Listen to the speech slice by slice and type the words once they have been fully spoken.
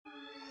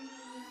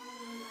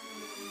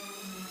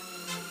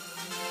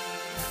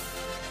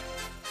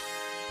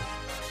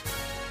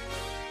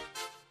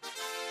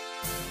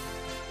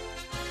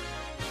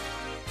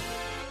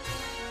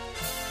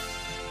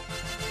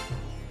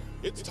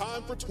It's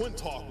time for Twin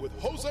Talk with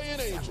Jose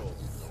and Angel.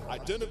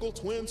 Identical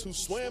twins who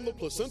swam the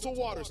placental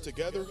waters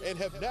together and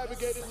have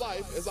navigated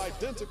life as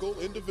identical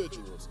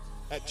individuals.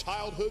 At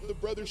childhood, the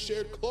brothers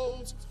shared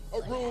clothes,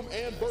 a room,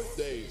 and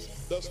birthdays,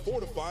 thus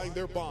fortifying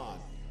their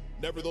bond.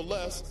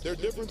 Nevertheless, their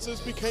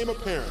differences became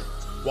apparent.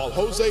 While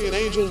Jose and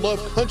Angel love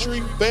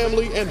country,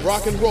 family, and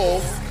rock and roll,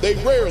 they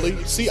rarely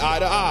see eye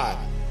to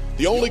eye.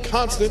 The only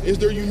constant is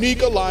their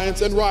unique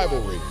alliance and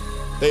rivalry.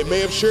 They may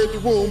have shared the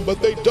room,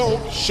 but they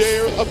don't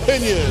share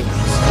opinions.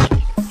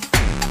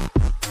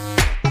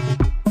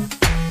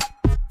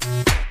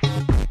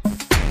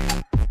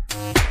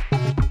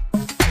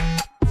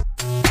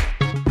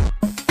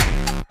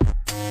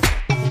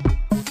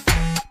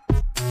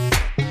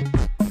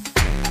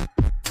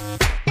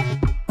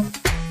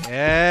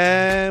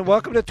 And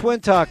welcome to Twin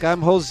Talk.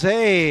 I'm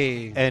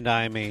Jose. And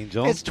I'm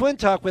Angel. It's Twin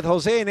Talk with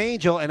Jose and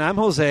Angel, and I'm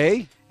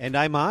Jose. And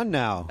I'm on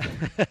now.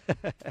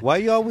 Why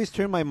you always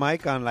turn my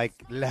mic on like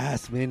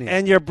last minute?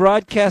 And you're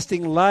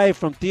broadcasting live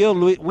from Theo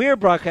Luis. We're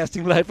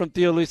broadcasting live from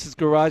Theo Luis's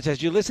garage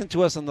as you listen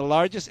to us on the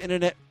largest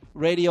internet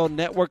radio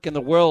network in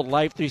the world,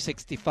 Live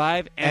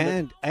 365.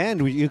 And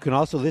you can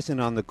also listen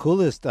on the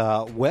coolest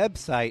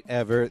website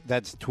ever.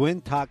 That's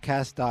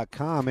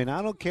twintalkcast.com. And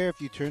I don't care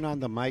if you turn on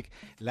the mic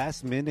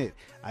last minute.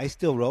 I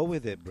still roll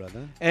with it,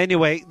 brother.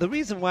 Anyway, the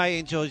reason why,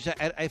 Angel,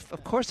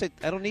 of course,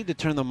 I don't need to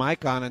turn the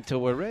mic on until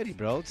we're ready,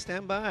 bro.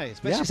 Stand by,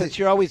 especially since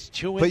you're always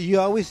chewing. But you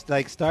always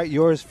start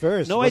yours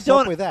first. No, What's I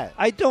don't. Up with that?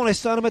 I don't. I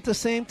saw them at the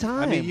same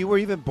time. I mean, you were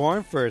even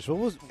born first. What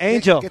was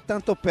Angel? Get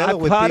tanto pelo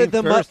with being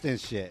first and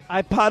shit.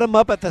 I pot them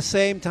up at the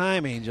same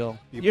time, Angel.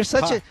 You're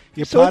so pot 'em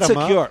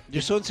insecure. up?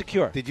 You're so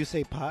insecure. Did you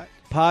say pot?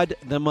 Pod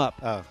them up.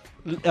 Oh.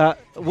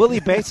 Willie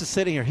Bates is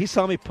sitting here. He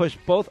saw me push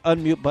both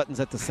unmute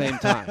buttons at the same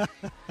time.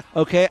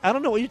 Okay? I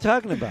don't know what you're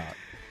talking about.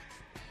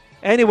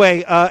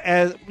 Anyway,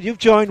 as you've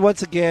joined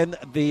once again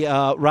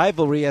the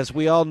rivalry, as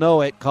we all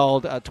know it,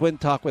 called Twin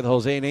Talk with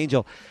Jose and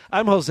Angel.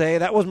 I'm Jose.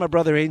 That was my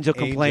brother Angel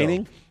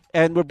complaining.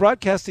 And we're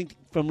broadcasting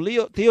from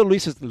Theo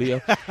Luis's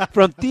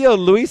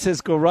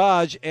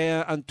garage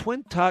on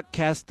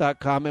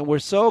twintalkcast.com. And we're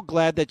so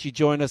glad that you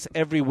join us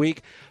every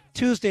week,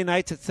 Tuesday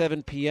nights at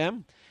 7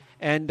 p.m.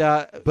 And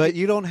but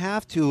you don't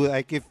have to.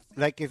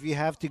 Like if you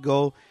have to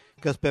go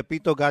because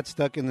Pepito got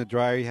stuck in the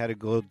dryer, he had to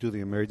go do the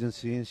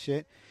emergency and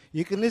shit.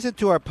 You can listen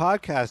to our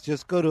podcast.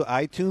 Just go to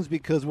iTunes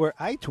because we're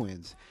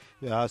iTwins.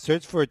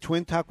 Search for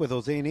Twin Talk with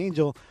Jose and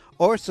Angel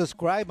or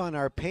subscribe on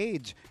our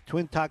page,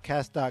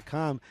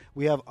 twintalkcast.com.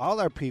 We have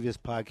all our previous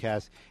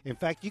podcasts. In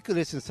fact, you could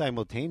listen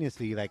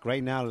simultaneously, like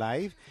right now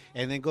live,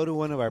 and then go to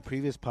one of our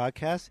previous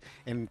podcasts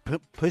and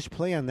push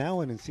play on that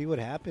one and see what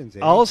happens. Eh?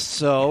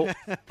 Also,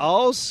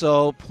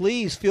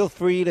 please feel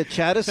free to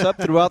chat us up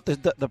throughout the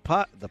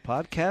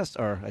podcast,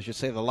 or I should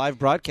say the live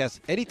broadcast,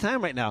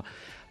 anytime right now.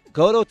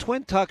 Go to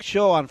Twin Talk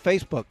Show on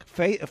Facebook.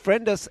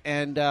 Friend us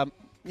and,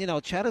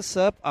 chat us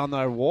up on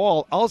our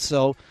wall.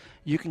 Also,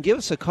 you can give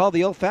us a call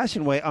the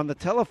old-fashioned way on the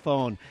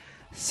telephone,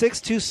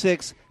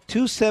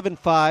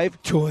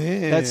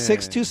 626-275-TWIN. That's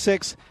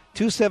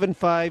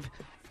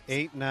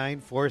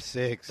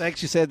 626-275-8946.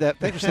 Thanks you said that.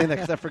 Thanks for saying that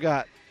because I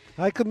forgot.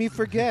 How come you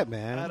forget,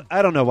 man?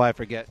 I don't know why I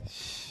forget.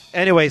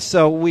 Anyway,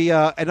 so we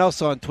and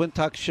also on Twin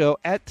Talk Show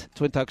at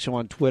Twin Talk Show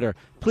on Twitter.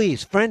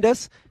 Please friend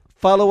us,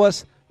 follow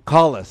us,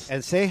 call us.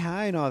 And say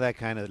hi and all that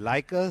kind of.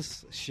 Like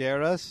us,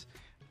 share us,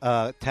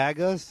 tag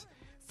us,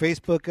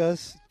 Facebook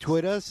us,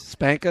 tweet us.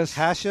 Spank us.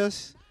 Hash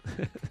us.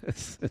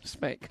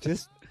 Spank.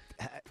 Just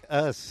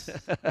us.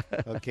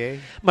 Okay?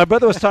 My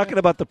brother was talking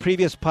about the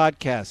previous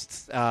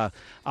podcasts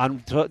on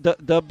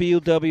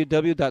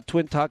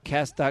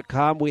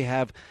www.twintalkcast.com. We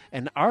have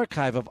an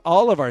archive of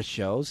all of our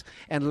shows.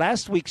 And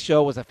last week's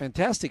show was a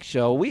fantastic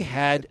show. We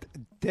had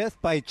Death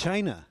by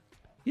China.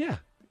 Yeah.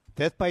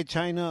 Death by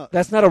China.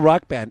 That's not a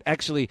rock band.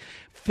 Actually,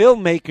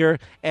 filmmaker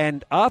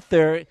and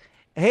author.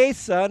 Hey,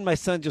 son. My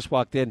son just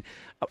walked in.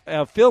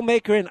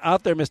 Filmmaker and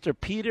author Mr.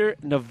 Peter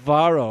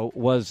Navarro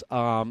was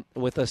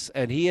with us,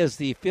 and he is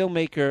the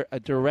filmmaker,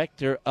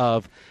 director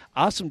of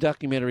awesome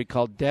documentary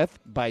called Death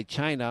by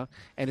China,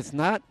 and it's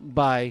not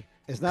by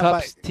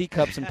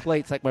teacups, and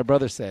plates like my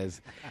brother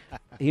says.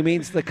 He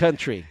means the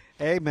country.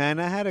 Hey, man,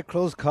 I had a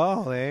close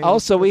call. Eh?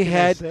 Also, we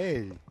had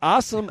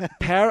awesome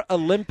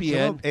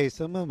Paralympian.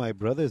 Some of my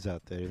brothers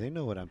out there, they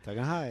know what I'm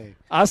talking. Hi.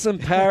 Awesome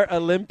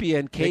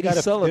Paralympian Katie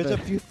Sullivan. There's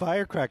a few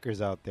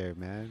firecrackers out there,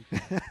 man.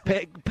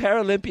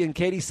 Paralympian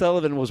Katie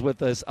Sullivan was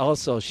with us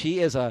also. She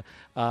is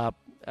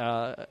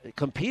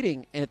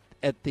competing at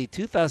the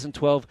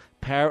 2012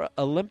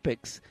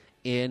 Paralympics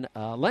in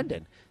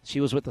London.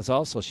 She was with us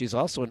also. She's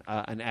also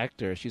an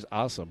actor. She's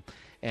awesome.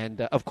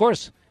 And, of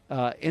course,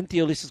 in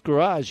Theo Luis's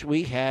garage,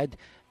 we had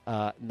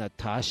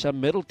Natasha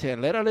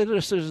Middleton. Let our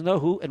listeners know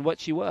who and what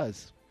she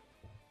was.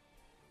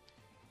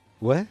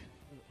 What?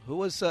 Who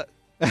was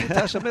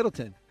Natasha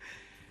Middleton?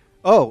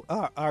 Oh,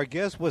 our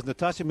guest was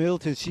Natasha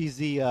Middleton. She's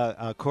the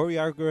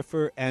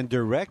choreographer and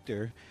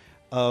director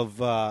of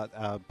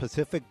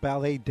Pacific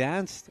Ballet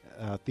Dance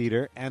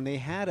Theater, and they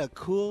had a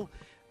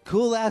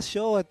cool-ass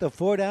show at the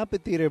Ford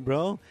Amphitheater,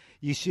 bro.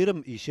 You should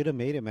have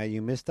made it, man.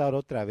 You missed out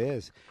otra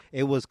vez.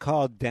 It was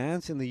called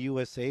Dance in the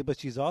USA, but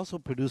she's also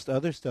produced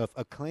other stuff,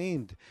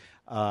 acclaimed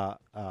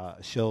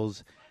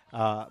shows.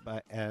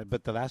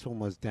 But the last one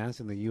was Dance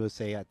in the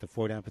USA at the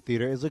Ford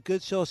Amphitheater. It's a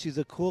good show. She's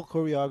a cool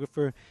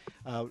choreographer,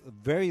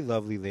 very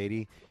lovely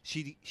lady.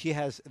 She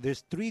has.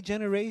 There's 3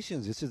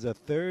 generations. This is a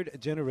 3rd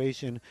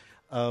generation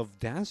of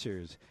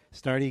dancers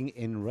starting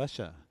in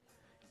Russia.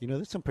 You know,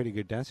 there's some pretty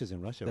good dancers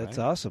in Russia, That's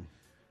right? awesome.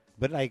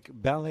 But like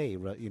ballet,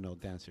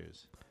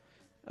 dancers.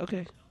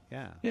 Okay.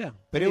 Yeah. Yeah.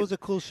 But it was a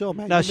cool show,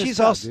 man. Now You missed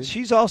out, dude.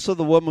 she's also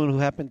the woman who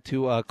happened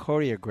to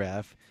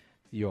choreograph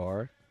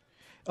your.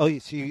 Oh,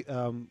 she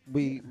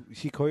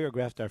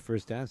choreographed our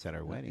first dance at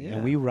our wedding, Yeah.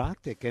 and we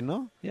rocked it, que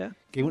no? Yeah.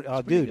 Oh,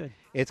 pretty dude, good.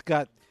 it's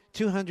got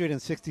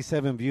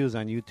 267 views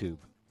on YouTube.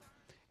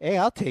 Hey,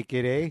 I'll take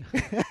it,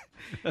 eh?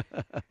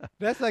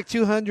 That's like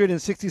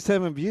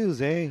 267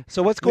 views, eh?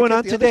 So what's Look going at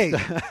on the other today?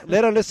 stuff.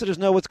 Let our listeners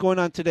know what's going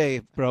on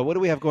today, bro. What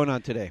do we have going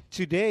on today?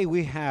 Today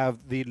we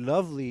have the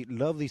lovely,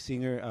 lovely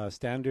singer,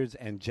 standards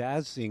and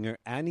jazz singer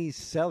Annie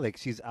Selick.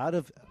 She's out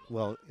of,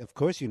 well, of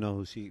course you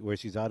know where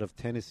she's out of,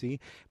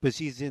 Tennessee, but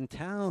she's in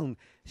town.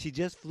 She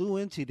just flew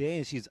in today,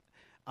 and she's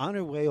on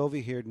her way over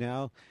here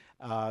now.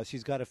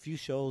 She's got a few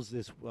shows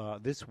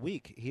this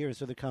week here in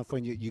Southern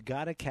California. You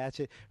gotta catch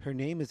it. Her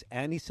name is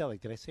Annie Selick.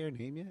 Did I say her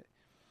name yet?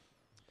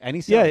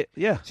 Annie Selick.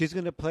 Yeah. She's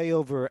going to play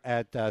over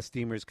at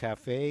Steamers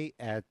Cafe,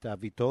 at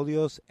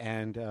Vitolio's,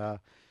 and I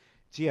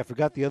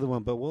forgot the other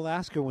one, but we'll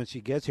ask her when she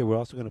gets here. We're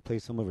also going to play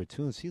some of her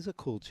tunes. She's a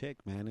cool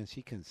chick, man, and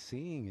she can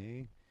sing,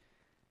 eh?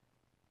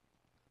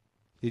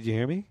 Did you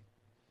hear me?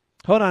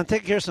 Hold on,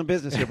 take care of some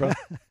business here, bro.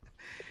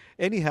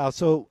 Anyhow,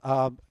 so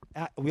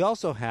we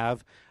also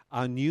have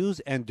on News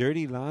and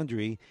Dirty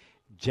Laundry,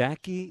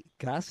 Jackie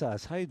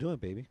Casas. How you doing,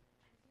 baby?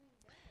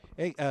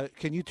 Hey,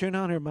 can you turn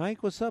on her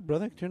mic? What's up,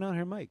 brother? Turn on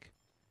her mic.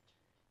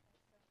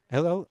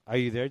 Hello? Are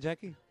you there,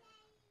 Jackie?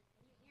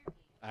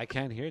 I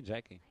can't hear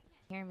Jackie.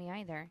 Hear me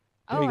either.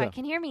 There you I go.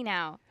 can hear me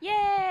now. Yay!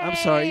 I'm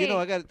sorry.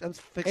 I'm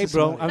fixing Hey,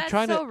 bro, some- I'm That's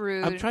trying so to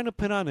rude. I'm trying to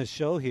put on a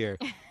show here.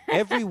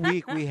 Every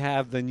week we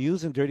have the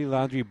News and Dirty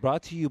Laundry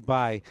brought to you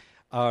by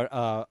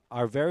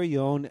our very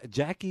own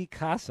Jackie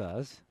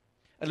Casas.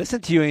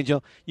 Listen to you,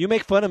 Angel. You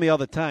make fun of me all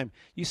the time.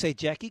 You say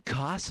Jackie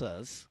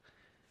Casas.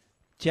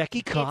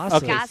 Jackie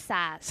Casas. It's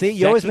Casas. See,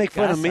 you always Jackie make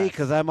fun of me Casas.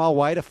 because I'm all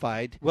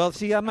whiteified. Well,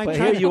 see, I'm But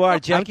trying here you are,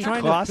 Jackie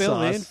I'm trying to fill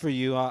Casas. in for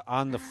you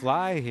on the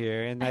fly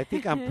here, and I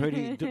think I'm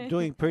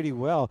doing pretty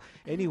well.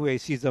 Anyway,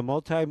 she's a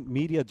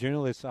multimedia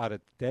journalist out of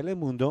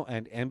Telemundo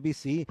and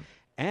NBC,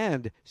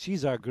 and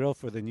she's our girl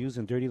for the News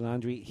and Dirty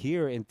Laundry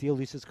here in Tio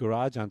Lisa's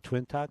Garage on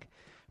Twin Talk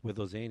with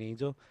Jose and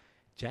Angel.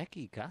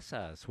 Jackie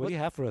Casas, what do you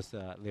have for us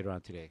later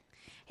on today?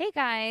 Hey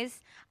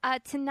guys,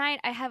 tonight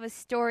I have a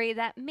story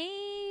that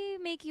may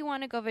make you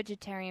want to go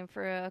vegetarian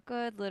for a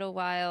good little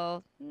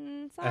while.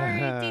 Sorry,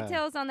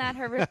 details on that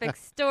horrific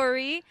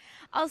story.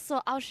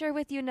 Also, I'll share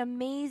with you an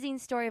amazing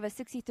story of a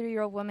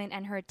 63-year-old woman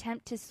and her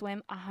attempt to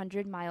swim a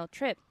 100-mile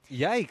trip.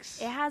 Yikes.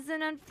 It has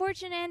an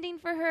unfortunate ending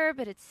for her,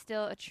 but it's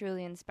still a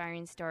truly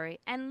inspiring story.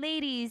 And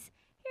ladies,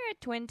 here at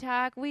Twin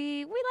Talk,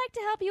 we like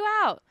to help you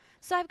out.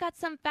 So I've got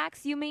some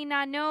facts you may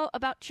not know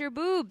about your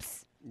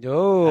boobs.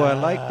 Oh, I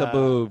like the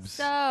boobs.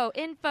 So,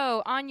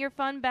 info on your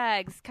fun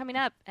bags coming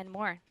up and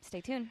more. Stay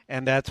tuned.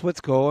 And that's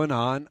what's going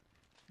on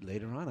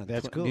later on.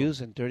 That's cool.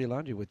 News and Dirty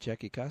Laundry with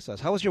Jackie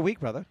Casas. How was your week,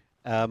 brother?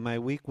 My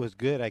week was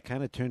good. I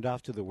kind of turned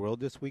off to the world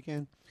this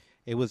weekend.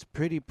 It was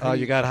pretty. Oh,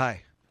 you got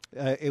high.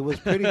 It was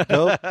pretty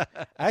dope.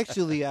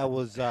 Actually,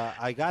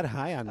 I got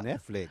high on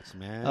Netflix,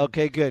 man.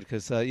 Okay, good,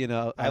 because I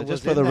just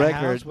was for in the the record,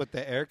 house with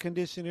the air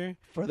conditioner.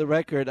 for the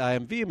record, I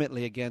am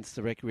vehemently against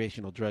the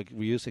recreational drug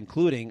use,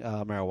 including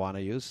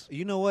marijuana use.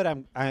 You know what?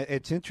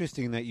 It's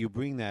interesting that you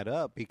bring that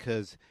up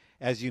because,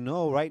 as you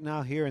know, right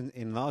now here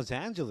in Los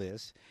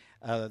Angeles,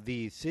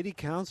 the city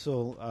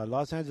council,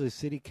 Los Angeles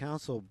City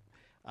Council,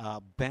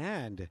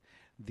 banned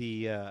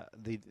the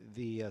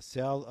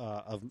sale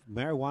of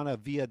marijuana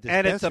via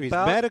dispensaries, And it's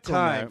about medical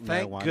time.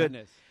 Thank marijuana.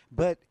 goodness.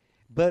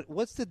 But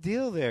what's the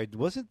deal there?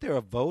 Wasn't there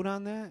a vote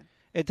on that?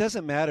 It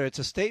doesn't matter. It's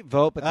a state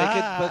vote, but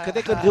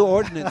they could do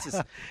ordinances.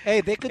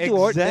 Hey, they could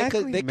do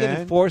Exactly, they could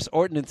man. enforce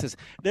ordinances.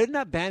 They're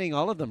not banning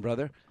all of them,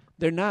 brother.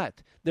 They're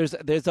not.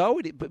 There's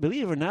already,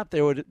 believe it or not,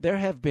 there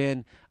have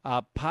been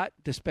pot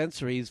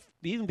dispensaries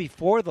even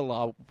before the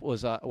law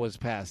was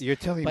passed. You're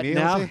telling But me,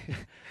 now, Jose?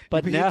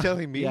 but You're now,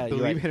 telling me, yeah, you're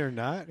believe right. it or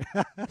not?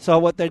 So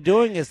what they're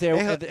doing is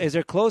Hey,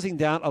 they're closing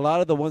down a lot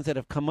of the ones that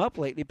have come up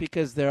lately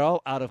because they're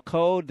all out of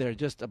code. They're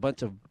just a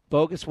bunch of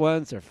bogus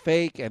ones. They're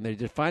fake, and they're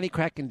just finally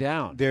cracking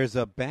down. There's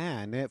a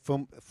ban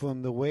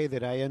from the way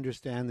that I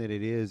understand that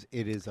it is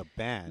a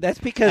ban. That's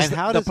because And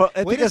how the does,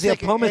 pro- wait because a the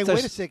second, opponents hey, are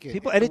wait a second.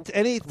 people.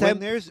 Anytime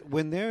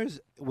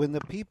when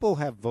the people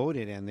have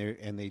voted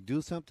and they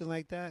do something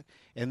like that,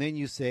 and then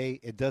you say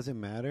it doesn't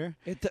matter,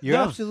 you're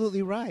no.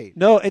 absolutely right.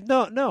 No.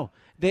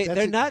 That's They're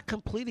it. not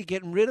completely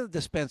getting rid of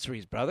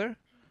dispensaries, brother.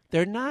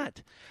 They're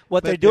not.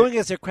 What But they're doing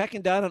is they're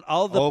cracking down on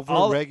all the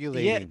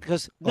Over-regulating. Yeah,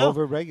 because no,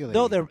 Over-regulating.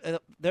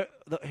 No,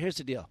 here's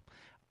the deal.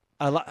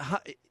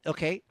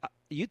 Okay,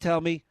 you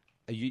tell me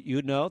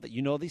you know that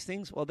you know these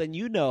things. Well, then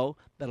you know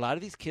that a lot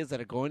of these kids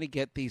that are going to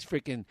get these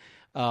freaking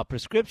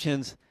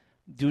prescriptions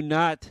do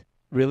not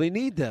really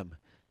need them.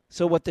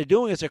 So what they're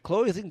doing is they're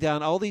closing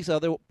down all these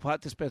other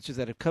pot dispensaries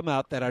that have come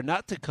out that are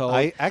not to code.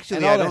 I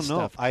don't know.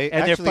 Stuff. I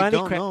and actually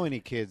don't know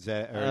any kids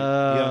that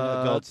are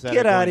young adults that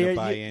get are out going here. to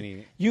buy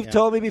any. You've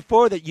told me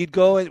before that you'd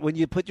go and when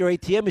you put your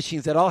ATM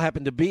machines that all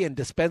happen to be in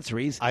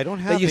dispensaries. I don't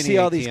that have you any see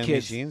all ATM these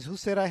kids. machines. Who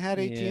said I had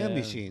ATM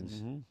machines?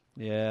 Mm-hmm.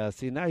 Yeah.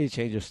 See, now you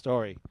change your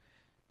story.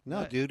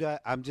 No, dude,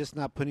 I'm just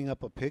not putting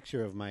up a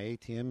picture of my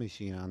ATM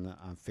machine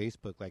on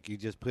Facebook like you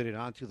just put it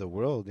onto the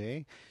world,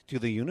 to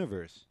the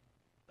universe.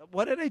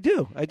 What did I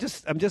do?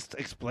 I'm just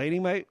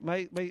explaining my.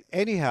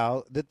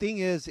 Anyhow, the thing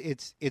is,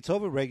 it's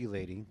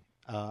overregulating,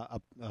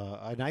 and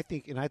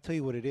I tell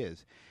you what it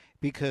is,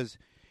 because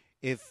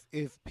if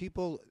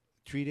people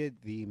treated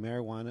the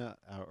marijuana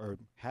or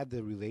had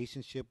the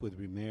relationship with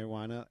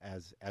marijuana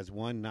as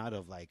one not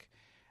of like,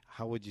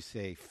 how would you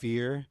say,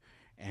 fear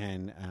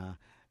and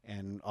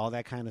all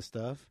that kind of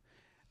stuff,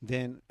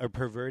 then or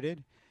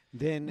perverted.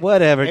 Then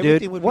whatever,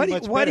 dude. Why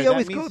do you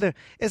always go there?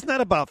 It's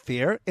not about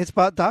fear. It's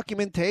about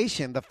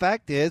documentation. The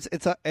fact is,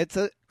 it's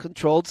a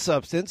controlled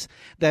substance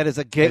that is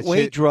a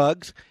gateway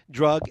drug.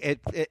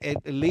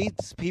 It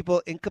leaves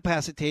people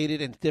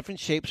incapacitated in different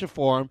shapes or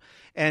form,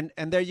 and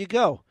there you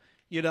go.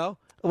 You know,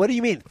 what do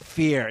you mean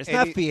fear? It's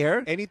not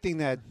fear. Anything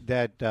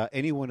that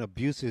anyone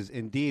abuses,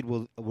 indeed,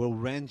 will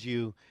rend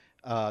you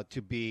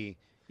to be,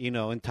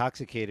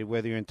 intoxicated,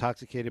 whether you're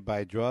intoxicated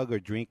by a drug or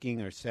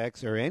drinking or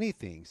sex or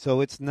anything.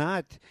 So it's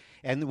not.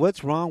 And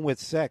what's wrong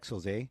with sex,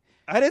 Jose?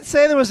 I didn't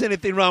say there was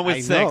anything wrong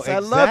with sex. I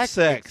love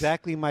sex.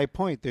 Exactly my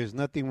point. There's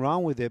nothing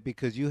wrong with it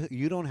because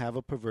you don't have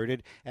a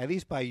perverted, at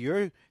least by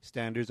your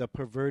standards, a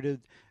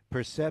perverted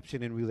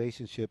perception in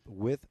relationship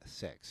with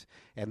sex.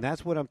 And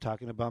that's what I'm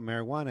talking about,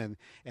 marijuana,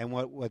 and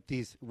what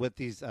these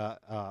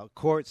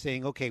courts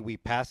saying, okay, we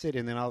pass it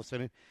and then all of a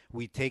sudden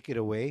we take it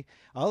away.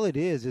 All it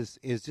is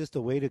just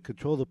a way to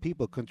control the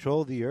people,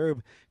 control the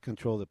herb,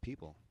 control the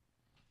people.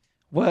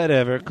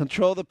 Whatever,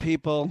 control the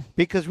people.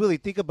 Because really,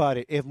 think about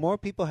it. If more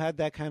people had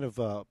that kind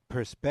of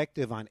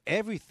perspective on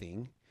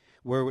everything,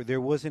 where there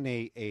wasn't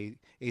a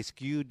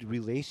skewed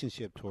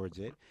relationship towards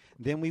it,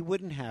 then we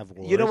wouldn't have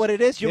wars. You know what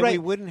it is? You're right. We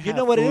wouldn't have you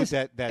know what it is?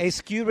 That a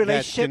skewed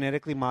relationship. That's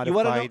genetically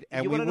modified,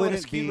 and we know wouldn't what a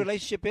skewed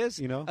relationship is?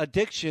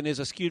 Addiction is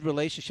a skewed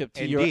relationship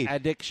to your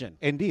addiction.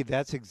 Indeed,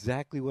 that's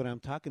exactly what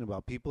I'm talking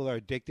about. People are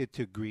addicted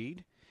to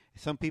greed.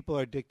 Some people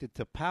are addicted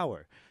to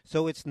power.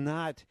 So it's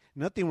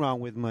nothing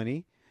wrong with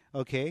money.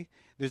 Okay,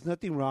 there's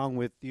nothing wrong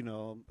with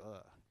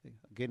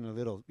getting a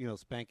little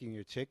spanking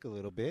your chick a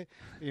little bit,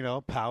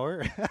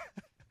 power.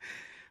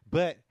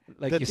 But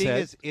like the you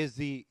thing said, is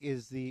the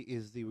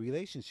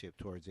relationship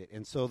towards it,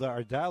 and so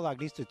our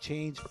dialogue needs to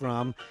change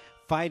from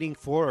fighting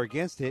for or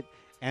against it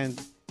and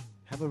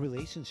have a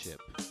relationship.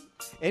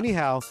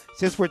 Anyhow,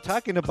 since we're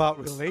talking about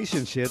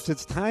relationships,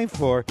 it's time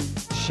for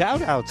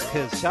shout-outs,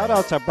 because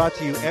shout-outs are brought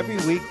to you every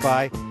week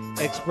by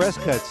Express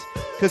Cuts,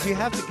 because you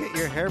have to get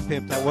your hair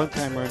pimped at one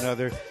time or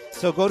another.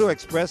 So go to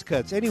Express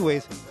Cuts.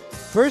 Anyways,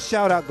 first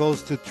shout-out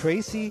goes to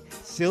Tracy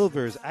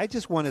Silvers. I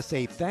just want to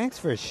say thanks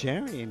for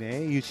sharing.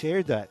 You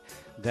shared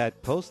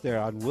that post there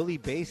on Willie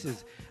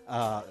Base's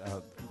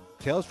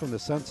Tales from the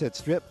Sunset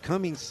Strip,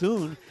 coming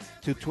soon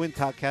to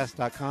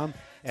twintalkcast.com.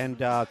 And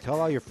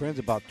tell all your friends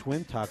about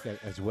Twin Talk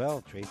as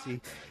well, Tracy.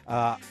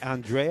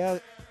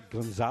 Andrea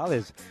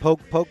Gonzalez,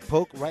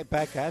 poke, right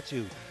back at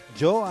you.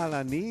 Joe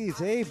Alanis,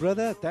 hey,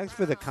 brother, thanks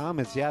for the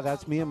comments. Yeah,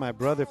 that's me and my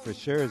brother for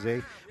sure,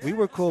 We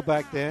were cool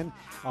back then,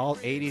 all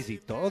 80s y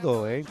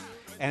todo,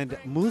 And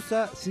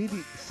Musa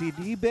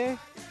Sidibe,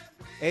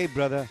 hey,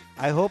 brother,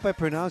 I hope I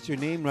pronounced your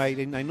name right.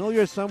 And I know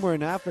you're somewhere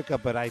in Africa,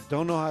 but I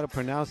don't know how to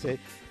pronounce it.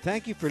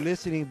 Thank you for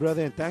listening,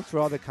 brother, and thanks for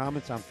all the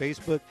comments on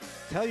Facebook.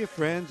 Tell your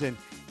friends and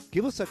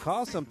give us a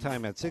call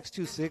sometime at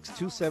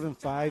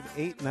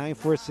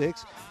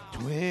 626-275-8946.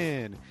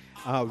 Twin.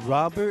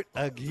 Robert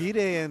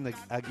Aguirre and the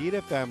Aguirre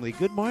family.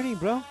 Good morning,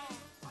 bro.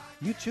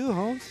 You too,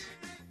 Holmes.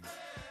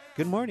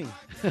 Good morning.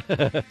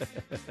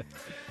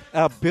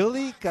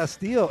 Billy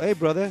Castillo. Hey,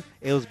 brother.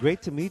 It was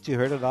great to meet you.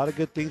 Heard a lot of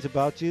good things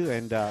about you,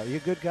 and you're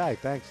a good guy.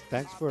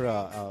 Thanks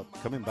for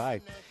coming by.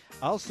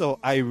 Also,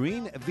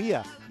 Irene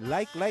Villa.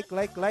 Like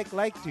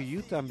to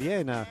you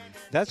también.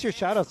 That's your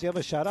shout-out. Do you have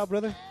a shout-out,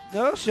 brother?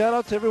 No,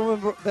 shout-out to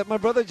everyone that my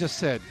brother just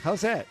said.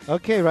 How's that?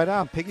 Okay, right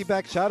on.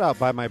 Piggyback shout-out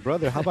by my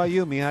brother. How about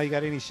you, Mija? You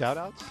got any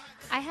shout-outs?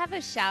 I have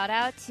a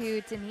shout-out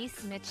to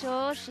Denise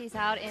Mitchell. She's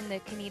out in the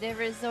Canita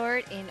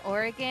Resort in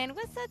Oregon.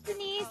 What's up,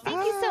 Denise?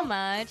 Thank you so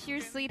much. You're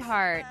a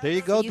sweetheart. There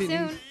you go, See you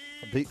Denise.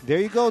 soon. There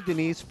you go,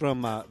 Denise,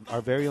 from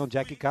our very own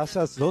Jackie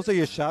Casas. Those are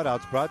your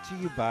shout-outs brought to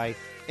you by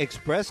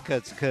Express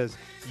Cuts, because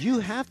you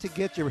have to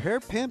get your hair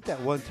pimped at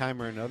one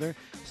time or another.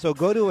 So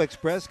go to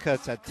Express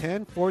Cuts at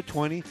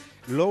 10420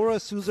 Laura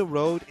Souza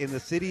Road in the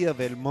city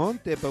of El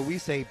Monte, but we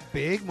say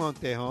Big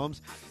Monte,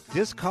 Homes.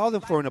 Just call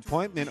them for an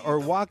appointment or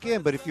walk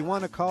in. But if you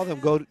want to call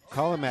them,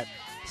 call them at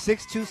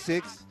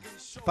 626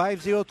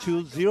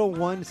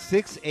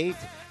 502-0168.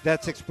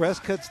 That's Express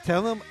Cuts.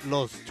 Tell them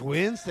Los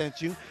Twins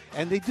sent you,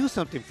 and they do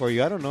something for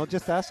you. I don't know.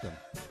 Just ask them.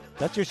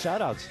 That's your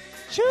shout-outs.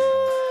 Choo!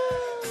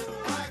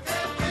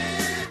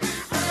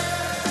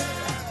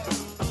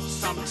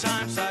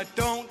 Sometimes I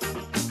don't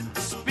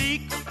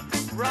speak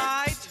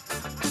right.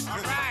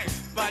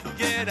 But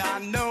yet I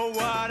know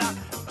what I'm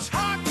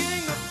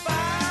talking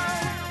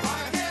about.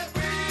 Why can't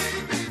we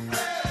be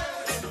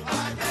friends?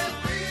 Why can't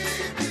we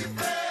be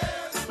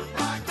friends?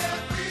 Why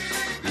can't we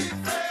be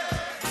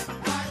friends?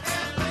 Why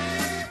can't we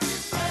be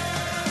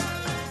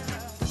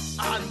friends?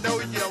 I know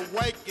you're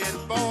waiting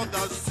for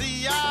the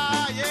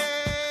CIA.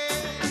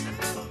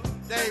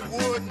 They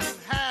wouldn't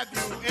have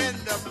you in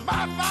the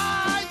mafia.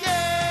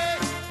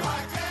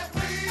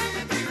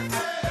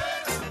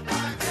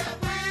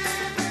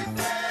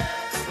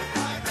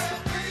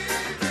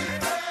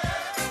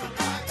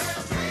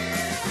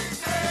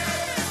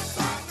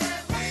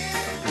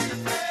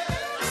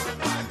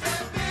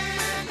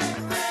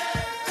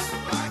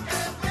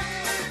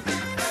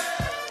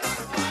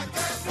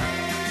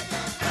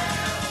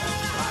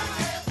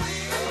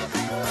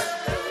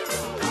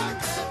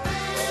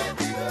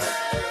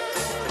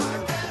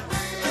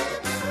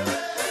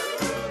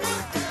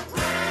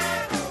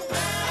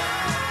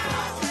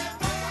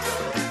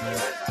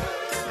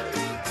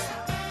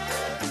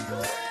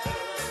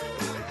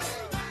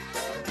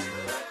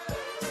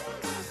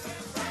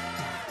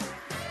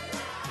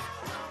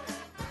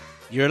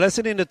 You're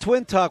listening to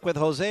Twin Talk with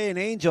Jose and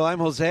Angel. I'm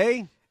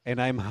Jose. And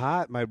I'm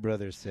hot, my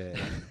brother said.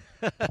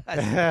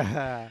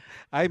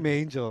 I'm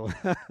Angel.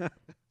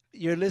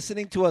 You're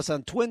listening to us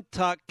on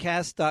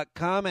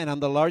twintalkcast.com and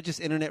on the largest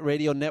internet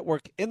radio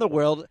network in the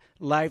world,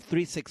 Live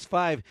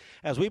 365,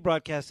 as we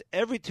broadcast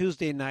every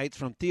Tuesday nights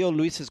from Theo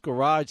Luis's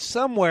garage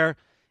somewhere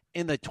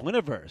in the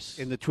Twiniverse.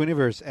 In the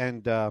Twiniverse.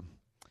 And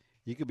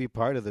you could be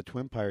part of the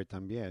Twinpire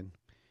también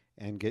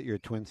and get your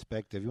twin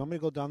perspective. You want me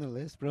to go down the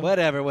list, bro?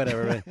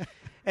 Whatever.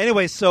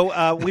 Anyway,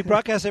 so we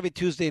broadcast every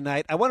Tuesday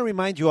night. I want to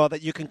remind you all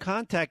that you can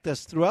contact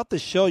us throughout the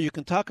show. You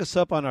can talk us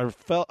up on our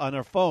phone.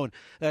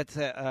 That's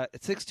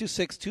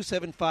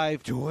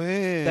 626-275.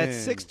 Twin.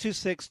 That's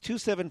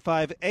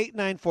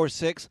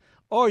 626-275-8946.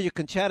 Or you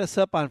can chat us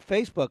up on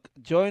Facebook.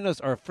 Join us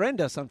or friend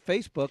us on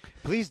Facebook.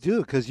 Please do,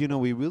 because,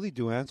 we really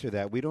do answer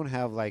that. We don't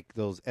have, like,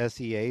 those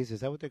SEAs.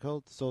 Is that what they're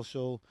called?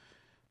 Social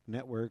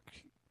Network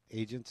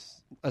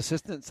Agents?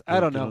 Assistants? I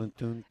don't know.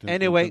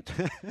 Anyway,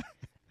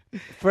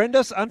 friend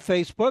us on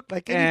Facebook.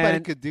 Like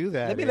anybody could do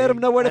that. Let me let them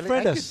know where to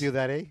friend us. I could do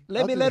that, eh?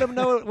 Let them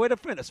know where to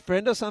friend us.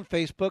 Friend us on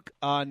Facebook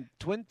on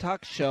Twin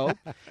Talk Show.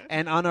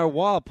 And on our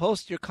wall,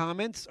 post your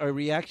comments or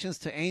reactions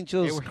to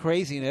Angel's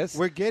craziness.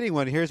 We're getting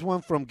one. Here's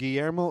one from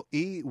Guillermo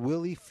E.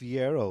 Willie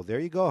Fierro. There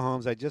you go,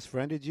 Holmes. I just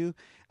friended you.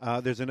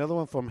 There's another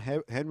one from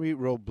Henry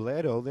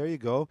Robledo. There you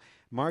go.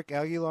 Mark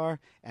Aguilar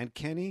and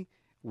Kenny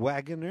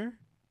Wagoner.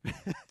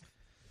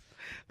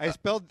 I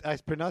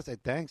pronounced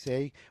it. Thanks,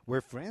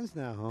 we're friends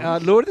now,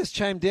 Holmes. Lourdes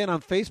chimed in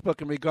on Facebook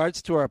in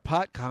regards to our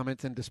pot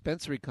comments and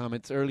dispensary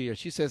comments earlier.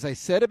 She says, I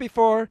said it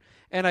before,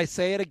 and I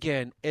say it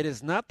again. It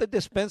is not the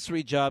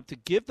dispensary job to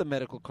give the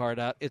medical card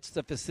out. It's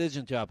the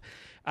physician job.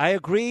 I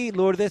agree,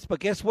 Lourdes, but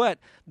guess what?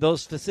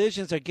 Those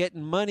physicians are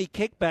getting money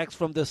kickbacks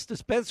from the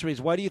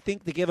dispensaries. Why do you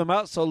think they give them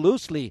out so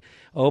loosely?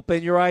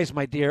 Open your eyes,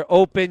 my dear.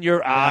 Open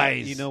your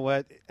eyes. You know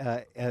what?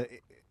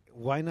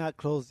 Why not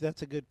close?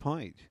 That's a good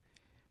point.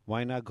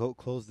 Why not go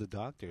close the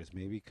doctors?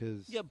 Maybe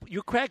because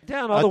you crack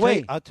down all the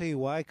way. I'll tell you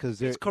why. Because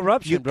it's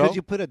corruption, bro. Because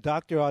you put a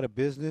doctor out of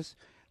business,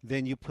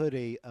 then you put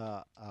a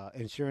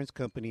insurance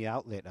company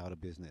outlet out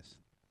of business.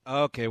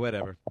 Okay,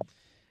 whatever.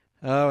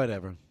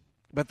 Whatever.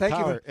 But thank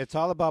you. It's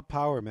all about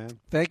power, man.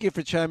 Thank you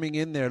for chiming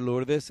in there,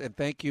 Lourdes, and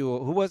thank you.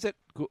 Who was it?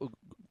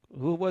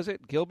 Who was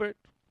it? Gilbert?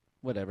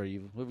 Whatever.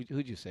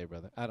 Who'd you say,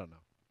 brother? I don't know.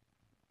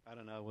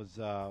 It was.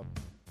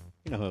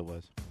 You know who it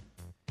was.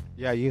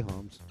 Yeah, you,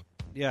 Holmes.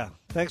 Yeah.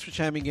 Thanks for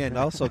chiming in.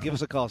 Also, give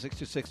us a call,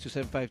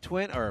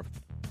 626-275-TWIN, or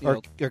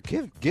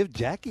give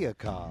Jackie a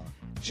call.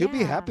 She'll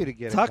be happy to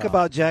get a Talk call.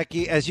 about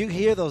Jackie as you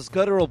hear those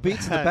guttural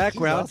beats in the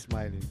background. She's all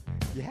smiling.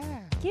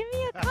 Yeah. Give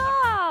me a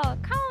call.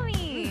 Call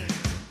me.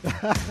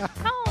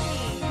 Call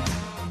me.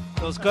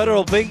 Those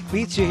guttural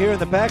beats you hear in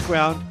the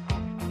background,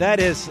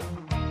 that's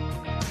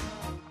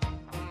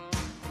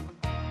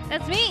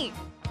me.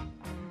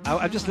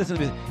 I'm just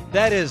listening to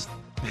that is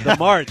the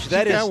march.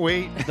 That is can't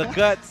wait. The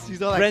guts.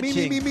 She's all like,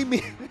 wrenching.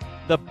 me.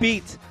 The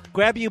beat.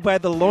 Grab you by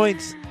the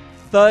loins.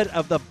 Thud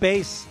of the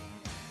bass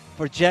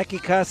for Jackie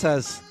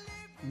Casas.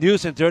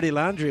 News and Dirty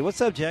Laundry. What's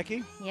up,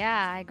 Jackie?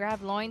 Yeah, I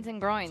grab loins and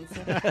groins.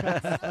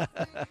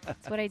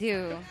 That's what I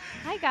do.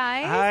 Hi,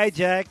 guys. Hi,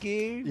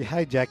 Jackie. Yeah,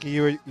 hi, Jackie.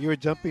 You were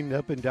jumping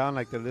up and down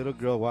like the little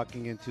girl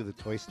walking into the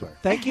toy store.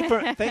 Thank you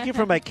for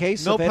my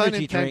case of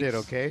energy intended,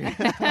 drinks. Okay.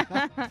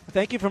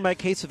 Thank you for my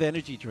case of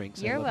energy drinks.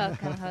 You're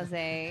welcome,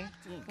 Jose.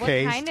 What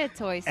Case. kind of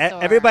toy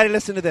store? Everybody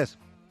listen to this.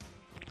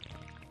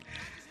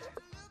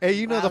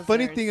 Hey, the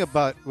funny Wowzers. thing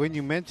about when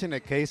you mention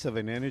a case of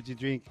an energy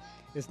drink,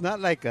 it's not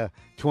like a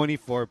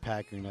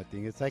 24-pack or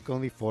nothing. It's like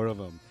only 4 of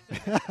them.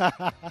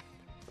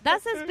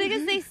 That's as big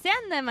as they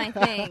send them, I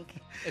think.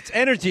 It's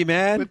energy,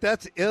 man. But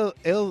that's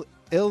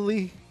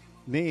illy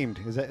named.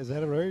 Is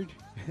that a word?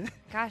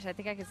 Gosh, I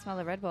think I could smell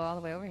the Red Bull all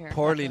the way over here.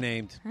 Poorly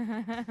named.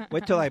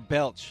 Wait till I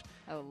belch.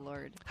 Oh,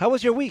 Lord. How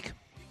was your week?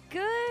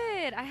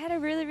 Good. I had a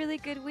really, really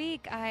good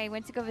week. I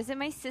went to go visit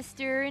my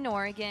sister in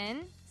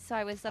Oregon. So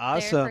I was up there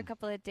Awesome. for a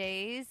couple of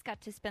days. Got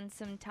to spend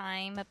some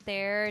time up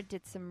there.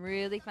 Did some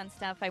really fun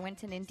stuff. I went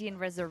to an Indian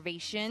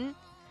reservation.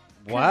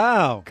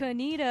 Wow.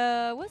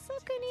 Kanita. What's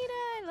up, Kanita?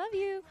 I love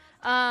you.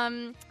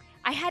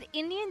 I had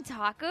Indian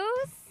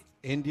tacos.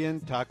 Indian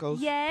tacos.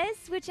 Yes,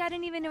 which I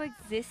didn't even know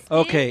existed.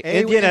 Okay,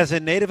 Hey, Indian wait. as a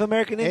Native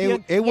American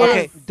Indian? Hey, Yes.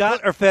 Okay,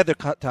 dot or feather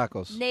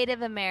tacos?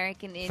 Native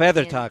American Indian.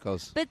 Feather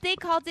tacos. But they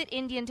called it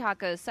Indian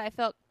tacos, so I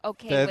felt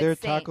okay Feather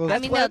with saying. tacos? I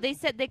That's mean, no, what- they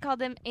said they called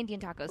them Indian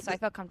tacos, so I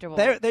felt comfortable.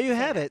 There you saying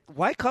have that. it.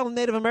 Why call them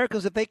Native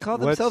Americans if they call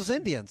What's- themselves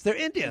Indians? They're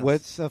Indians.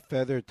 What's a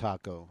feather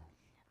taco?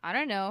 I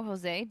don't know,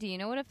 Jose. Do you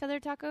know what a feather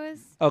taco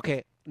is?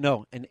 Okay,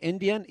 no, an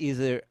Indian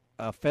either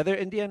a feather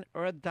Indian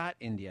or a dot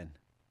Indian.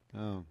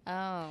 Oh.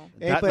 Oh.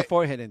 Hey, Dot in the but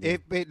forehead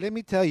Indian. But let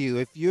me tell you,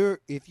 if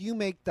you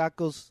make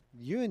tacos,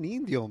 you're an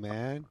Indio,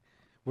 man.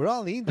 We're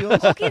all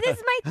Indios. Okay, this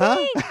is my Huh?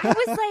 thing. I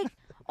was like,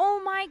 oh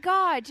my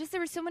God. Just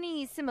there were so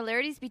many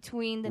similarities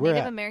between the Where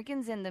Native at?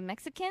 Americans and the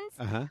Mexicans.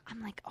 Uh-huh.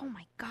 I'm like, oh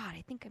my God,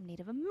 I think I'm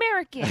Native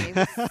American. It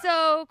was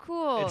so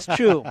cool. It's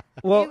true.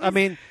 Well, It I was-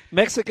 mean,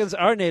 Mexicans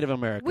are Native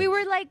Americans. We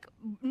were like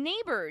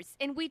neighbors,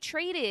 and we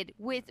traded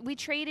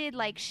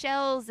like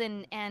shells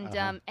and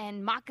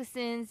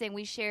moccasins, and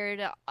we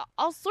shared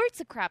all sorts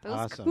of crap. It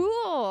was Awesome.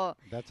 cool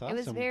That's awesome. It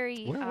was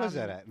very. Where was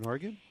that at? In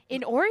Oregon?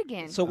 In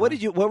Oregon. So what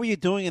were you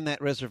doing in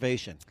that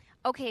reservation?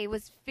 Okay, it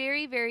was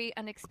very, very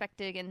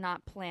unexpected and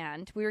not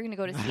planned. We were going to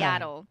go to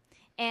Seattle,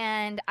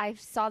 and I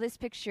saw this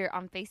picture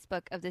on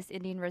Facebook of this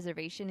Indian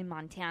reservation in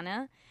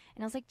Montana,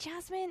 and I was like,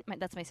 Jasmine,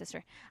 that's my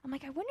sister. I'm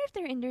like, I wonder if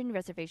there are Indian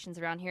reservations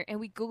around here. And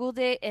we Googled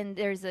it, and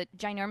there's a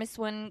ginormous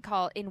one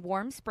called in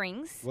Warm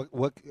Springs.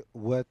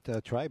 What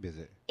tribe is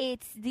it?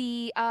 It's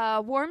the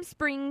Warm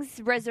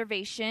Springs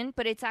Reservation,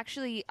 but it's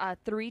actually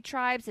 3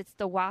 tribes. It's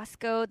the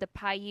Wasco, the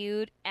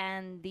Paiute,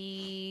 and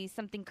the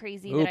something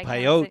crazy Ooh, that I can't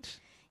say. Paiute.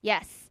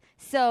 Yes.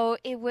 So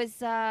it was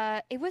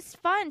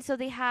fun. So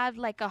they have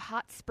like a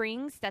hot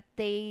springs that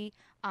they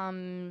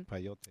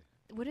Peyote.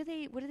 what do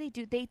they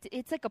do?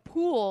 It's like a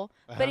pool,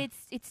 but Uh-huh.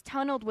 it's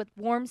tunneled with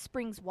Warm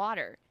Springs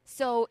water.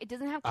 So it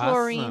doesn't have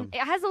chlorine. Awesome. It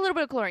has a little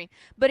bit of chlorine,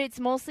 but it's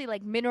mostly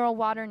like mineral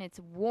water and it's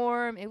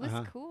warm. It was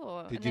Uh-huh.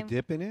 cool. Did And you then-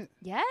 dip in it?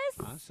 Yes.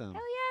 Awesome.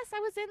 Hell yes, I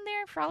was in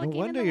there No frolicking in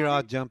wonder the you're all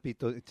water. jumpy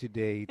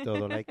today,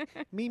 todo like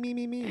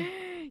me.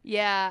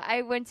 Yeah,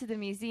 I went to the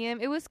museum.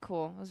 It was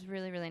cool. It was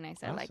really, really nice.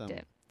 I liked Awesome.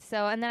 it.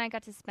 So, and then I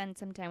got to spend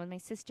some time with my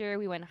sister.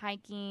 We went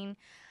hiking.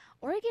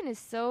 Oregon is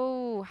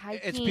so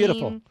hiking. It's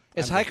beautiful.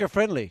 It's hiker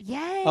friendly.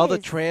 Yes. All the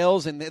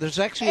trails and there's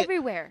actually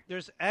everywhere.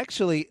 there's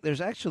actually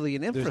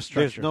an There's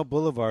infrastructure. no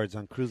boulevards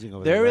on cruising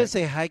over there. There right? is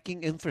a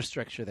hiking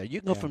infrastructure there.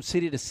 You can go Yeah. from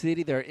city to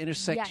city. There are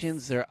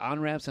intersections. Yes. There are on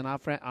ramps and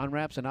off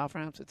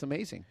ramps. It's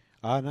amazing.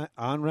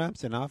 on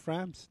ramps and off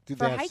ramps. Do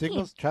For they have hiking.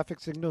 signals, traffic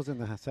signals in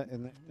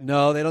the?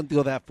 No, they don't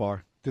go that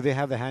far. Do they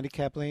have the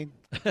handicap lane?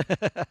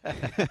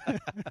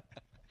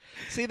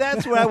 See,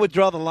 that's where I would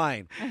draw the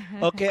line.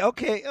 Okay,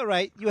 all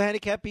right. You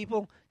handicapped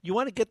people, you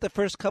want to get the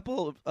first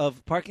couple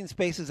of parking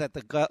spaces at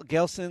the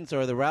Gelsons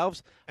or the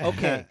Ralphs?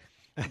 Okay.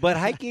 But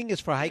hiking is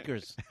for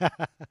hikers.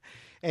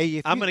 Hey,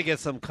 if I'm you- going to get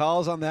some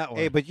calls on that one.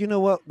 Hey, but you know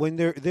what? When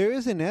there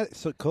is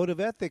a code of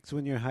ethics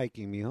when you're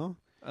hiking, mijo.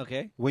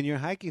 Okay. When you're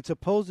hiking,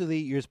 supposedly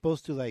you're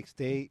supposed to like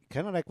stay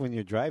kind of like when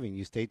you're driving.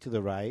 You stay to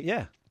the right.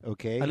 Yeah.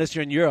 Okay. Unless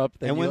you're in Europe,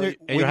 then And when you're, they're-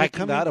 when you're you're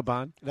hiking the coming-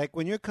 Autobahn. like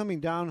when you're coming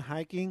down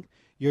hiking,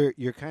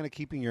 you're kind of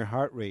keeping your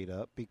heart rate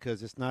up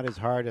because it's not as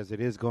hard as it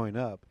is going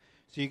up.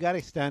 So you got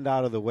to stand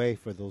out of the way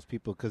for those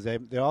people because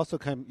they're also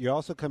you're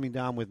also coming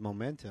down with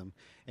momentum,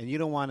 and you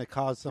don't want to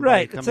cause somebody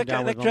Right. coming It's like,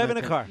 down like with driving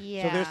a momentum. car.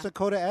 Yeah. So there's a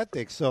code of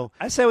ethics. So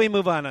I say we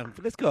move on.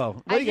 Let's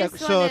go. I what do you got?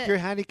 just So if wanna- you're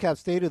handicapped,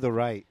 stay to the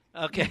right,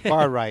 Okay.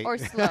 far right. or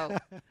slow,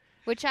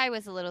 which I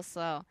was a little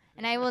slow.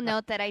 And I will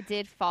note that I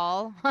did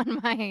fall on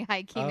my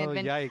hiking Oh,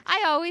 adventure. yikes.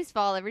 I always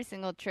fall every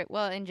single trip.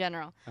 Well, in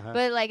general, Uh-huh.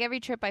 but like every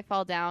trip I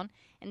fall down.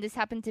 And this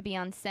happened to be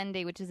on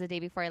Sunday, which is the day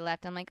before I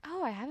left. I'm like,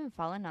 oh, I haven't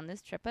fallen on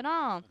this trip at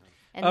all.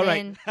 And All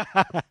right.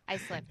 then I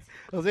slipped.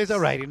 Jose's all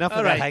right. Enough All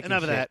of that right. hiking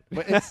Enough of shit. that.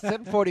 But it's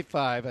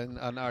 7:45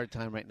 on our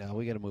time right now.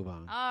 We got to move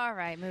on. All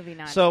right,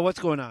 moving on. So what's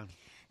going on?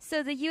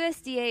 So the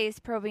USDA is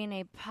probing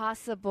a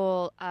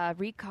possible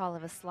recall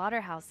of a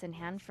slaughterhouse in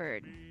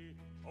Hanford.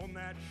 On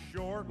that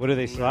short What are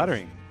they list.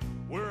 slaughtering?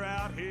 We're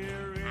out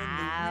here in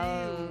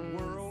Cows. the real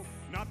world.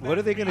 Not What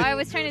are they gonna? I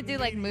was trying to do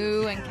like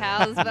moo and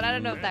cows, but I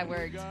don't know if that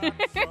worked.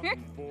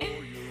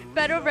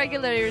 Federal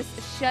regulators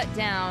shut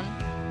down.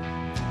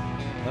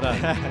 Hold on.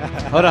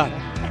 Hold on.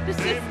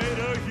 They made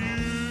a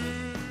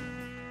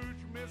huge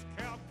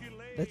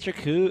miscalculation That's your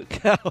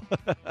cow.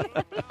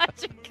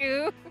 Not your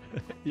coup.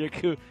 Your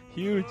coup.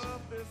 Huge.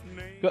 of this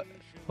nation.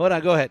 Hold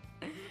on. Go ahead.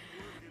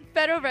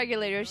 Federal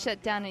regulators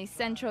shut down a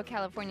Central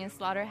California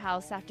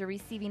slaughterhouse after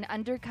receiving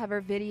undercover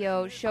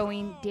video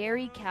showing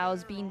dairy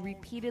cows being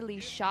repeatedly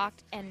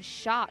shocked and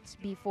shot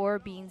before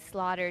being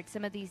slaughtered.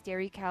 Some of these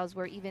dairy cows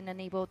were even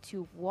unable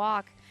to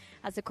walk,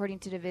 as according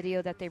to the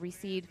video that they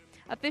received.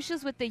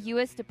 Officials with the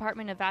U.S.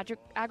 Department of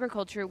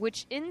Agriculture,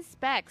 which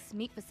inspects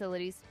meat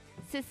facilities,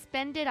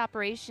 suspended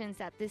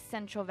operations at this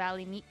Central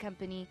Valley Meat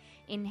Company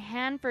in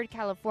Hanford,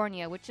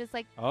 California, which is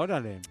like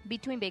Órale.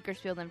 between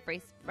Bakersfield and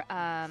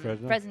Fresno.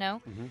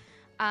 Fresno,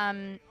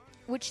 Mhm.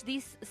 which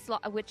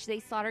they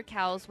slaughter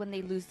cows when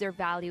they lose their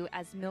value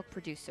as milk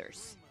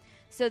producers.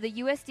 So the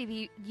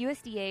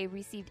USDA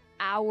received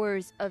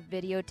hours of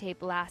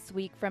videotape last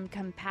week from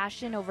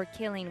Compassion Over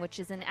Killing, which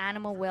is an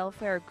animal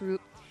welfare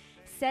group.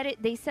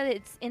 They said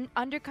its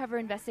undercover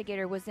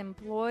investigator was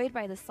employed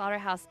by the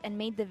slaughterhouse and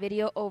made the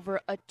video over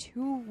a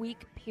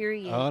 2-week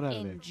period Órale.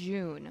 in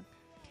June.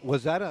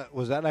 Was that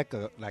like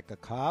a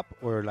cop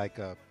or like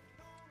a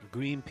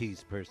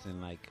Greenpeace person,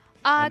 like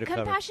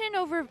undercover? Compassion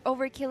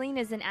Over Killing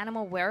is an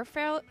animal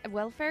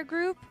welfare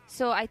group,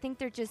 so I think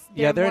they're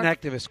They're more an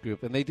activist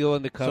group, and they do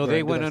undercover. So they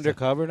and do went that stuff.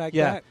 undercover like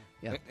Yeah. that?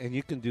 Yeah. And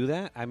you can do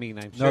that? I mean,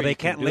 I'm sure No, they you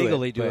can can't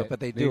legally do it, but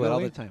they do it all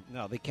the legally? time.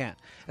 No, they can't.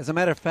 As a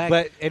matter of fact,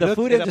 But the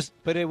food industry.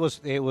 but it was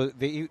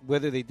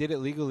whether they did it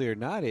legally or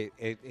not,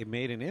 it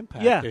made an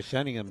impact. Yeah. They're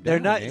shutting them down. They're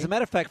not. eh? As a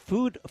matter of fact,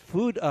 food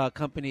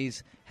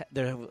companies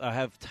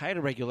have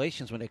tighter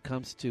regulations when it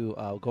comes to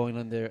going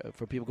on there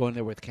for people going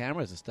there with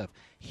cameras and stuff.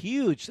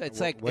 Huge. It's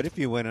like what if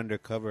you went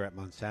undercover at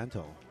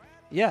Monsanto?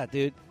 Yeah,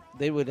 dude.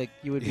 They would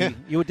you would Yeah.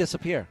 you would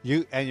disappear.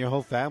 You and your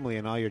whole family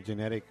and all your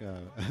genetic.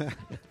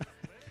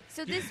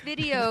 So this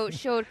video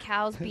showed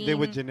cows being... They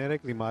would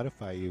genetically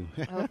modify you.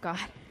 Oh, God.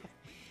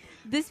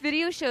 This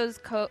video shows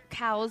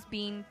cows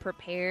being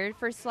prepared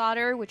for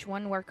slaughter, which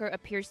one worker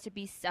appears to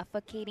be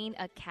suffocating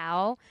a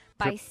cow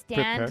by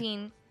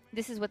standing...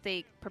 This is what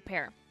they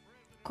prepare,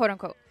 quote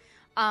unquote.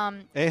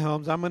 Hey,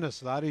 Holmes, I'm going to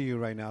slaughter you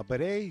right now,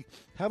 but hey,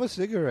 have a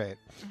cigarette.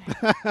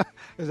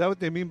 Is that what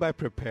they mean by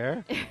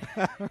prepare?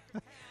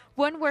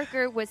 One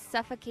worker was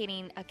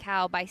suffocating a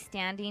cow by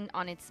standing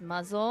on its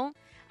muzzle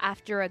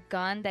after a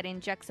gun that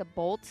injects a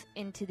bolt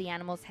into the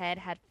animal's head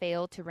had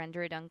failed to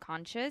render it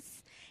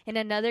unconscious. In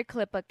another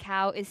clip, a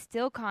cow is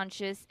still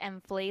conscious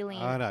and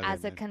flailing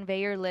as a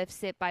conveyor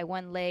lifts it by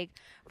one leg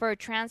for a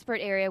transport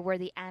area where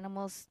the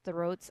animal's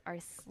throats are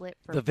slit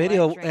for The blood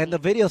video draining. and the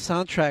video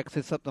soundtrack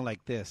said something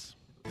like this.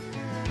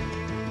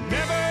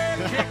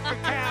 Never kick a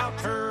cow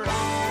turd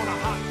on a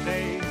hot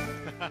day.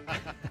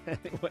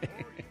 Anyway.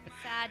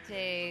 Sad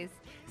days.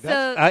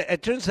 So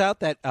It turns out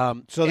that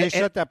So they and-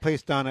 shut that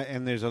place down,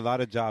 and there's a lot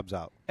of jobs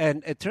out.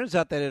 and it turns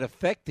out that it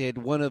affected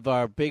one of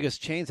our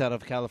biggest chains out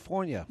of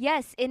California.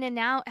 yes,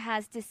 In-N-Out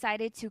has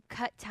decided to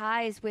cut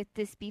ties with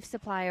this beef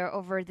supplier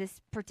over this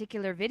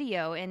particular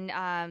video. And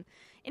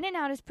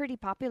In-N-Out is pretty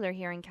popular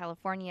here in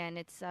California, and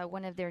it's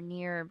one of their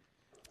near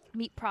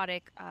meat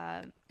product.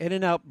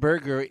 In-N-Out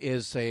Burger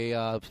is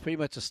pretty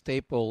much a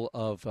staple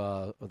of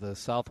the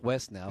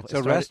Southwest now. It's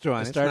a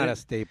restaurant. It's not a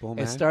staple,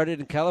 man. It started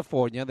in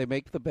California. They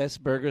make the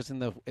best burgers in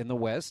the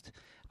West.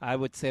 I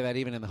would say that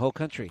even in the whole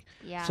country.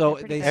 Yeah, So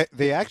they're pretty they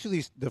They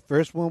actually, the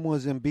first one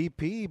was in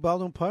BP,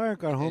 Baldwin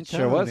Park, our hometown. it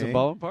sure was eh? in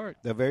Baldwin Park.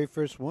 The very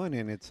first one,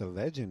 and it's a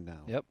legend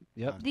now. Yep.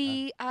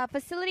 The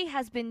facility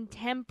has been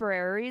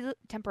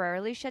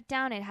temporarily shut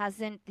down. It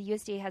hasn't. The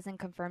USDA hasn't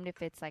confirmed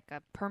if it's like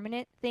a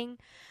permanent thing.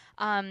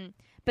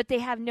 But they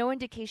have no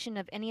indication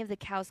of any of the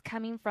cows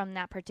coming from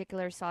that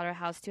particular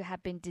slaughterhouse to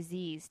have been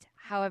diseased.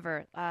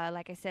 However,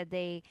 like I said,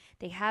 they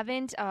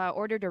haven't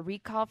ordered a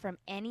recall from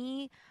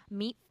any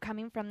meat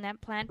coming from that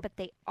plant, but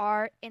they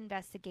are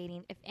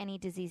investigating if any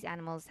diseased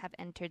animals have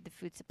entered the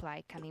food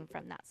supply coming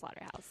from that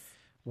slaughterhouse.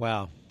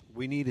 Wow.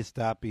 We need to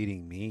stop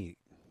eating meat.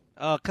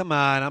 Oh, come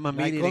on. I'm a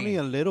Like meat only eating.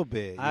 a little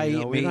bit. I you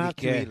eat know? We meat, don't have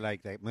to yeah. eat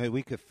like that.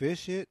 We could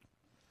fish it,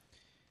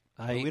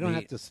 I but eat we don't meat.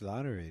 have to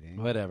slaughter it. Eh?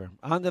 Whatever.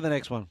 On to the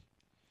next one.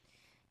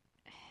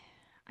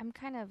 I'm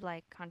kind of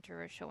like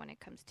controversial when it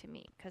comes to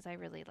meat because I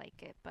really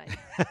like it, but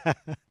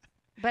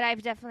but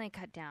I've definitely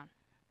cut down.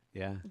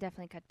 Yeah.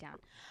 Definitely cut down.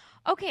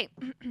 Okay,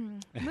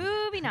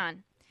 moving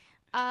on.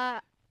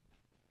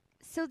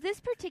 So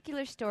this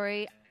particular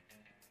story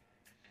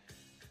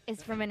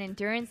is from an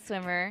endurance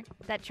swimmer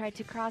that tried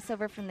to cross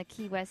over from the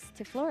Key West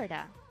to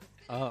Florida.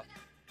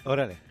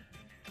 Órale.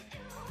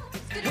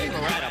 We were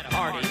at a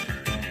party.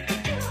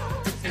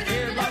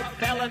 Severe load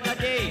fell in the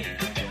day.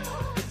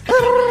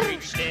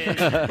 Reached in,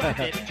 grabbed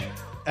it.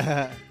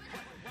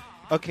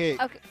 Okay.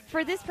 Okay,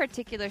 for this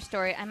particular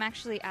story, I'm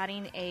actually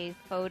adding a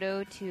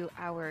photo to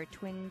our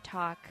Twin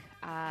Talk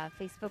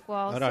Facebook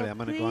wall. Órale, So I'm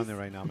going to go on please- there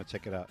right now. I'm going to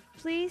check it out.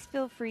 Please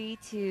feel free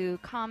to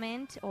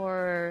comment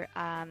or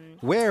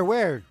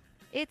Where?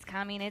 it's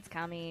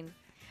coming.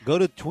 Go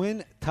to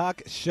Twin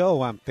Talk Show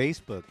on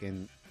Facebook,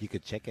 and you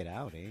could check it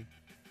out, eh?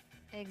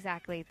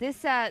 Exactly.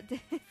 This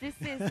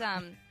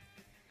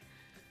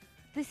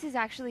is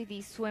actually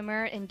the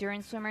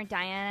endurance swimmer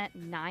Diana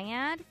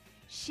Nyad.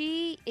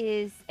 She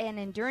is an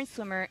endurance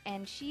swimmer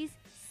and she's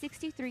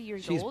 63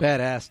 years She's old.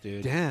 badass,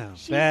 dude. Damn.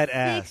 She's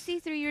Badass.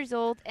 63 years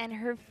old, and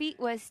her feat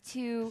was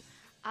to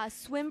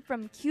swim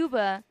from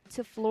Cuba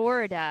to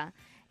Florida.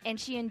 And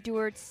she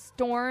endured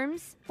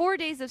storms, 4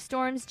 days of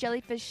storms,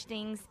 jellyfish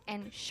stings,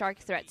 and shark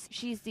threats.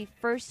 She's the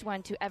first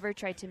one to ever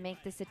try to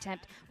make this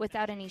attempt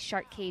without any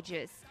shark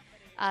cages.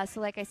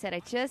 So like I said, I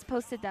just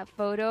posted that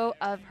photo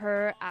of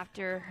her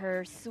after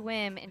her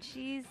swim, and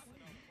she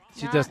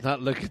does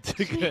not look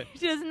too good.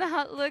 She does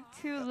not look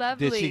too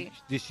lovely.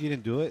 Did she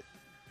didn't do it?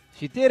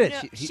 She did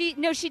it.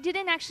 No, she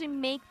didn't actually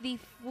make the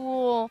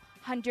full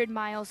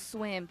 100-mile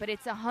swim, but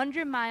it's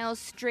 100 miles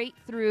straight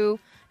through,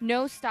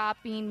 no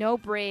stopping, no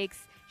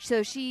breaks.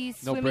 So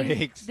she's No swimming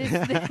breaks.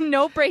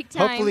 No break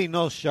time. Hopefully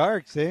no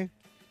sharks, eh?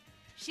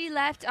 She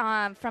left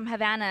from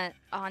Havana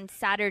on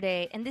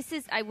Saturday, and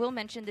I will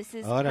mention, this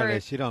is her.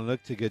 Órale, she don't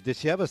look too good. Did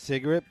she have a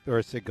cigarette or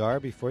a cigar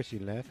before she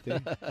left? Eh?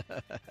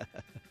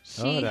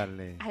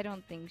 Órale. I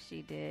don't think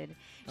she did.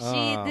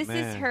 Oh, This man.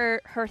 is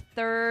her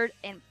third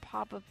and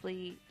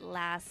probably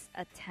last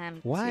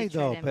attempt. Why to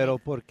try though? to Pero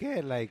make- por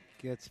qué? Like,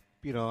 it's,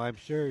 I'm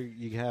sure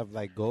you have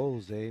like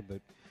goals, eh?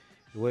 But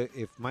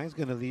if mine's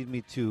gonna lead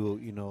me to,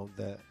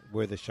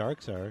 where the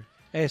sharks are,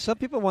 Hey, some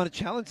people want to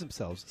challenge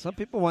themselves. Some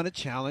people want to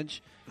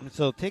challenge.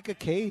 so take a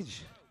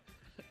cage.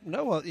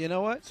 No, well, you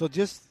know what? So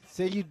just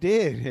say you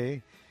did, eh?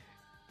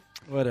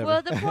 Whatever.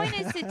 Well, the point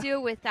is to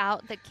do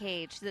without the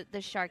cage,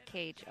 the shark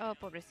cage. Oh,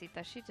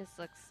 pobrecita, she just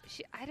looks.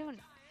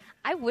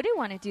 I wouldn't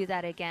want to do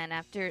that again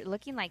after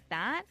looking like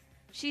that.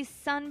 She's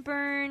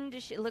sunburned.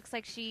 It looks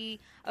like she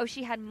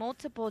had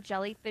multiple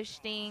jellyfish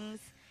stings.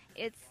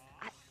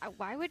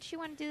 Why would she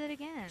want to do that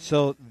again?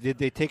 So did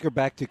they take her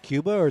back to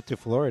Cuba or to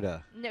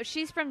Florida? No,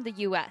 she's from the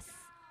U.S.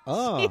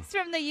 Oh, She's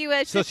from the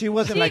U.S. so she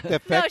wasn't like No,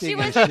 defecting. she and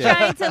wasn't shit.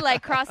 trying to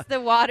like cross the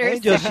waters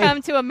Angel, to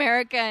come to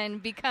America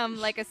and become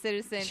like a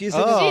citizen. She's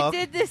Oh, she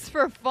did this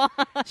for fun.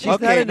 She's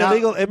not an now,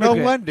 illegal immigrant.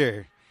 No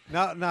wonder.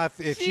 Now,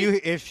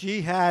 if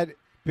she had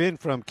been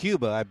from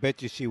Cuba, I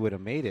bet you she would have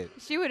made it.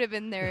 She would have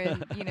been there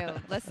in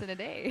less than a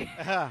day.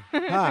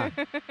 Huh.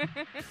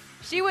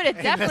 She would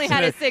have definitely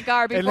had a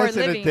cigar In before less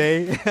than a living.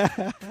 day.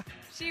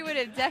 She would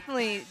have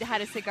definitely had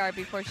a cigar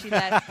before she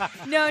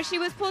left. No, she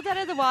was pulled out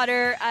of the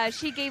water.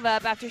 She gave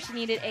up after she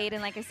needed aid,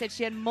 and like I said,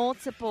 she had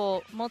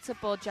multiple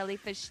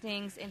jellyfish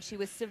stings, and she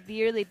was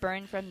severely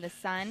burned from the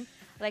sun.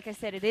 Like I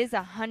said, it is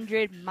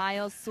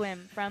 100-mile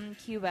swim from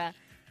Cuba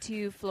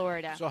to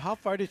Florida. So how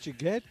far did you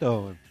get,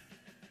 though?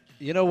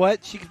 You know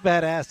what? She's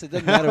badass. It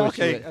doesn't matter what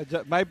she Okay,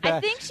 did. my I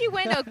bad. think she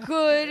went a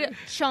good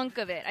chunk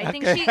of it. I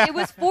think it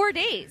was 4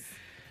 days.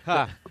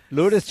 Huh.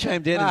 Lourdes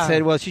chimed in and Ah.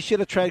 said, well, she should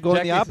have tried going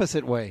the Jackie's-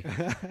 opposite way.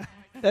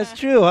 That's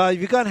true, huh? If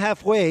you've gone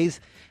halfways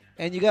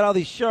and you got all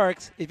these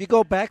sharks, if you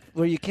go back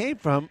where you came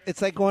from,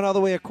 it's like going all the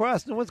way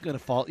across. No one's going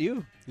to fault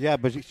you. Yeah,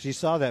 but she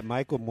saw that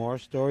Michael Moore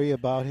story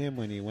about him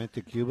when he went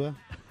to Cuba.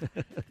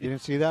 You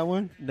didn't see that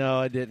one? No,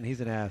 I didn't.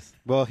 He's an ass.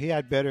 Well, he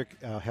had better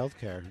health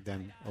care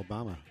than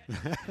Obama.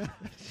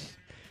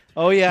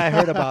 Oh, yeah, I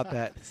heard about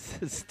that.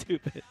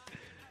 Stupid.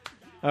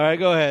 All right,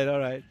 go ahead. All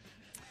right.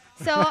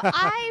 So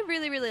I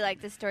really, really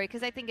like this story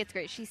because I think it's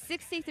great. She's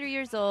 63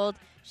 years old.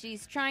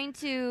 She's trying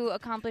to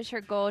accomplish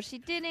her goal. She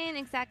didn't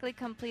exactly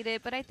complete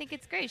it, but I think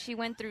it's great. She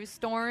went through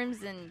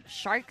storms and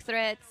shark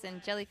threats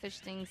and jellyfish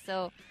stings.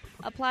 So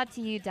applaud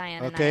to you,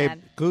 Diana. Okay, Nayad.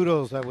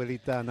 kudos,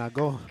 abuelita. Now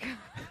go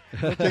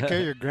take care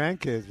of your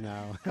grandkids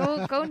now.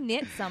 Go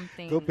knit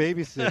something. Go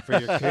babysit for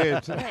your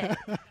kids. Yeah.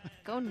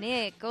 Go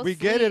knit. Go We sleep.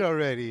 get it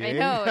already. I eh?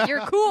 know.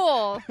 You're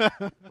cool.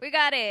 We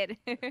got it.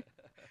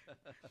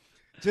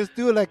 Just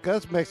do it like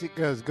us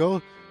Mexicans. Go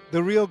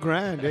the Rio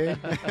Grande, eh?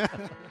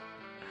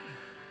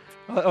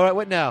 All right,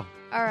 what now?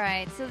 All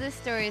right, so this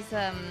story is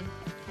a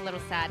little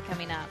sad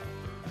coming up.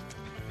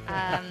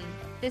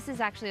 This is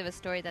actually of a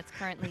story that's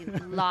currently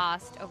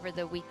lost over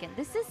the weekend.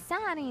 This is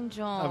sad,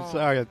 Angel. I'm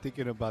sorry. I'm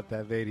thinking about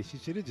that lady. She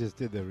should have just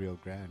did the Rio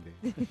Grande.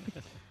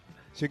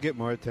 Should get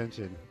more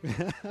attention.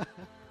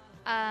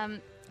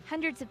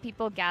 Hundreds of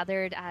people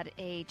gathered at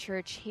a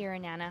church here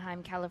in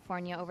Anaheim,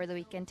 California over the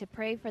weekend to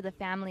pray for the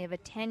family of a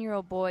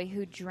 10-year-old boy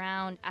who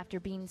drowned after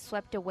being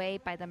swept away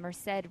by the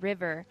Merced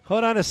River.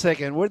 Hold on a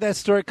second. Where'd that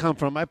story come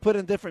from? I put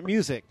in different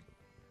music.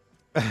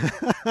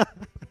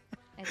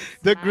 It's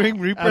The not- Green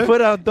Reaper. I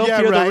put on Don't Yeah,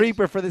 Fear right. the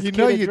Reaper for this You kid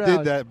know that you drowned.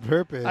 did that on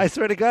purpose. I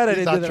swear to God, I He's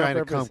didn't not do that trying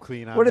on to come purpose.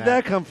 clean on Where did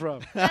that. that come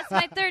from? That's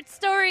my third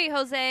story,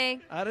 Jose.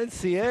 I didn't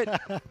see it.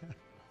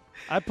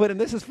 I put in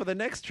this is for the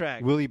next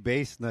track. Willie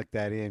Bass snuck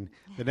that in.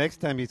 The next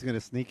time he's going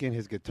to sneak in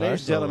his guitar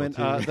Ladies and solo,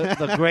 gentlemen,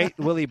 too. the great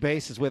Willie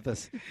Bass is with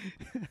us.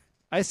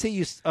 I see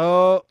you.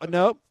 Oh,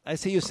 no. I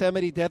see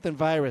Yosemite Death and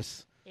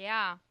Virus.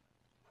 Yeah,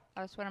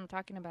 that's what I'm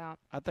talking about.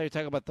 I thought you were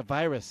talking about the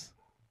virus.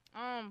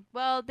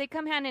 Well, they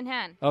come hand in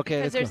hand. Okay,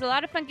 Because let's there's go. a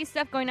lot of funky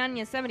stuff going on in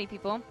Yosemite,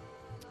 people.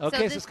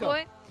 Okay, so let's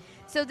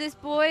go. This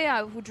boy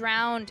who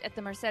drowned at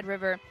the Merced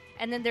River,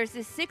 and then there's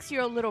this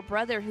 6-year-old little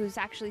brother who's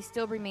actually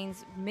still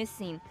remains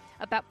missing.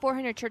 About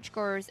 400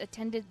 churchgoers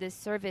attended this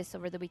service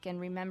over the weekend,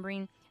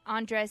 remembering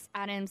Andres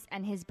Adams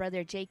and his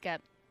brother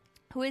Jacob,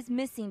 who is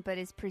missing but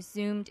is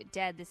presumed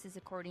dead. This is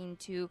according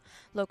to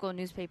local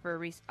newspaper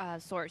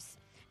source.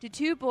 The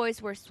two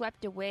boys were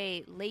swept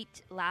away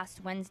late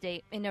last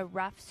Wednesday in a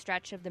rough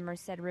stretch of the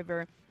Merced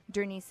River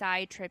during a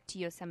side trip to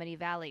Yosemite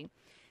Valley.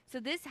 So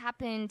this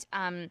happened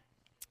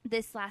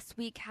this last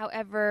week.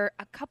 However,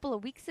 a couple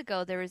of weeks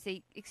ago, there was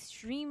a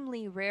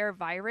extremely rare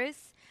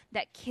virus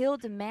that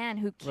killed a man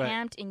who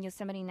camped in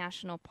Yosemite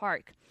National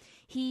Park.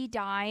 He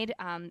died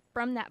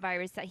from that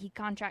virus that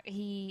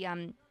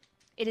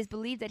it is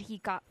believed that he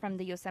got from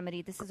the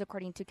Yosemite. This is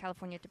according to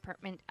California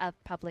Department of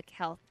Public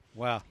Health.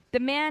 Wow. The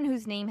man,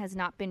 whose name has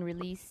not been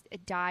released,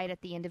 died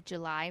at the end of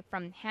July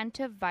from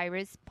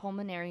hantavirus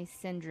pulmonary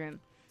syndrome.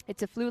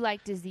 It's a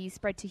flu-like disease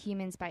spread to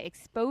humans by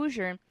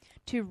exposure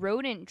to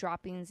rodent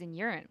droppings in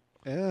urine.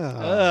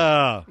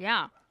 Yeah.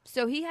 Yeah.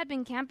 So he had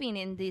been camping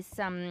in this,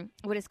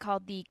 what is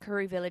called the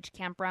Curry Village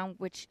Campground,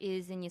 which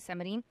is in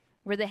Yosemite,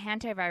 where the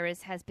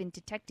hantavirus has been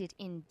detected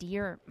in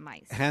deer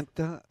mice.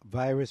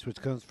 Hantavirus, which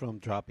comes from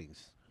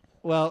droppings.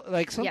 Well,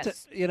 like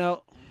sometimes, Yes.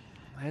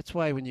 That's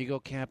why when you go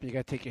camping, you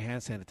got to take your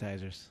hand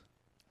sanitizers.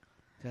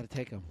 Got to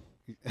take them.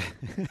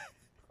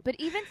 But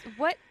even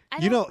what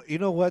You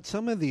know what?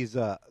 Some of these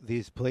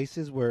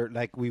places where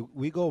like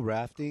we go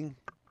rafting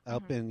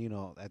up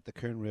in at the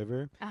Kern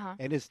River,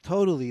 and it's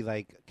totally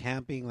like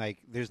camping.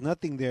 Like there's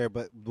nothing there,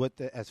 but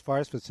as far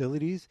as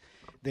facilities,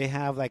 they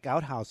have like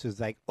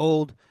outhouses, like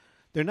old.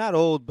 They're not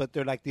old, but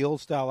they're like the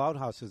old style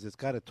outhouses. It's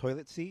got a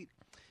toilet seat,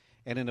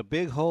 and in a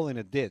big hole in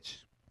a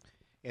ditch,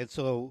 and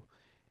so.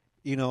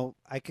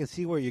 I can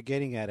see where you're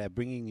getting at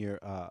bringing your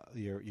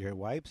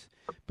wipes,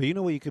 but you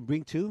know what you could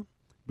bring too?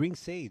 Bring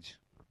sage.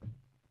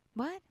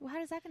 What? Well,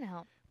 how is that going to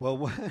help?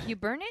 Well, You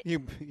burn it?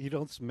 you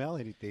don't smell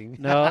anything.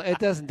 No, it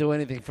doesn't do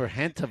anything for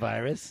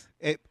hantavirus.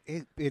 It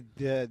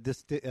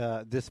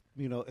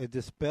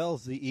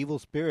dispels the evil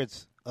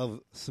spirits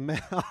of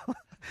smell.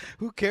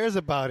 Who cares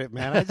about it,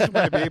 man? I just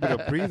want to be able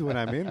to breathe when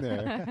I'm in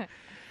there.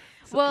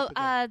 Well,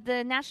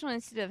 the National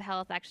Institute of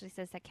Health actually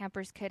says that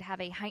campers could have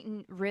a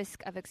heightened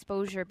risk of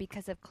exposure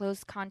because of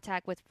close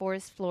contact with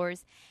forest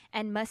floors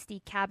and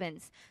musty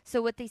cabins.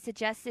 So what they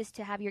suggest is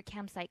to have your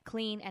campsite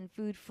clean and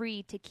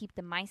food-free to keep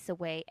the mice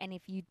away. And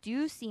if you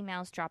do see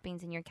mouse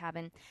droppings in your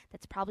cabin,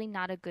 that's probably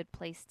not a good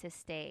place to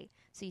stay.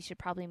 So you should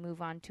probably move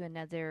on to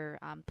another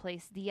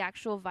place. The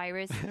actual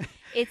virus,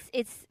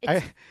 it's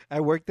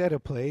I worked at a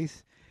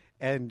place,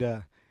 and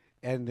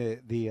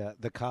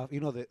the coffee,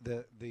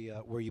 the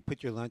where you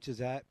put your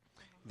lunches at,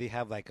 they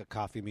have like a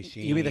coffee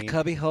machine. You mean the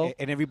cubby hole?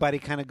 And everybody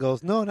kind of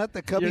goes, no, not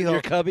the cubby hole,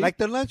 your cubby? like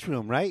the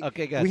lunchroom, right?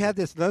 Okay, gotcha. We had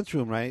this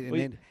lunchroom, right, and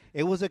then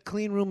it was a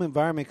clean room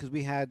environment because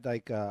we had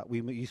like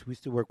we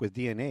used to work with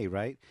DNA,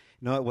 right?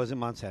 No, it wasn't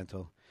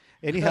Monsanto.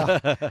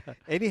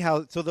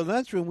 Anyhow, so the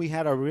lunchroom, we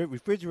had our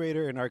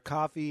refrigerator and our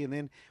coffee, and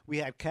then we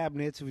had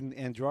cabinets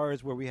and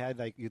drawers where we had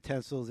like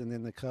utensils and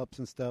then the cups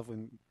and stuff.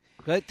 And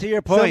But to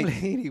your point,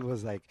 some lady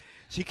was like,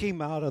 she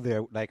came out of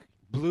there like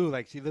blue,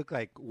 like she looked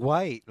like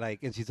white,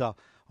 like, and she's all,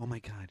 oh my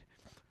God,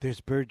 there's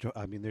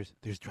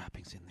there's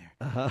droppings in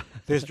there.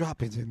 There's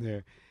droppings in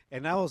there.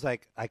 And I was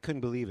like, I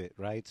couldn't believe it,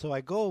 right? So I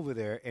go over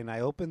there and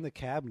I open the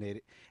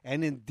cabinet,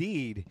 and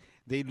indeed,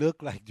 they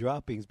look like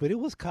droppings, but it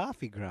was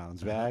coffee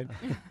grounds, man.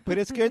 But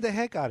it scared the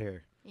heck out of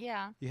her.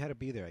 yeah. You had to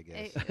be there, I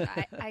guess.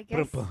 I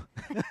guess.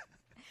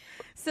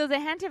 So the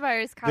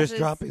hantavirus causes There's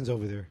droppings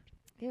over there.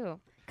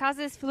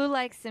 Causes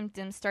flu-like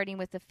symptoms starting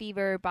with a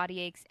fever, body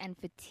aches, and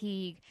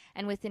fatigue.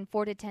 And within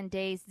 4 to 10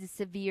 days, the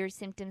severe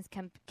symptoms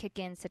can kick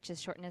in, such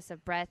as shortness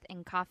of breath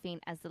and coughing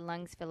as the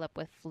lungs fill up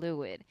with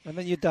fluid. and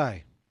then you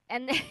die.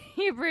 And then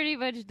you pretty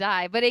much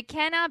die. But it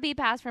cannot be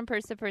passed from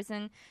person to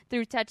person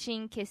through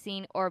touching,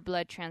 kissing, or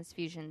blood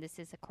transfusion. This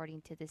is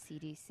according to the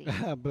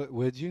CDC. But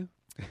would you?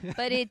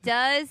 But it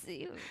does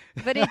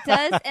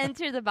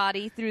enter the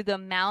body through the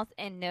mouth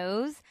and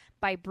nose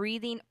by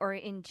breathing or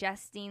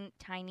ingesting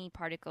tiny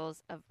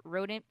particles of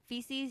rodent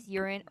feces,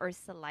 urine, or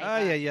saliva.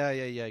 Oh,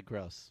 yeah.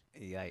 Gross.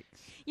 Yikes.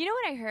 You know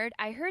what I heard?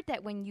 I heard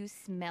that when you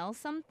smell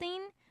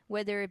something,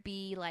 whether it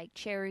be like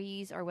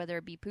cherries or whether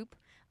it be poop,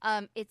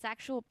 it's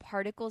actual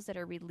particles that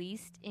are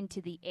released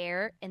into the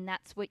air, and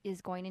that's what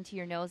is going into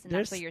your nose, and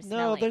that's what you're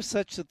smelling. No, there's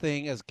such a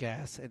thing as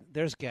gas. And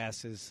there's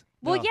gases.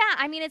 Well, No. yeah,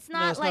 I mean, it's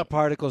not No, it's like... not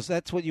particles.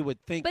 That's what you would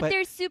think. But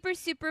they're super,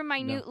 super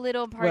minute No.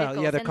 little particles,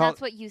 Well, yeah, they're and called-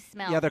 that's what you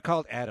smell. Yeah, they're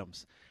called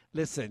atoms.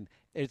 Listen,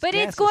 it's But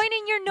it's gases. going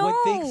in your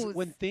nose.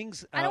 When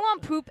things I don't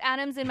want poop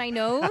atoms in my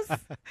nose.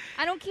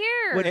 I don't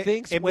care. When It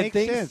when makes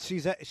things-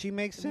 sense. She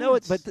makes sense. No,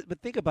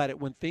 but think about it.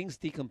 When things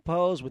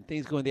decompose, when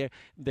things go in there,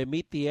 they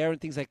meet the air and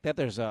things like that.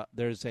 There's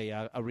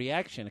a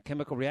reaction, a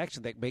chemical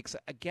reaction that makes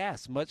a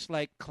gas, much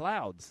like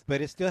clouds.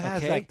 But it still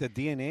has Okay. like the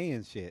DNA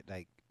and shit,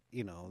 like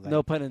like,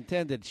 No pun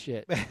intended.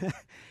 Shit. but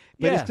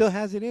Yeah. it still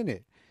has it in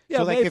it. Yeah,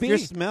 so like if maybe. you're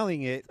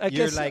smelling it, I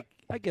you're guess so. like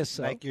I guess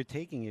so. like you're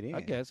taking it in.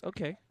 I guess.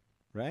 Okay.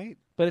 Right?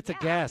 But it's a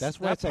gas. That's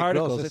why not it's like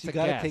particles. gross. So It's you a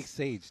gotta gas. take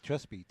sage.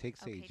 Trust me, take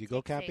Okay, sage. You go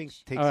take camping,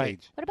 sage. take All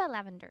right. sage. What about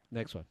lavender?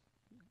 Next one.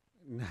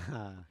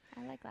 Nah,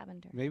 I like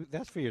lavender. maybe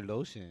that's for your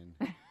lotion.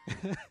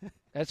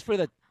 That's for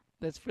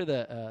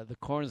the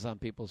corns on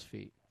people's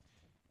feet.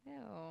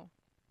 Ew.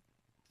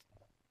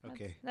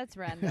 Okay. That's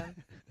random.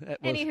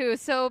 That was- Anywho,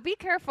 so be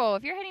careful.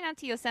 If you're heading out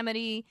to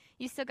Yosemite,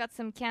 you still got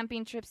some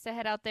camping trips to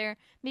head out there.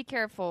 Be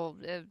careful.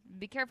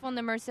 Be careful in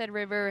the Merced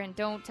River and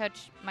don't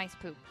touch mice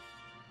poop.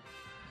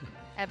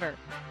 Ever.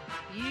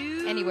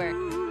 You Anywhere.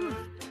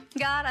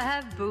 gotta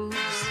have boobs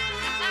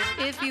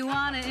if you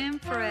want to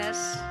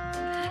impress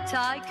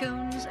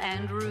tycoons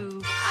and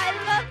rubes. I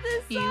love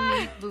this You song.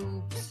 need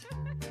boobs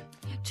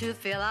to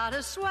fill out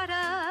a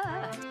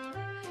sweater.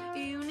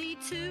 You need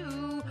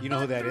two. You know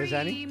who but that is, three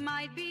Annie?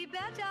 might be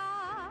better.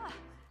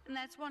 And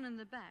that's one in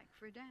the back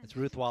for dance. It's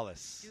Ruth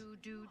Wallace. Do,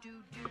 do, do,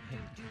 do, do,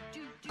 do,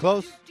 do, do,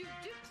 Close. do,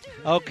 do,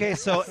 do. Okay,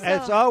 so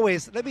as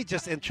always, let me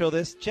just intro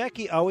this.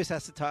 Jackie always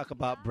has to talk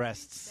about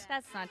breasts.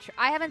 That's not true.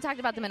 I haven't talked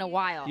about them in a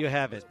while. You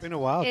have it. It's been a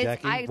while, It's-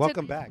 Jackie. I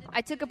Welcome took- back.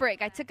 I took a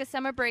break. I took a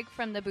summer break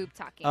from the boob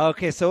talking.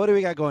 Okay, so what do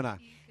we got going on?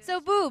 So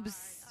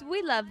boobs,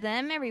 we love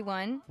them.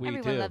 Everyone We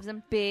everyone do. loves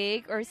them,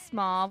 big or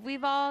small.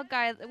 We've all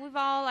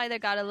either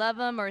gotta love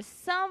them or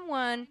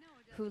someone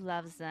who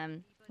loves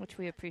them, which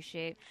we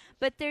appreciate.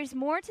 But there's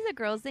more to the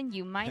girls than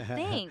you might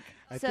think.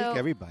 I so, think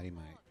everybody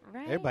might.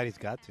 right? Everybody's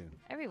got to.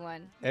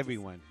 Everyone.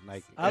 Everyone.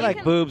 Like I You like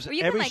can- boobs. or you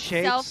can, Every like,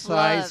 shape,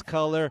 self-love. size,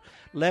 color,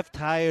 left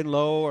high and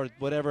low, or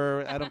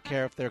whatever. I don't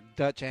care if they're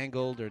Dutch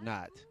angled or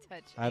not.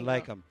 Touch I angle.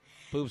 like them.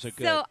 Boobs are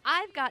good. So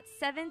I've got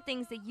 7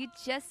 things that you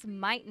just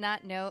might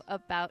not know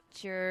about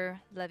your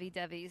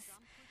lovey-doveys.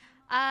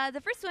 The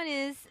first one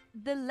is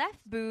the left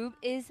boob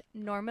is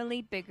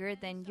normally bigger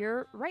than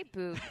your right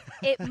boob.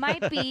 It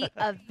might be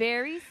a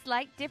very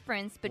slight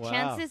difference, but Wow.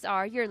 chances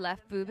are your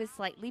left boob is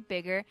slightly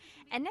bigger.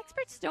 And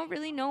experts don't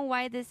really know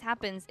why this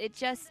happens. It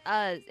just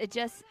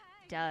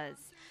does.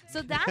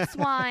 So that's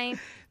why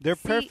They're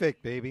See-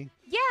 perfect, baby.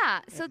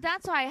 yeah, so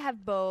that's why I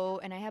have Bo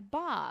and I have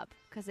Bob,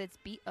 because it's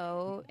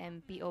B-O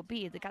and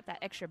B-O-B. They got that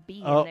extra B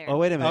in there. oh,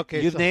 wait a minute.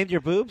 Okay, You've so- named your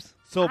boobs?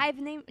 So, I've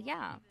named,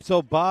 yeah.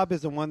 so Bob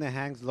is the one that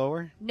hangs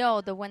lower. No,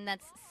 the one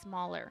that's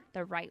smaller,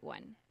 the right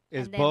one.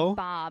 Is and then Bo?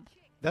 Bob.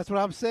 That's what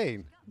I'm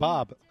saying.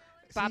 Bob.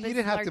 Bob See, you is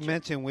didn't have to larger.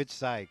 mention which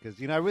side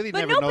because I really But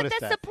never no, but noticed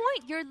that's that. the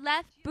point. Your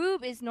left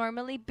boob is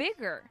normally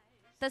bigger.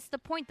 That's the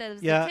point.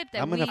 That's Yeah, the tip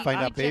that I'm gonna we find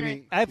out, gener-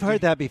 baby. I've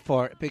heard that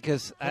before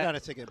because Hold on a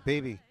second,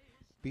 baby.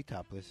 Be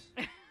topless.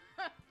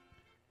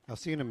 I'll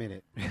see you in a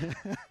minute.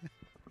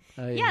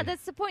 Yeah,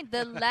 that's the point.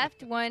 The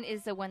left one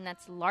is the one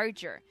that's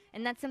larger.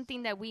 And that's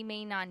something that we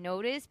may not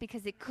notice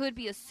because it could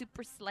be a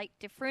super slight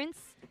difference.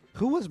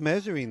 Who was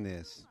measuring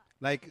this?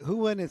 Like, who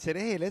went and said,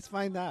 "Hey, let's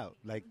find out"?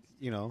 Like,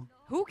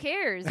 Who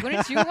cares?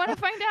 Wouldn't you want to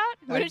find out?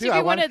 I Wouldn't do. you be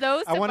I one wanna- of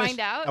those I to wanna find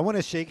out? I want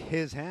to shake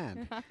his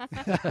hand.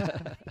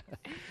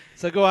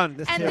 So go on.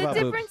 Let's And hear the about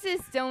boobs.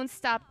 differences don't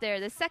stop there.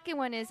 The second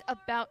one is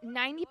about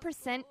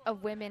 90%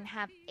 of women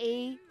have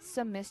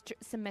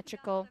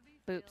asymmetrical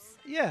boobs.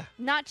 Yeah.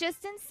 Not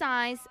just in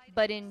size,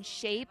 but in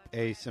shape,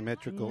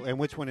 Asymmetrical. And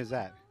which one is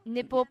that?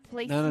 nipple No,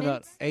 placement. no,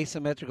 no.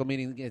 Asymmetrical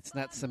meaning it's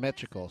not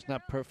symmetrical. It's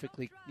not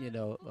perfectly,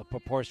 a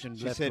proportion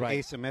She left said right.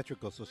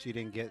 asymmetrical, so she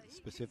didn't get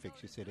specific.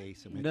 She said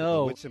asymmetrical.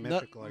 No, Which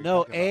symmetrical are you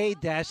no, talking about? A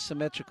dash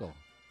symmetrical.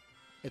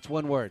 It's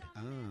one word.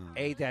 Ah.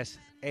 A dash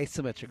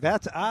asymmetrical.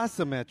 That's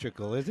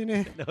asymmetrical, isn't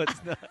it? no,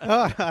 it's not.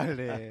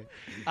 Órale.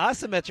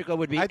 Asymmetrical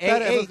would be I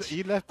thought it AH. was,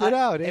 you left it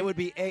out. Eh? It would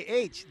be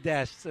AH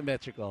dash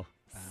symmetrical.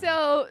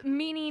 So,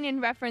 meaning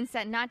in reference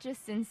that not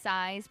just in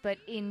size, but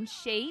in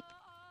shape,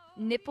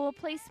 nipple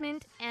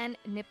placement, and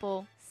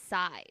nipple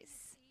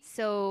size.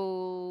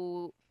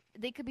 So,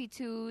 they could be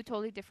 2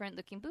 totally different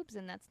looking boobs,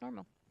 and that's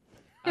normal.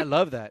 I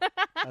love that.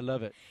 I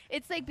love it.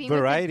 It's like being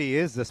Variety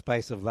is the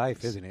spice of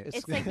life, isn't it?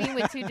 It's like being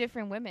with 2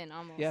 different women,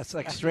 almost. Yeah, it's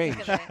like If you strange.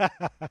 think of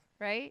it,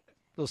 right?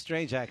 Little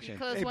strange action.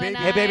 Close Hey, one baby.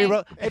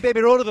 eye. Hey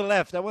baby, roll to the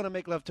left. I want to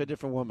make love to a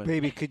different woman.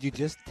 Baby, could you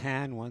just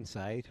tan one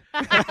side?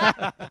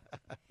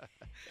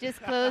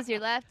 Just close your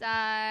left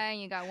eye.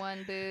 You got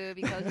one boob.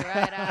 You close your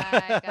right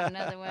eye. Got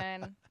another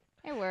one.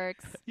 It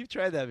works. You've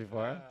tried that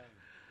before. Huh?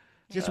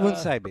 Just one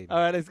side, baby. All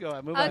right, let's go.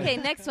 Move Okay,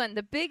 on. next one.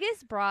 The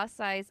biggest bra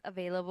size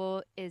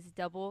available is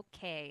double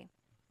K.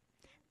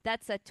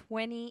 That's a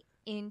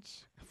 20-inch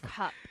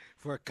cup.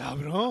 For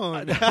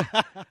cabron.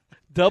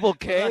 Double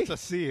K. That's a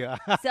C.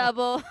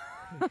 Double.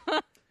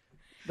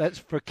 That's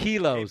for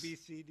kilos. C,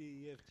 D,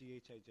 E, F, G,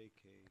 H, I, J,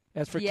 K.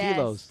 That's for yes,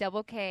 kilos.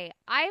 double K.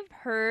 I've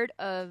heard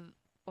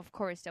of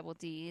course, double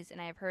D's, and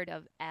I've heard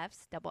of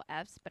F's, double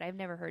F's, but I've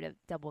never heard of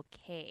double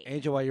K.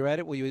 Angel, while you're at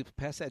it, will you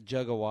pass that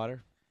jug of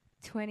water?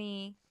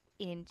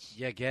 20-inch.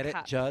 You get it,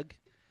 cup. jug?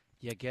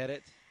 You get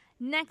it?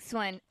 Next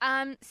one.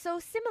 So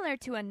similar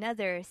to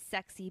another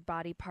sexy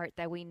body part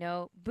that we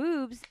know,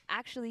 boobs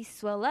actually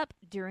swell up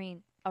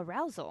during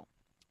arousal.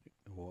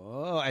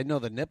 Whoa, I know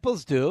the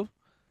nipples do.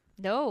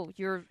 No,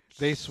 your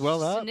They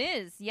swell up?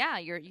 Sniz. Yeah,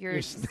 your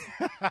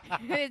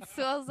it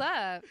swells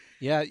up.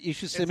 Yeah, you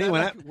should see Is me that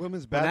when like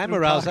women's when I'm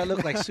bathroom aroused. talk? I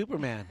look like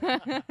Superman.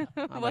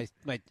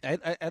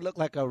 I look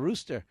like a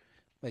rooster.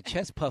 My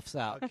chest puffs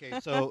out. Okay,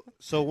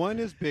 so one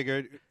is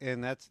bigger,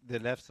 and that's the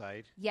left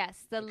side.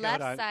 Yes, the Okay,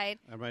 left hold on. side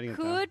I'm writing it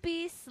down. could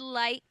be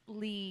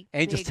slightly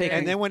Angel's bigger. taking-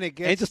 And then when it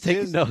gets Angel's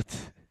taking jizz,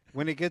 notes.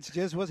 when it gets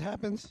jizz, what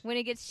happens? When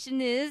it gets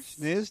schnizzed,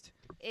 Snizzed?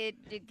 it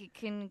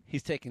can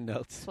He's taking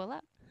notes. swell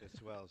up. It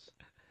swells.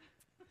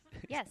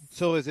 Yes,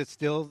 So is it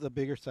still the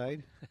bigger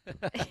side?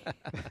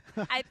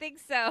 I think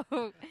so.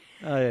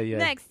 Oh, yeah.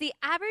 Next, the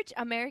average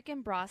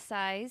American bra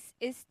size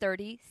is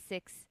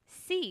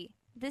 36C.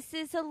 This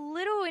is a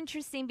little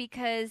interesting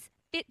because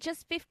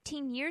just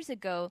 15 years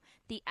ago,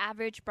 the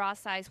average bra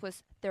size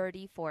was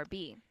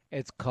 34B.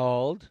 It's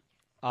called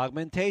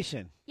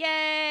augmentation.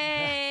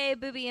 Yay,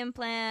 booby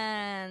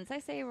implants. I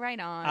say right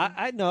on.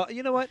 I know.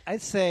 You know what? I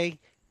say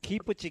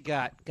keep what you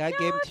got. God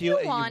gave them if to you,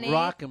 you want and it. you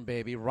rock them,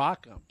 baby.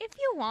 Rock them. If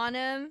you want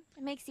them,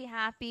 it makes you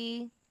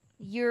happy.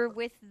 You're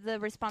with the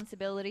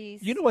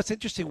responsibilities. You know what's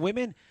interesting?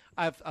 Women,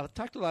 I've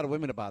talked to a lot of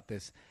women about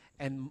this,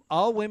 and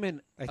all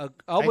women,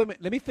 women.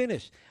 Let me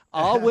finish.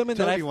 All women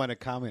Tell that me I've you want to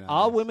comment on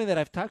all this. women that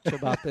I've talked to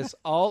about this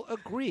all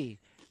agree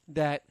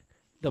that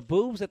the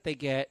boobs that they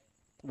get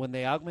when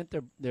they augment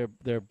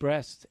their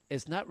breasts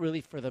is not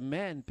really for the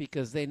men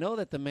because they know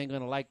that the men are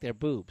going to like their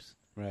boobs.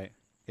 Right.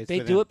 It's They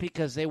for do them. it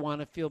because they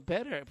want to feel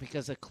better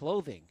because of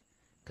clothing,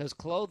 because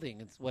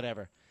clothing is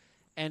whatever.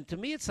 And to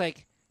me, it's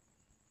like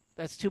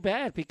that's too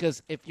bad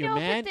because if you're No, a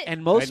but man the-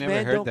 and most I never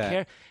men heard don't that.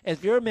 care,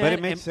 if you're a man, But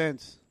it makes and,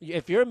 sense.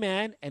 if you're a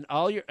man and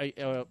all your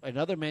and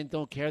other men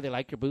don't care, they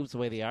like your boobs the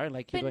way they are,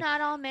 like you. But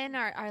not all men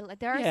are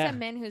there are Yeah. some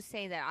men who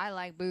say that I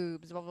like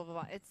boobs, blah, blah, blah,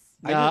 blah. It's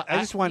No, I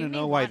just want to you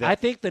know may why want- that. I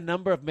think the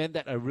number of men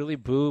that are really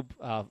boob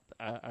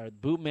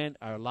men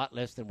are a lot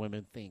less than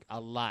women think. A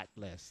lot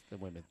less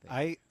than women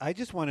think. I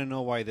just want to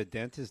know why the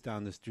dentist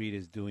down the street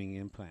is doing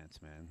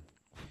implants, man.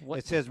 What-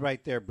 It says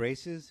right there,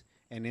 braces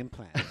and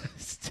implants.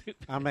 Stupid.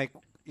 I'm like,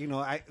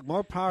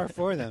 more power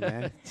for them,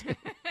 man.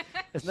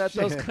 It's not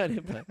those Shit. kind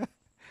of implants.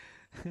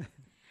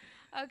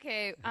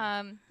 Okay,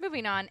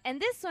 moving on.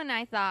 And this one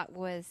I thought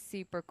was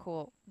super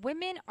cool.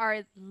 Women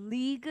are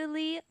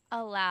legally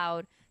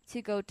allowed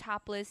to go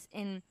topless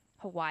in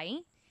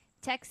Hawaii,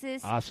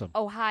 Texas, Awesome.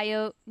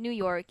 Ohio, New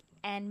York,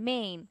 and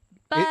Maine. It-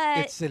 But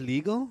it's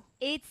illegal?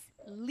 it's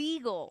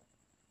legal.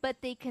 But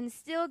they can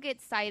still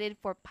get cited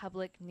for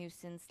public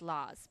nuisance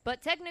laws.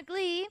 But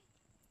technically,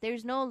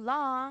 there's no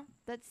law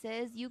that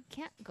says you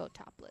can't go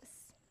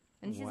topless.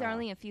 And these are Wow.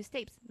 only a few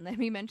states. Let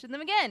me mention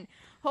them again.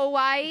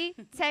 Hawaii,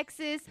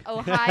 Texas,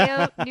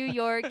 Ohio, New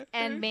York,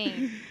 and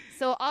Maine.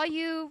 So all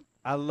you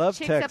I love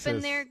chicks Texas. up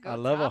in there, go I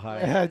love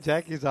topless. Ohio.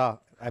 Jackie's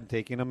all, I'm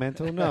taking a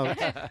mental note.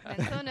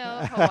 Mental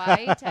note,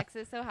 Hawaii,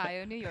 Texas,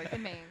 Ohio, New York,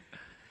 and Maine.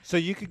 So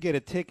you could get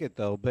a ticket,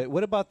 though. But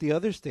what about the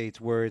other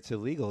states where it's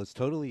illegal? It's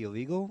totally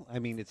illegal? I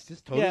mean, it's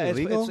just totally Yeah, it's-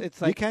 illegal? it's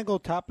you like- can't go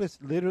topless,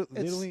 It's,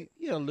 literally.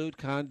 lewd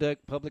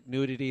conduct, public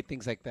nudity,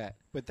 things like that.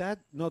 But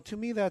to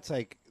me,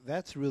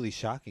 that's really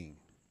shocking.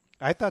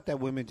 I thought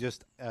that women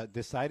just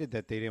decided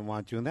that they didn't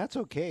want to, and that's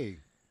okay.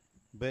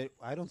 But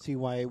I don't see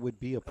why it would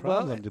be a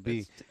problem to be.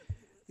 it's-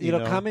 You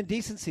know, common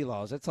decency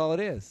laws. That's all it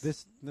is.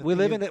 This we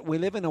live in a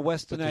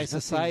westernized there's nothing-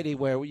 society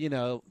where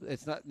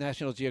it's not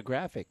National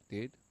Geographic,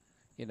 dude.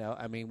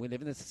 I mean, we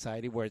live in a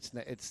society where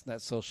it's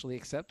not socially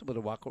acceptable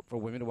for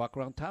women to walk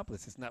around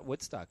topless. It's not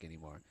Woodstock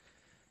anymore.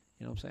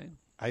 You know what I'm saying?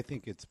 I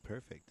think it's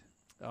perfect.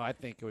 Oh, I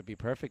think it would be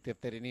perfect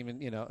if they didn't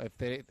even,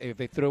 if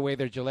they threw away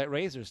their Gillette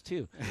razors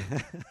too.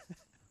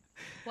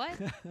 What?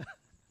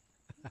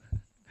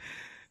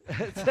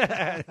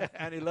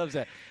 And he loves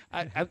that.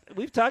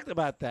 We've talked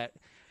about that.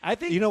 I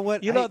think You know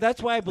what?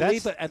 that's why I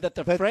believe that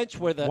the but French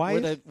were why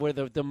is-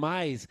 the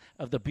demise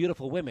of the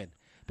beautiful women.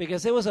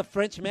 Because there was a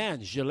French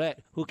man, Gillette,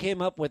 who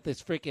came up with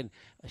this freaking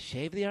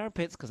shave the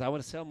armpits because I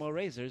want to sell more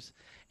razors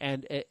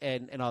and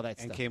all that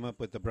And stuff. came up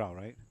with the bra,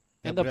 right?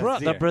 And the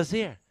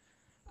brassiere.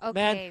 Okay.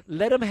 Man,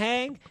 let them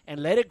hang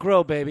and let it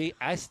grow, baby.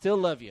 I still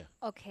love you.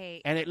 Okay.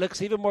 And it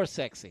looks even more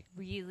sexy.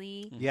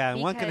 Really? Yeah,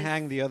 and one can Because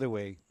hang the other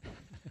way.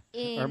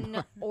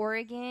 in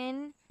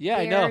Oregon, Yeah,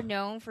 I they're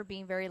know. known for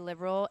being very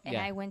liberal. And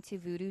Yeah. I went to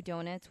Voodoo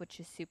Donuts, which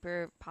is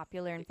super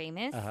popular and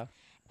famous. Uh-huh.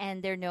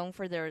 And they're known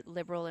for their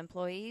liberal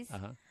employees.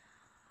 Uh-huh.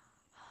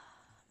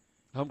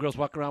 Homegirls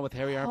walk around with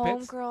hairy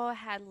armpits. Homegirl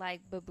had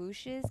like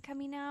babooshes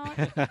coming out,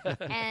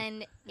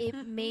 and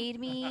it made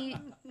me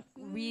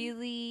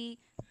really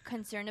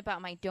concerned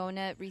about my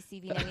donut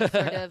receiving any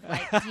sort of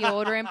like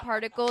deodorant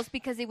particles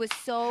because it was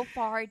so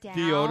far down.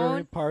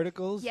 Deodorant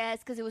particles? Yes,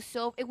 because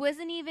it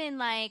wasn't even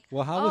like.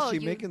 Well, how was she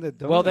you- making the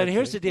donuts? Well, then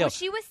here's the eh? deal. Well,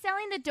 she was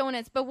selling the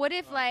donuts, but what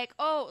if like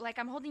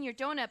I'm holding your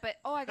donut, but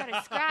I got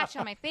a scratch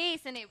on my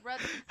face and it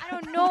rubbed. I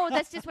don't know.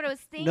 That's just what I was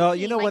thinking. No,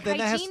 you know like, what? Then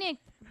hygienic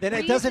then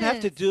it doesn't have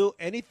to reasons. do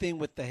anything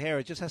with the hair.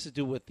 It just has to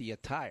do with the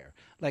attire.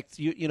 Like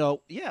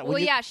yeah. Well,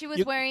 yeah, she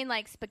was wearing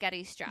like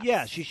spaghetti straps.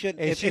 Yeah, she should.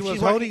 And if she was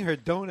she's holding working- her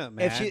donut,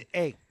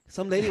 man.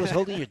 some lady was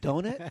holding your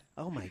donut.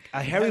 Oh my!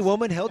 A hairy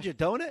woman held your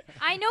donut.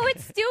 I know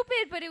it's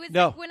stupid, but it was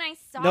No. like when I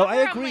saw No, her,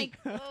 I I'm agree. like,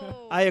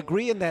 oh. I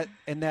agree in that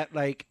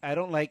like I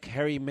don't like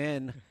hairy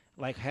men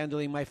like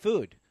handling my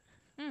food.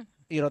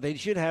 They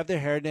should have their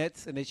hair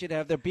nets and they should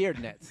have their beard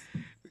nets.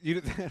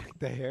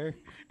 The hair?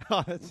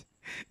 Oh,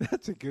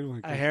 that's a good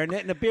one. A hair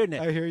net and a beard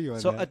net. I hear you on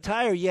so that.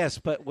 attire, yes,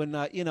 but when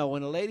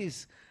when a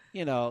lady's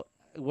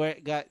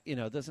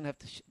doesn't have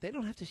to they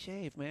don't have to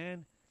shave,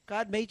 man.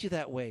 God made you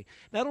that way.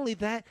 Not only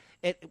that,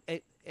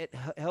 it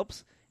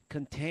helps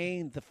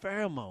contain the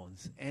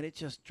pheromones, and it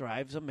just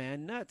drives a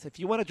man nuts. If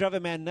you want to drive a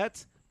man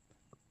nuts,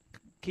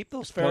 keep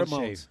those Don't pheromones.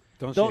 shave.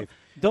 Don't don't shave.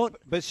 don't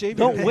But shave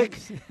don't your wick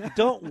legs.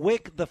 don't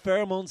wick the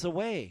pheromones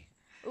away.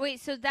 Wait,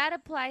 so that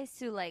applies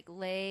to like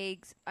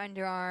legs,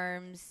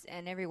 underarms,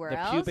 and everywhere The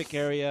else? pubic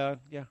area,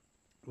 yeah.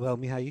 Well,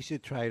 Mija, you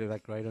should try to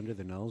like right under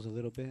the nose a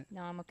little bit.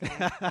 No, I'm okay.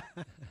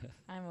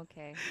 I'm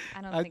okay.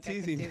 I don't I'm think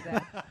teasing. I could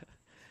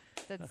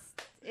do that.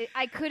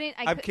 I couldn't.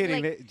 I'm could-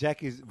 kidding. like-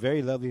 Jackie's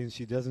very lovely, and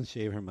she doesn't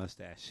shave her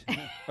mustache,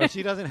 or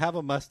she doesn't have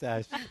a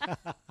mustache.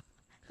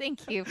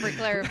 Thank you for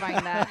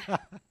clarifying that.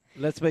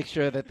 Let's make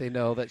sure that they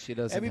know that she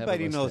doesn't.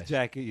 Everybody have a knows mustache.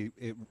 Jackie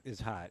is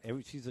hot.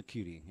 She's a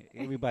cutie.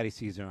 Everybody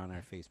sees her on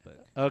our Facebook.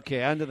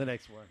 Okay, on to the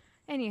next one.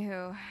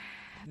 Anywho,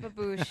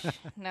 baboosh.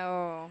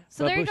 No.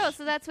 So there you go. Baboosh.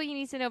 So that's what you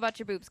need to know about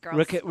your boobs,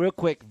 girls. Real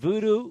quick,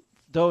 Voodoo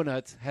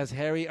Donuts has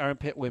hairy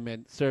armpit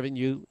women serving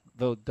you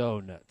the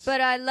donuts. But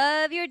I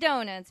love your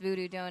donuts,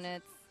 Voodoo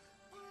Donuts.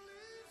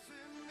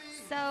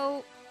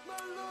 So,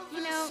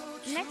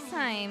 next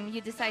time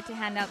you decide to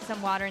hand out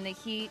some water in the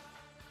heat,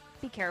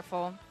 be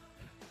careful.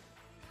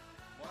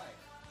 Why?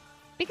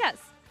 Because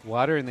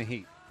Water in the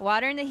heat.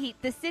 water in the heat,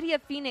 the city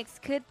of Phoenix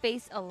could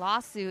face a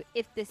lawsuit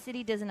if the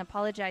city doesn't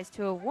apologize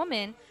to a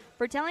woman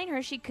for telling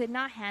her she could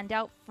not hand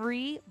out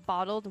free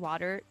bottled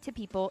water to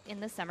people in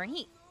the summer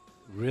heat.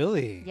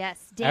 Really?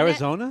 Yes.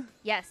 Arizona?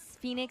 Yes,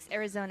 Phoenix,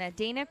 Arizona.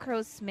 Dana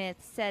Crow Smith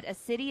said a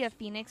City of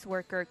Phoenix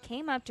worker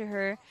came up to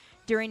her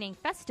during a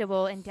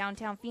festival in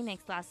downtown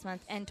Phoenix last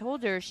month and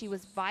told her she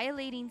was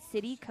violating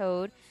city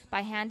code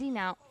by handing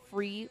out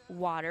free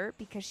water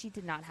because she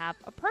did not have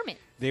a permit.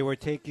 They were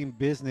taking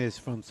business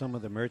from some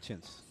of the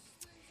merchants.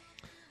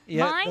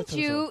 Yeah, Mind that's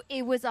you, also-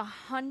 it was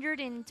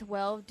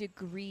 112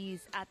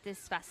 degrees at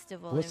this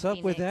festival. What's in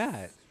up with Phoenix.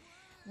 that?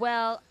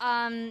 Well,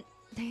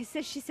 she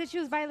said she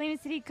was violating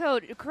city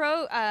code.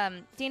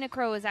 Dana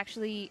Crow is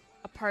actually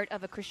a part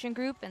of a Christian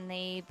group, and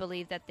they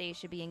believe that they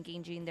should be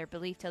engaging their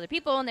belief to other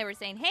people. And they were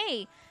saying,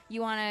 "Hey,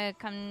 you want to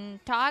come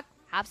talk?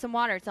 Have some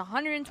water. It's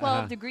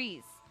 112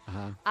 degrees."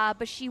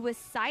 But she was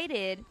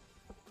cited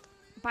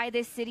by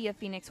this City of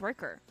Phoenix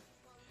worker.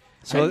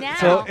 So, now-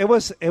 so it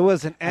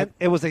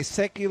was a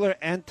secular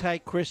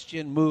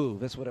anti-Christian move.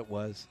 That's what it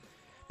was.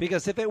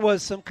 Because if it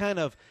was some kind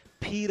of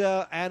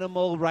PETA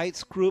animal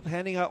rights group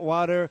handing out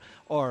water,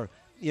 or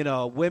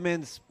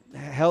women's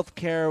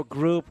healthcare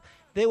group,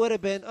 they would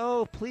have been,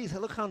 oh, please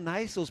look how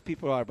nice those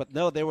people are. But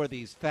no, there were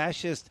these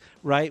fascist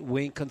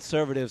right-wing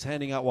conservatives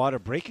handing out water,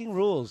 breaking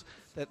rules.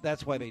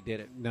 That's why they did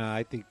it. No,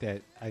 I think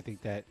that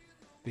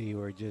they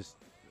were just,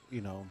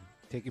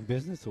 taking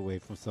business away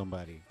from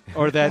somebody.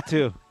 Or that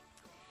too.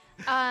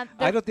 I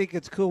don't think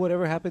it's cool.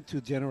 Whatever happened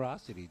to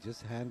generosity?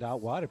 Just hand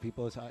out water.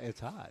 People, it's hot.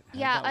 Hand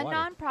Yeah, out a water.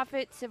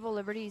 nonprofit civil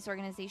liberties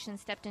organization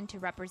stepped in to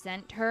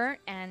represent her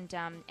and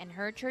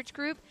her church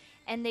group,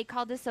 and they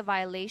called this a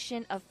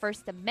violation of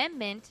First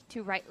Amendment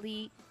to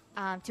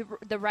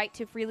the right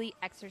to freely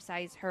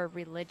exercise her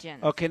religion.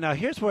 Okay, now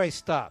here's where I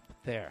stop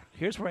there.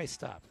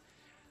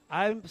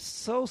 I'm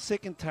so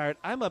sick and tired.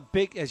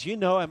 As you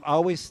know, I'm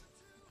always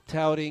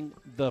touting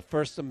the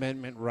First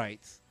Amendment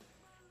rights,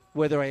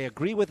 whether I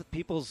agree with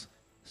people's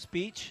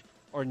speech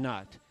or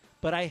not.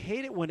 But I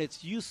hate it when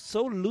it's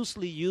so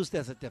loosely used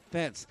as a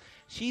defense.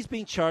 She's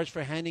being charged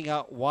for handing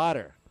out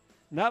water,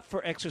 not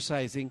for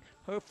exercising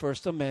her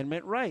First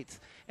Amendment rights.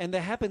 And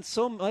that happens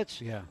so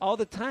much all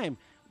the time.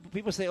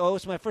 People say, oh,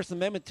 it's my First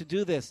Amendment to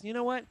do this. You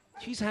know what?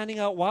 She's handing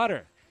out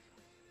water.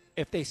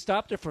 If they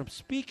stopped her from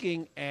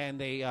speaking and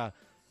they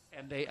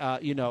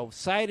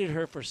cited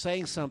her for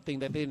saying something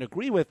that they didn't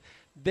agree with,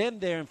 then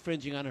they're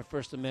infringing on her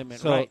First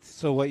Amendment rights.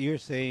 So what you're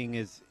saying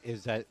is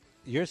that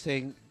you're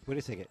saying, wait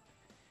a second,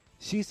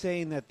 she's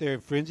saying that they're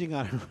infringing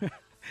on her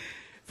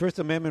First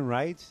Amendment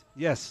rights?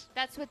 Yes.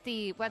 That's what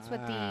the That's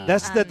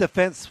the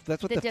defense.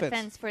 That's what the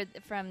defense.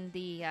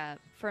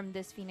 from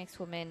this Phoenix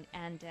woman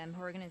and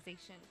her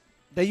organization.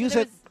 They use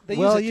there it. was- They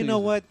Well, use it you to know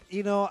use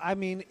it. what? I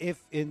mean,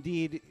 if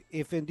indeed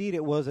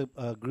it was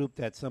a group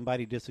that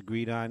somebody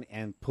disagreed on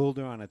and pulled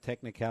her on a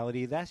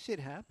technicality, that shit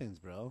happens,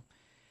 bro.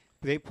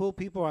 They pull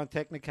people on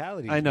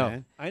technicalities. I know,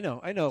 man. I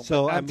know.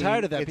 So but I I'm mean,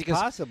 tired of that it's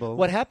because possible.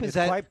 what happens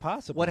It's quite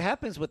possible. What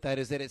happens with that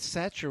is that it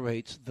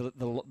saturates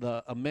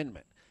the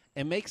amendment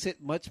and makes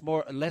it much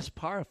less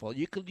powerful.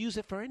 You could use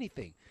it for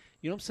anything.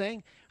 You know what I'm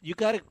saying? You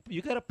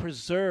gotta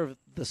preserve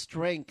the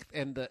strength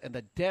and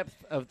the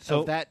depth of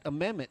that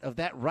amendment, of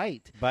that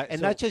right,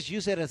 and not just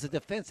use it as a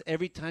defense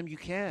every time you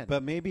can.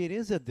 But maybe it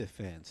is a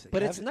defense.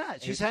 But it's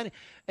not.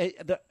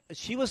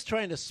 She was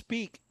trying to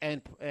speak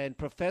and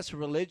profess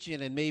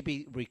religion and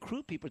maybe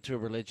recruit people to a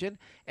religion,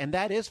 and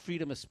that is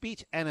freedom of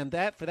speech, and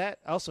for that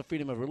also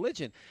freedom of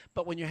religion.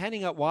 But when you're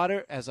handing out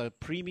water as a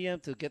premium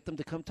to get them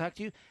to come talk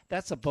to you,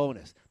 that's a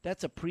bonus.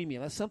 That's a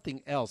premium. That's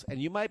something else,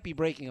 and you might be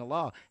breaking a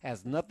law. It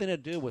has nothing to to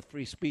do with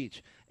free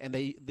speech. And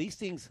these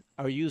things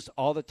are used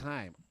all the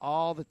time,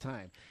 all the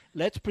time.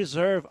 Let's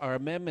preserve our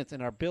amendments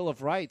and our Bill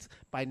of Rights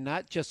by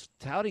not just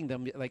touting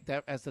them like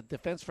that as a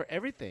defense for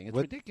everything. It's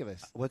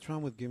ridiculous. What's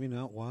wrong with giving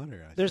out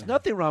water? There's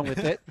nothing wrong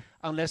with it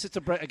unless it's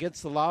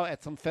against the law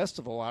at some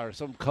festival or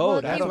some code.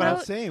 Well, That's I don't what know.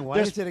 I'm saying. Why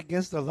is it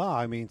against the law?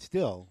 I mean,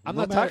 still. I'm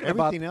no not matter- talking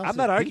about. everything else I'm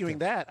not is arguing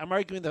pizza. that. I'm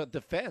arguing the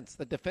defense.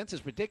 The defense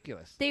is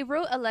ridiculous. They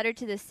wrote a letter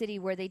to the city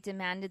where they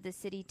demanded the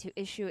city to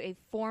issue a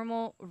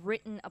formal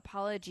written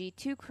apology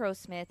to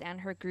Crowsmith and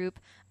her group,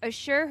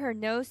 assure her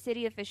no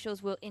city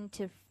officials will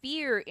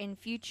interfere in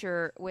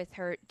future with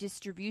her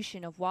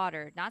distribution of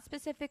water, not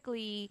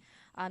specifically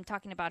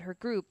talking about her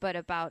group, but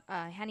about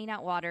handing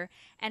out water,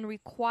 and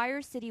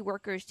require city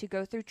workers to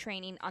go through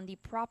training on the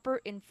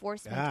proper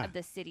enforcement of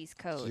the city's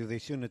code. So they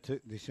shouldn't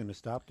have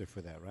stopped her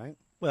for that, right?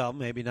 Well,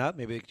 maybe not.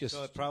 Maybe it just.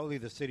 So probably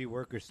the city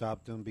worker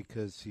stopped them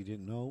because she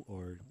didn't know,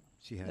 or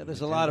she had. There's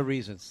a lot of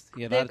reasons.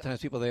 A lot of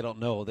times people they don't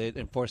know. They're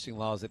enforcing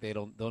laws that they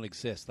don't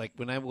exist. Like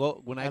when I A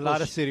go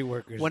lot of city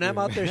workers. when do. I'm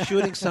out there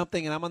shooting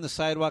something and I'm on the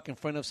sidewalk in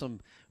front of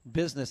some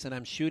business and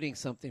I'm shooting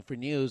something for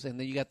news, and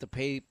then you got to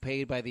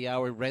pay by the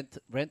hour rent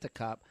a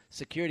cop,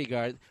 security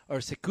guard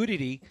or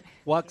security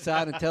walks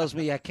out and tells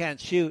me I can't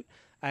shoot.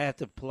 I have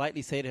to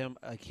politely say to him,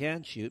 I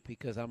can shoot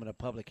because I'm in a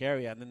public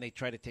area, and then they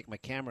try to take my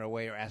camera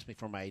away or ask me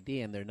for my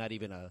ID, and they're not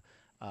even a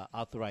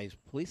authorized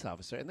police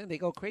officer, and then they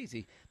go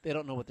crazy. They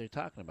don't know what they're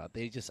talking about.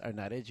 They just are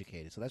not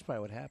educated. So that's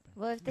probably what happened.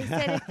 Well, if they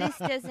said if this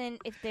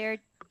doesn't, if they're,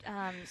 if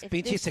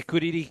Pinchy this,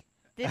 security.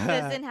 this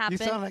doesn't happen, You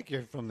sound like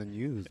you're from the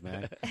news,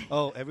 man.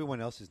 Oh, everyone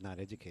else is not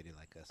educated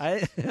like us.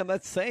 I'm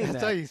not saying That's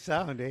that. how you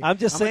sound, eh? I'm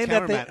just saying a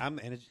that they- cameraman. I'm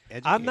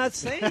educated. I'm not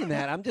saying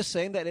that. I'm just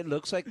saying that it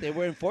looks like they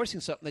were enforcing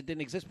something that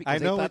didn't exist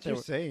because I know they thought what they you're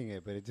were. saying,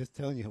 it, but it's just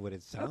telling you what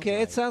it sounds Okay,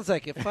 like. it sounds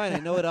like it. Fine, I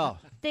know it all.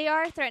 They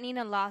are threatening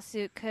a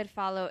lawsuit could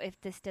follow if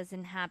this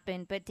doesn't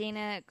happen, but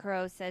Dana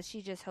Crow says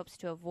she just hopes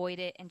to avoid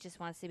it and just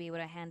wants to be able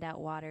to hand out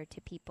water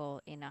to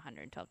people in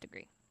 112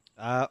 degree.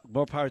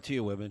 More power to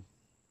you, women.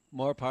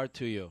 More power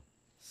to you.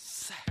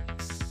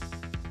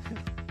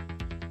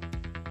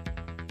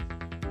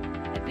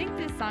 I think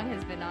this song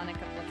has been on a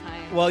couple of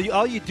times. Well,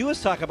 all you do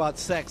is talk about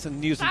sex and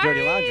news and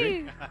dirty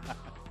laundry.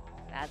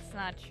 That's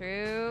not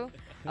true.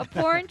 A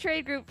porn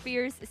trade group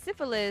fears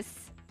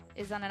syphilis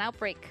is on an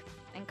outbreak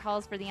and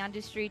calls for the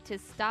industry to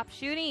stop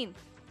shooting.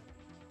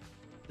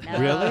 No.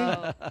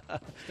 Really?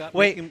 Stop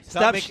Wait,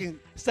 making-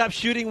 stop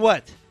shooting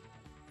what?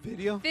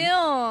 video.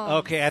 Film.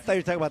 Okay, I thought you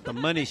were talking about the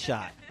money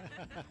shot.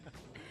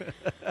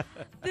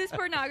 This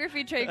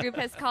pornography trade group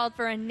has called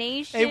for a Hey,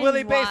 nationwide...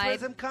 Willie Bass,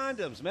 where's them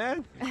condoms,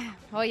 man?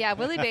 Oh, yeah,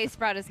 Willie Bass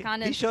brought his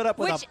condoms. He showed up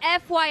with which,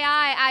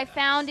 FYI, I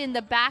found in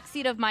the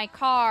backseat of my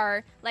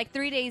car like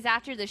 3 days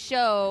after the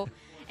show.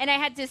 And I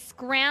had to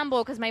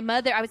scramble because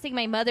I was taking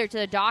my mother to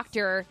the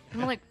doctor.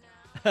 And I'm like,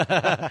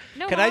 no,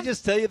 Can I Mom.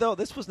 just tell you, though,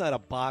 this was not a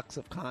box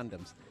of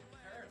condoms.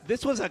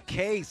 This was a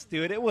case,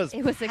 dude. It was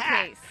It was a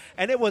packed. case.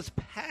 And it was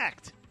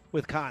packed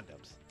with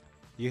condoms.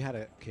 You had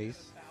a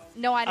case.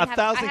 No, I didn't have.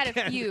 I 1,000 had a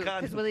cans of few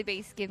condoms. because Willie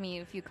Bass gave me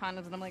a few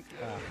condoms, and I'm like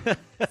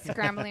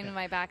scrambling in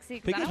my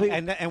backseat. Because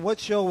And what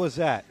show was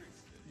that?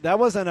 That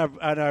was on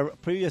our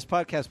previous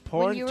podcast,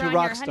 Porn you to were on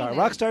your Rockstar. honeymoon.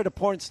 Rockstar to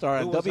Porn Star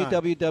Who on was on?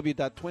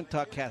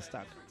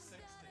 www.twintalkcast.com.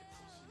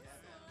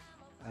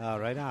 Oh,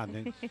 right on.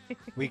 Then.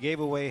 We gave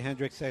away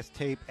Hendrix's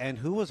tape, and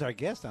who was our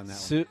guest on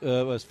that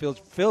Was Phil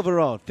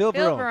Verone. Phil Phil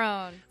Verone,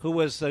 Verone. who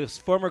was a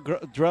former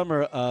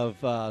drummer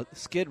of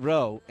Skid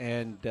Row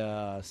and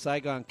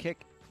Saigon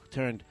Kick,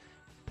 turned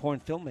porn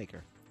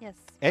filmmaker. Yes.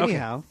 one?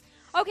 Anyhow,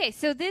 Okay,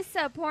 so this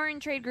porn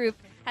trade group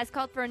has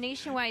called for a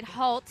nationwide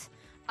halt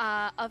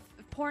of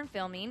porn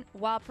filming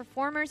while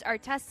performers are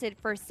tested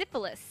for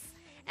syphilis.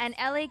 And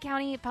LA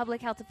County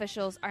public health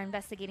officials are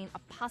investigating a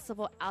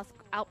possible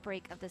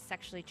outbreak of the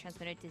sexually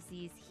transmitted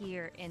disease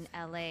here in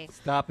LA.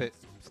 stop it.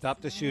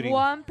 Stop the shooting.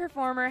 One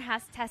performer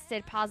has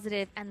tested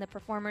positive, and the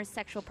performer's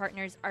sexual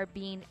partners are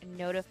being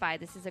notified.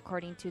 This is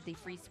according to the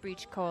Free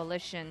Speech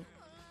Coalition.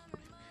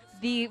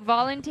 The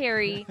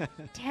voluntary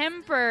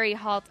temporary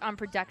halt on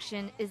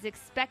production is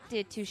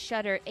expected to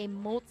shutter a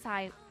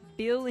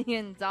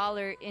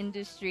multi-billion-dollar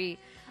industry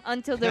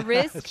until the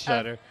risk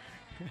Shutter.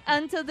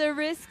 until the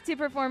risk to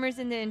performers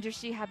in the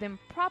industry have been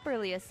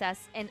properly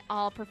assessed and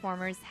all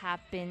performers have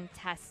been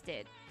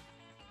tested.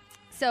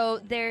 So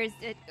there's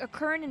a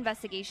current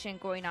investigation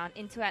going on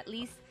into at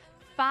least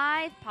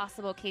 5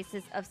 possible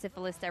cases of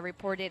syphilis that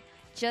reported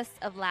just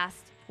of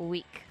last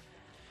week.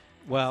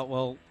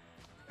 Well,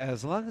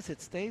 as long as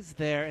it stays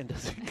there and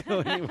doesn't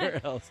go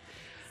anywhere else.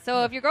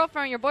 So if your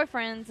girlfriend or your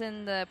boyfriend's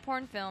in the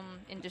porn film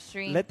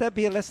industry, Let that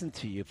be a lesson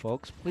to you,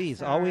 folks.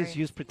 Please, always Sorry.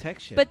 use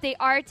protection. but they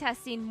are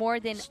testing more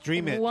than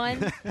Stream it.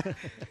 one.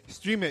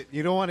 Stream it.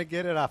 You don't want to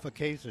get it off a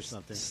case or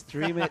something.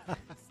 Stream it.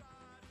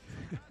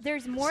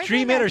 There's more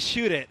Stream than it or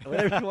shoot it.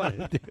 Whatever you want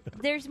to do.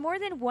 There's more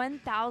than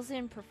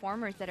 1,000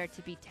 performers that are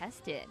to be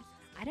tested.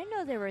 I didn't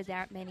know there were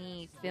that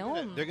many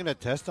film. They're going to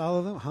test all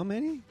of them? How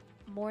many?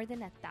 More than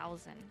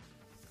 1,000.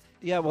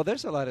 Yeah, well,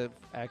 there's a lot of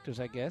actors,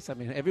 I guess. I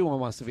mean, everyone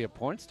wants to be a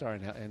porn star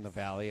in the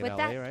Valley in But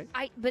LA,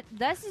 right? But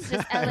this is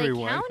just LA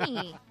Everyone.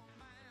 County.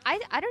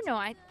 I don't know.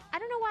 I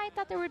don't know why I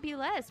thought there would be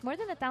less. More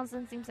than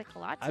 1,000 seems like a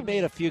lot to I me.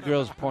 made a few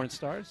girls porn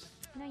stars.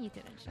 No, you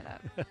didn't. Shut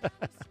up.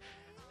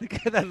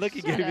 Look at that look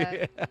you Shut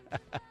gave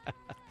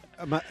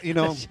me. You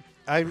know,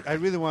 I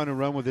really want to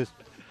run with this,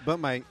 but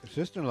my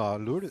sister-in-law,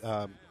 Lourdes,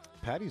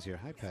 Patty's here.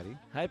 Hi, Patty.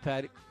 Hi,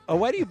 Patty. Oh,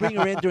 why do you bring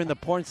her in during the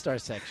porn star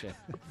section?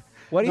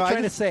 What are you No,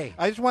 trying to say?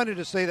 I just wanted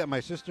to say that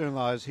my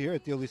sister-in-law is here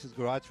at Theo Lisa's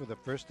Garage for the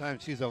first time.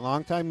 She's a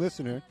long-time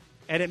listener.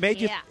 And it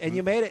made you, Yeah. and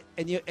you made it,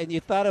 and you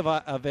thought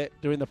of it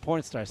during the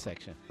porn star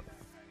section.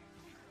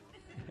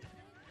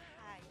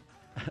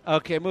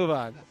 Okay, move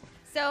on.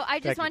 So I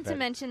Thank just you, want to Patty.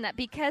 mention that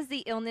because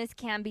the illness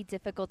can be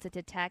difficult to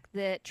detect,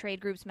 the trade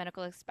group's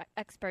medical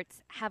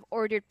experts have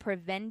ordered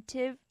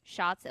preventive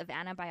shots of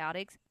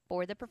antibiotics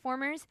for the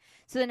performers.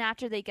 So then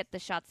after they get the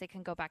shots, they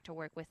can go back to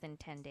work within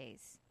 10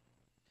 days.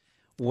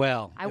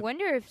 Well, I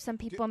wonder if some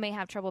people may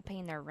have trouble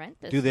paying their rent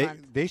this Do they?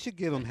 month. They should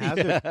give them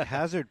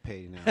hazard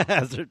pay now.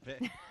 hazard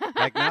pay.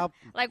 Like now,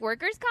 Like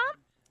workers' comp?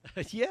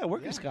 Yeah,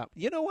 workers' Yeah. comp.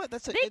 You know what?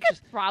 That's a They could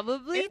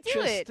probably do it.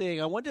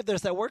 interesting. I wonder if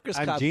there's that workers'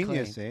 I'm comp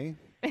genius, claim.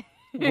 eh?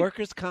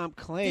 Workers' comp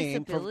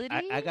claim. Disability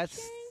I got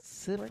insurance?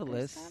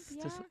 syphilis.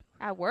 Workers' comp,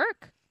 yeah. At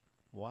work.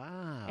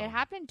 Wow. It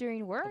happened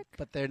during work.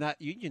 But they're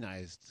not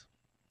unionized.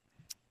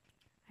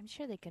 I'm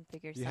sure they can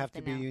figure You have to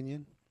something be out.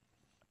 union.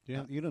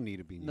 You don't need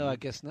to be union. No, I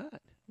guess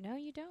not. No,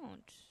 you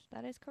don't.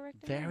 That is correct.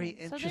 Very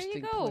So there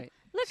interesting you go. point.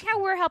 Look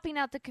how we're helping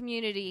out the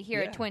community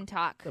here Yeah. at Twin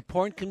Talk. The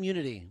porn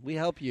community. We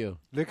help you.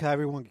 Look how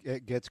everyone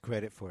gets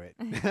credit for it.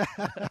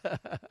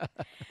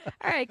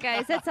 All right,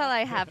 guys, that's all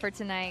I have for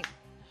tonight.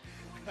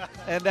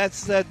 And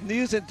that's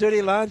News and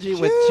Dirty Laundry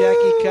with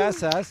Jackie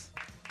Casas.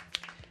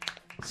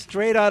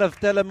 Straight out of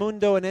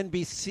Telemundo and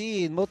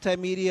NBC,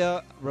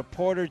 multimedia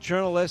reporter,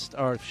 journalist,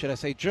 or should I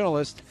say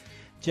journalist,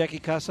 Jackie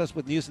Casas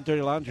with News and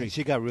Dirty Laundry. And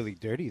she got really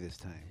dirty this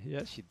time.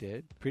 Yes, she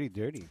did. Pretty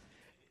dirty.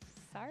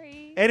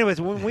 Sorry.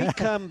 Anyways, when we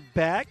come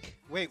back,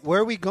 Wait,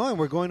 where are we going?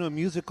 We're going to a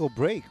musical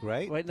break,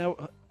 right? right now,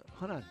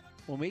 hold on.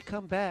 When we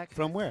come back,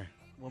 From where?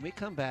 Annie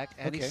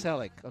Okay.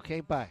 Selick.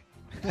 Okay, bye.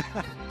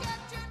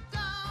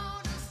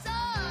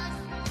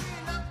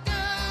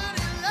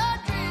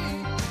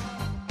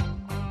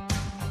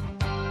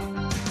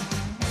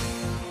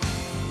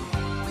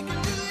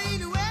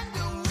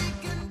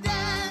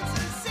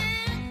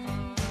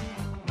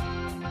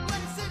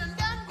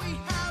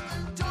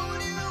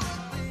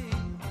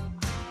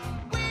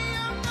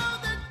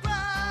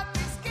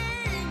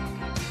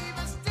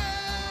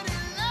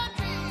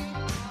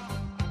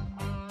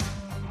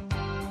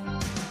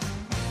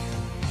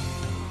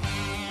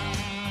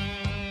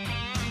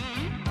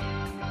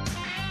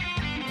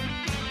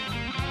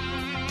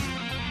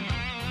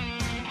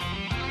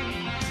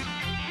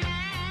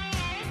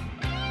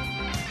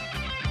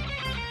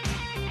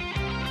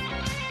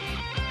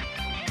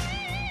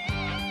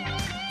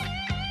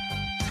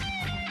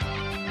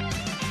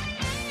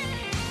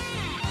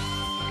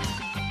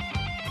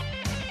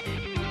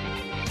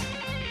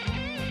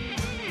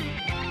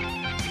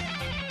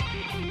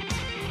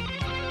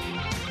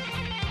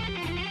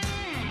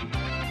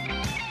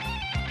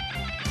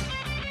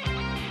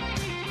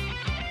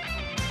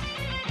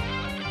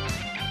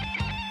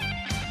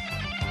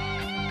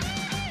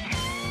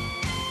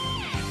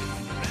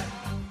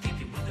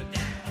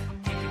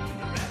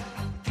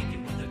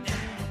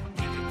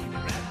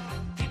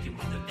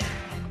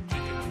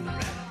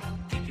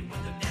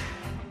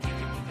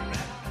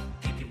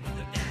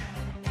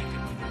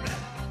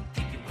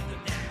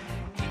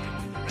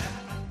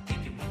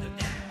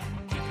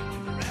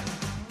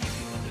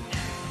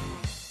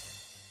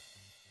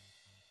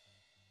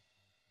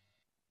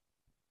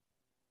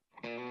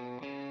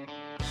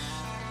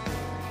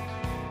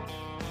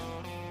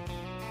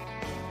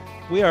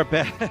 We are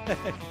back.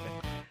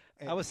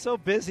 I was so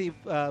busy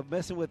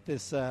messing with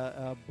this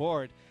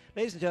board.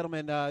 Ladies and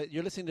gentlemen,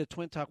 you're listening to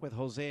Twin Talk with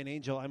Jose and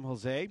Angel. I'm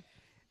Jose.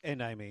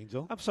 And I'm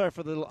Angel. I'm sorry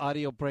for the little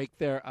audio break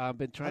there. I've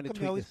been How trying to come you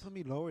tweak always this. put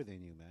me lower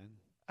than you,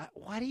 man?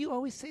 Why do you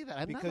always say that?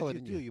 I'm Because not lower you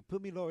than do. You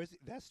put me lower.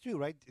 That's true,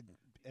 right?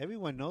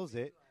 Everyone knows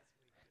it.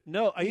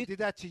 No, are He you? did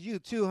that to you,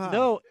 too, huh?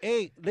 No,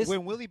 hey, listen.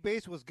 When Willie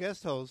Bass was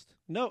guest host,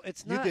 No,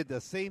 it's you not. did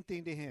the same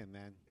thing to him,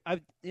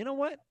 man. You know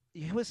what?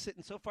 He was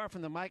sitting so far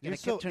from the mic, You're and I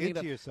kept so turning it into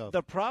up. yourself.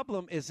 The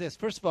problem is this.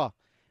 First of all,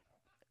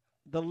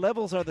 the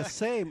levels are the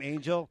same,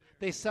 Angel.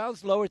 They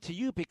sound lower to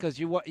you because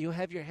you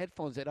have your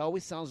headphones. It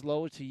always sounds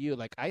lower to you.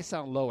 Like I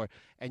sound lower,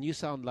 and you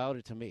sound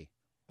louder to me.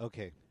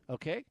 Okay.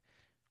 Okay,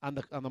 on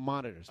the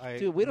monitors, I-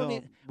 dude. We don't no,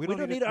 need. we We don't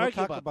don't need need to- to we'll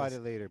argue talk about this.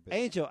 it later, but-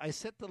 Angel, I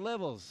set the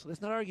levels.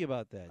 Let's not argue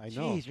about that. I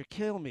know. Jeez, you're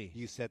killing me.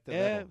 You set the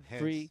level.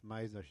 Every- Hence,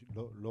 mine are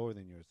lower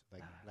than yours.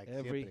 Like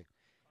Every- siempre.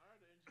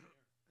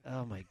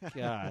 Oh my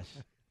gosh.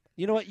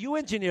 You know what? You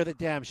engineer the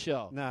damn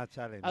show. Nah,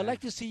 chale, man. I'd like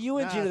to see you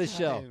engineer the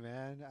show. Chale,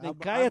 man. Then I'm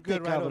cállate,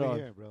 good right over cabrón.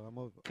 here, bro. I'm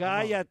over.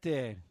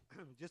 Cállate.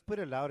 Just put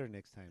it louder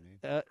next time,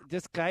 man.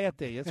 Just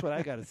cállate. That's what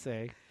I got to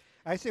say.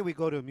 I say we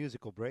go to a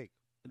musical break.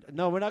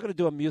 No, we're not going to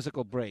do a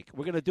musical break.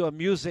 We're going to do a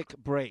music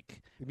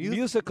break.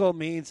 Musical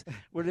means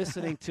we're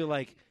listening to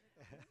like,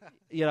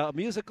 a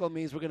musical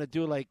means we're going to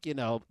do like,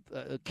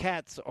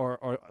 Cats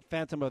or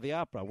Phantom of the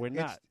Opera. We're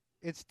not.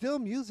 It's still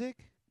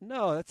music.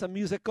 No, that's a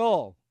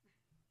musical.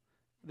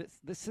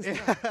 This is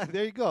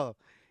There you go.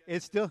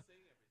 It's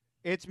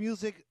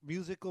music.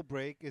 Musical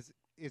break is.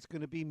 It's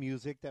going to be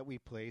music that we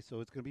play, so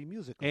it's going to be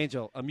musical.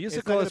 Angel, a It's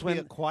musical not is gonna when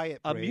be a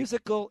quiet break. a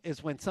musical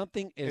is when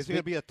something is. It's going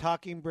to be a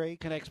talking break.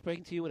 Can I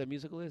explain to you what a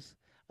musical is?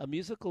 A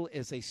musical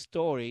is a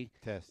story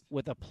Test.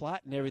 with a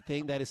plot and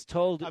everything that is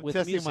told I'm with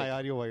testing music. my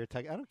audio while you're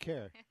talking. I don't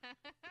care.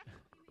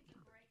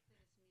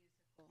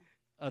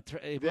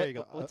 There you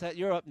go. What's that?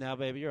 You're up now,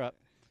 baby. You're up.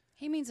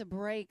 He means a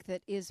break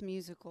that is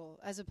musical,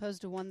 as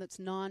opposed to one that's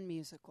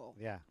non-musical.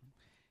 Yeah.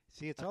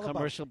 See, it's A all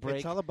commercial about break.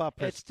 It's all about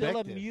perspective. It's still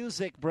a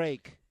music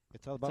break.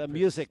 It's all about a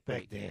music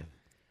break. perspective.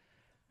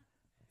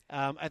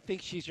 I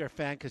think she's your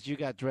fan because you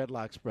got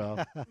dreadlocks, bro.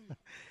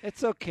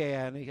 It's okay,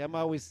 Annie. I'm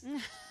always.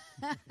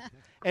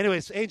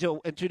 Anyways, Angel,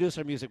 introduce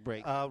our music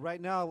break.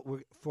 Right now,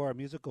 for our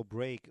musical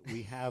break,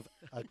 we have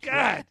a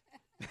God!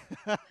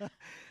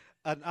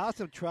 an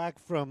awesome track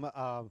from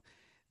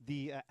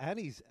the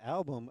Annie's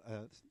album,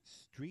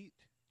 Street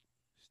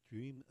of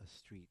Dreams.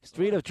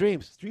 Street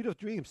of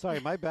Dreams.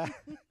 Sorry, my bad.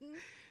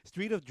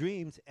 Street of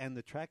Dreams, and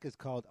the track is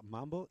called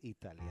Mambo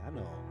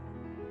Italiano.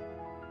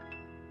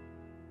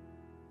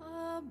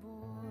 A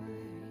boy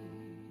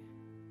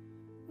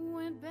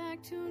went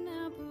back to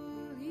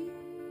Napoli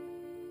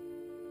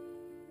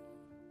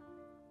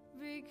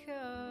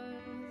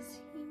because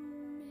he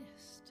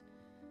missed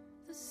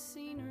the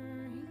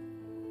scenery.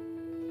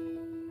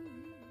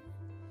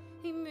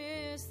 He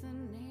missed the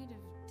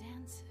native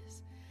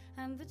dances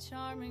and the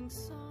charming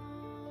songs.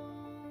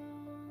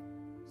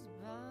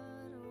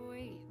 But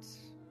wait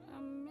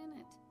a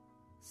minute,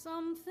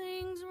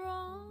 something's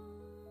wrong.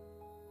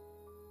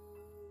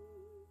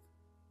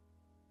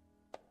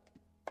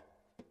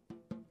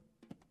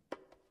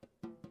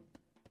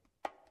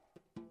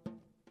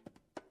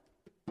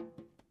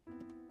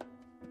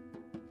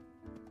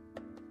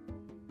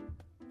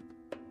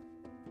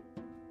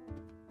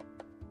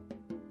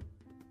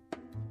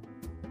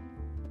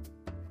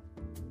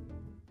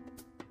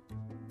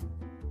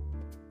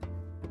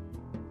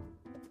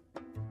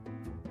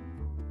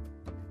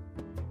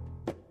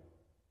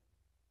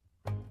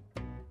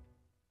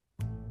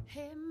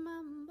 Hey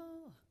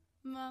mambo,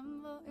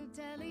 mambo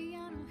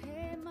Italiano.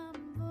 Hey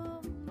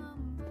mambo,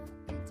 mambo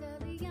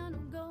Italiano.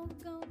 Go,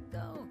 go,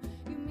 go.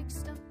 You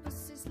mixed up a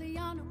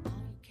Siciliano. All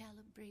you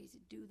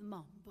Calabrese do the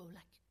mambo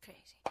like you're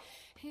crazy.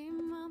 Hey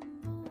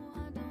mambo,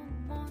 I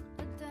don't want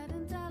a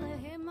tarantella.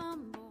 Hey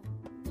mambo,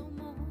 no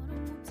more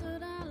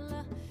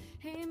mozzarella.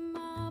 Hey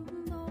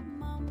mambo,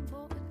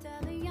 mambo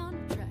Italiano.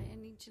 Try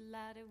an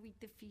enchilada with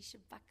the fish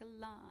of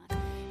bacalao.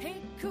 Hey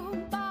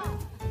Cuba,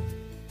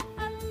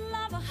 I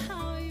love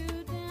how you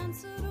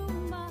dance a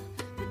rumba.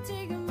 But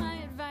take my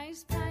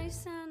advice,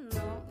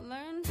 paisano,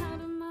 learn how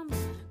to mambo.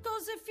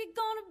 Cause if you're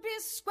gonna be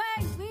a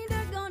swag, we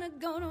they're gonna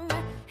go to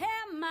work. Hey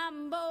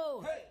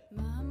mambo, hey.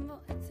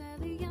 Mambo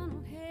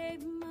Italiano. Hey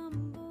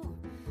mambo,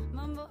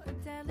 mambo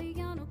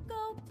Italiano.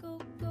 Go, go,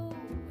 go,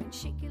 and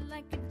shake it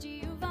like a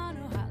Giovanni.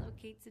 Hello,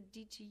 Kate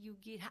Adichie, you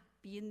get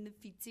happy in the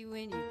feet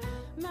when you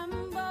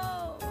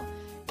mambo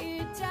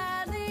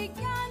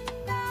Italiano.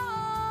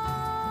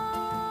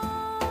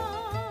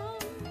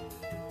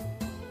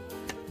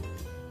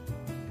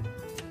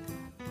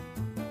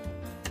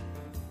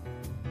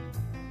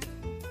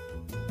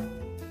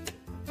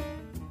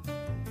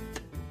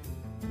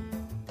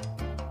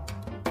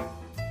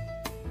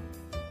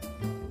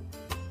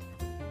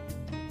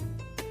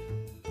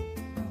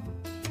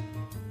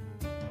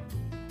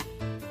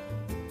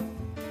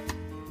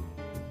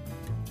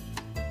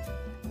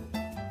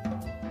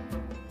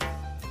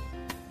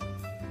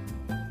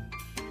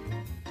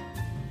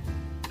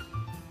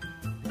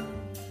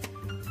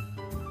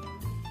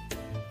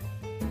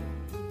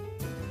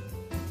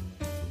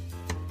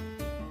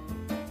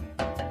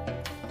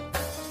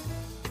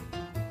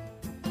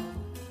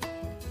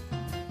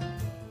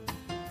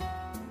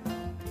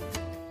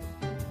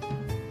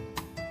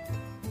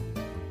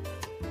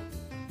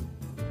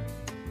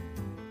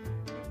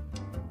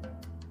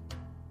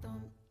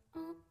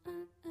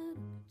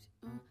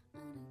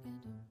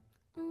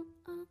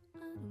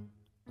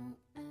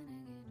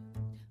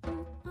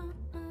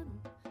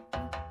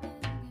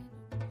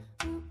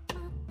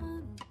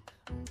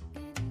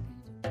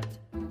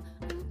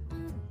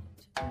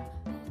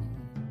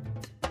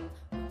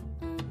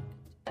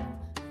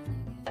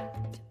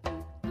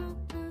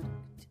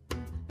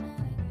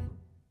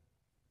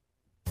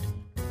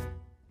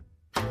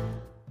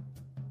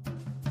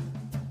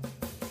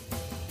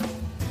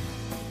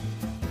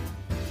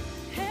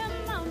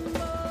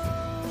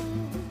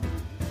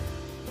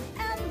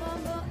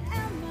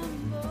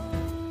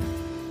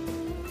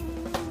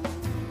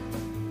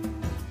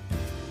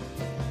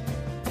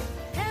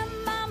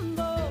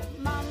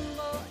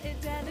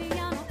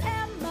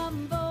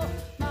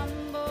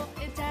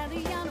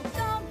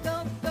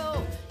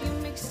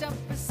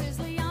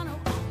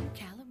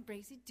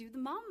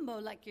 mambo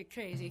like you're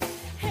crazy.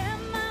 Hey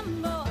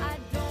mambo, I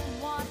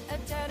don't want a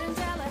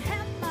tarantella.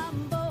 Hey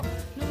mambo,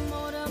 no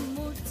more the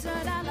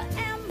mozzarella.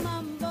 Hey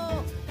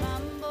mambo,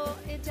 mambo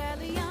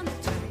italiano.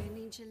 Train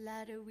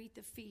enchilada with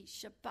the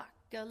fish, a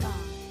bacala.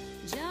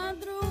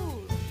 Jandru,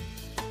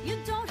 you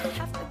don't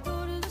have to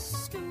go to the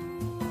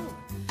stool.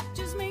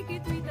 Just make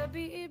it with a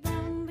bit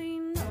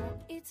bambino.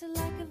 It's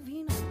like a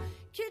vino.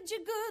 Kid, you're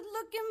good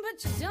looking,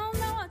 but you don't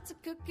know what to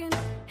cooking.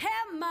 Hey,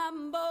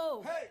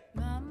 mambo. Hey.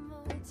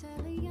 Mambo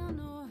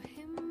Italiano.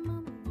 Hey,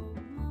 mambo.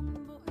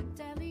 Mambo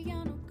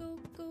Italiano. Go,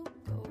 go,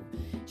 go.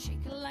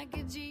 Shake it like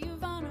a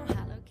Giovanni.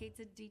 Hello,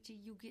 Kate Dici.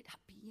 You get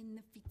happy in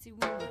the feet.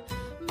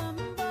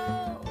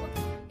 Mambo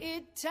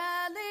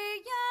Italiano.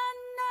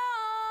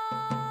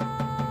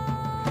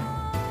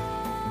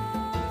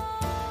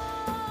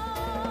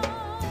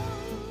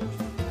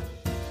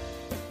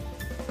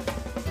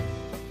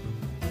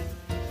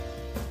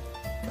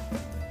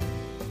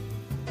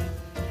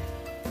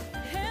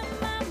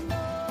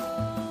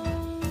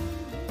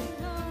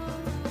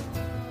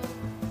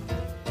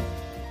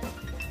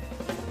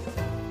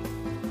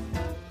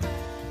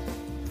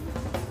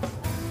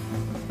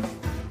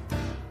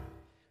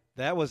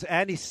 That was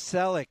Annie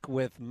Selick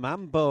with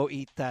Mambo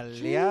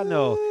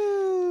Italiano.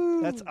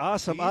 That's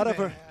awesome. Out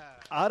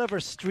of her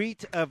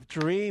Street of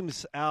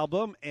Dreams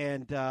album.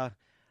 And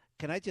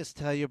can I just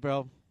tell you,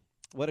 bro,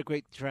 what a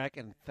great track.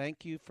 And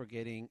thank you for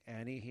getting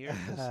Annie here.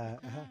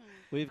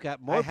 We've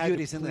got more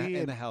beauties in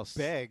the house.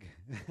 Beg.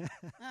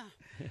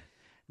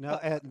 Now,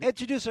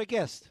 introduce our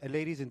guest.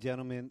 Ladies and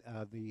gentlemen,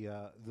 the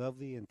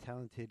lovely and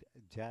talented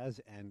jazz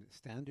and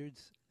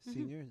standards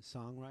singer,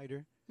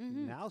 songwriter,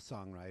 now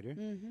songwriter,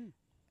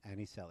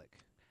 Annie Selick.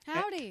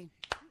 Howdy.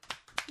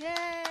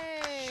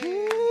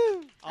 Yay.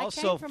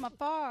 Also, I came from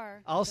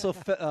afar. Also,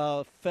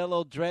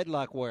 fellow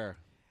dreadlock wearer.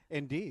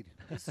 Indeed.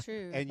 It's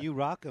true. And you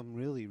rock them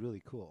really,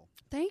 really cool.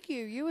 Thank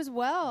you. You as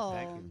well.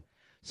 Thank you.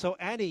 So,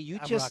 Annie,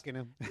 I'm rocking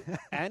them.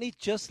 Annie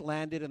just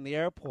landed in the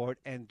airport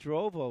and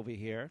drove over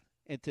here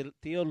into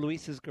Theo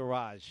Luis's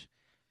garage.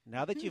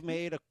 Now that you've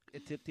made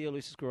it to Theo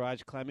Luis's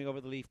garage, climbing over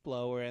the leaf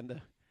blower and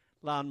the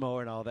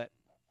lawnmower and all that,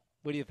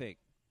 what do you think?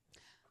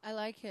 I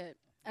like it.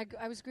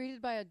 I was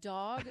greeted by a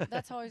dog.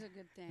 That's always a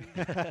good thing.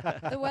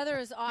 The weather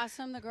is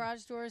awesome. The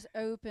garage door is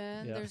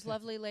open. Yeah. There's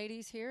lovely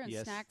ladies here and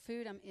snack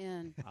food. I'm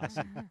in.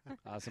 Awesome.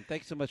 Awesome.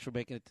 Thanks so much for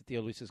making it to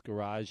Theo Luis's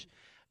garage.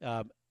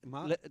 Let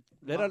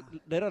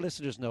our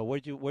listeners know, where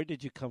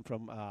did you come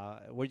from?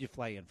 Where did you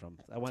fly in from?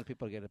 I want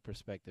people to get a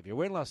perspective here.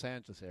 We're in Los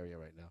Angeles area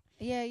right now.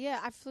 Yeah.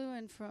 I flew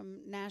in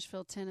from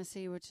Nashville,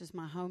 Tennessee, which is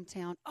my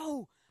hometown.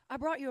 Oh, I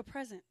brought you a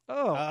present.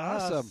 Oh,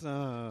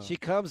 awesome. She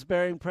comes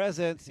bearing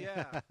presents.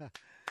 Yeah.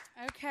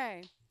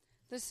 Okay.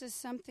 This is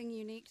something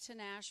unique to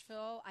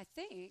Nashville, I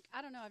think.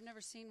 I don't know. I've never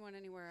seen one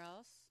anywhere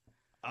else.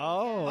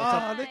 Oh,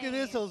 look at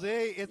this,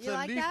 Jose. It's You a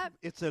like leaf. that?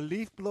 It's a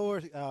leaf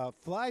blower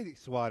fly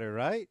swatter,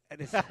 right?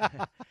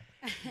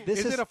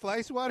 This is it a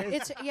fly swatter?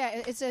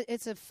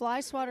 It's a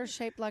fly swatter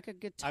shaped like a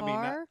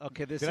guitar.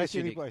 okay. This Did I is see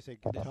unique. anybody say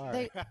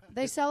guitar?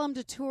 They sell them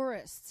to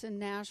tourists in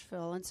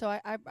Nashville, and so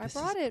I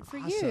brought it for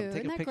awesome. you. Take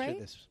Isn't a that picture of great?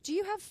 this. Do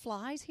you have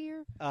flies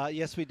here?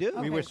 Yes, we do.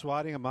 We were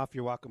swatting them off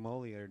your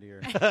guacamole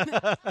earlier.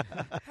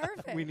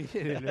 Perfect. We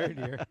needed it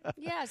earlier.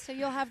 Yeah, so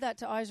you'll have that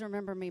to always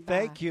remember me by.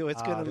 Thank you.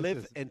 It's going to this live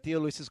is- in Theo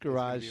Luis's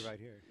garage. It's gonna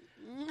be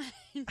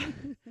right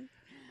here.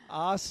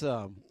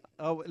 Awesome.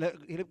 Oh,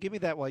 give me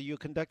that while you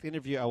conduct the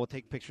interview. I will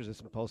take pictures of this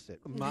and post it.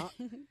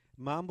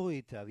 Mambo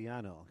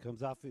Italiano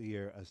comes off of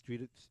your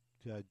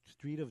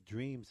Street of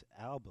Dreams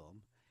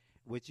album,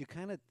 which you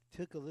kind of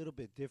took a little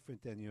bit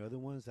different than your other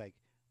ones, like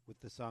with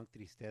the song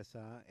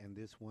Tristeza and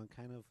this one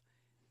kind of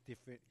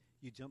different.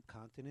 You jump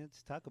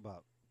continents. Talk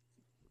about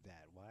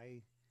that.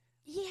 Why?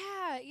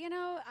 Yeah,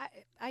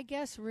 I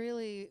guess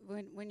really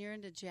when you're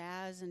into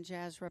jazz and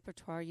jazz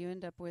repertoire, you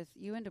end up with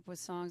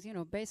songs.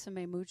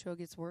 Besame Mucho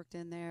gets worked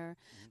in there.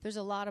 There's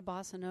a lot of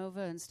bossa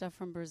nova and stuff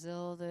from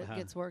Brazil that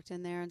gets worked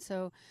in there, and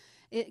so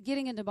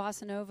getting into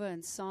bossa nova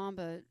and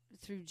samba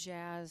through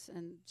jazz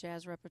and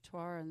jazz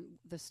repertoire and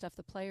the stuff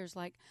the players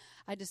like,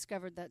 I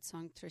discovered that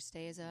song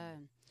Tristeza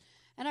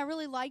and I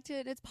really liked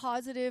it. It's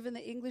positive, and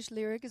the English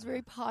lyric is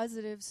very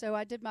positive. So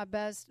I did my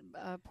best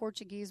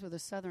Portuguese with a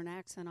southern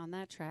accent on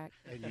that track.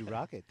 And you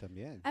rock it,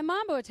 también. And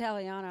Mambo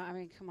Italiano, I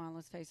mean, come on,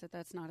 let's face it,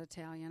 that's not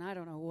Italian. I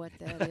don't know what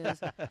that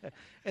is.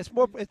 It's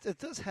more. It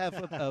does have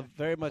a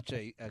very much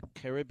a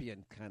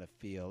Caribbean kind of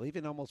feel,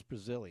 even almost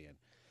Brazilian.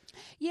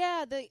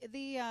 Yeah,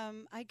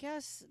 I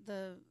guess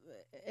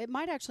it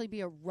might actually be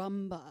a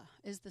rumba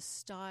is the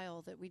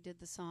style that we did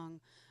the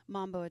song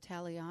Mambo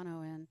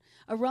Italiano in.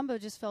 A rumba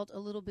just felt a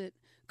little bit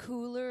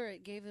cooler.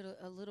 It gave it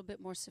a little bit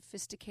more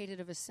sophisticated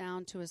of a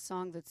sound to a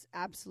song that's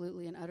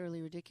absolutely and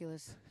utterly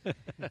ridiculous.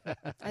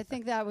 I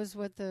think that was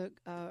what the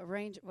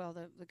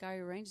guy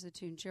who arranged the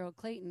tune, Gerald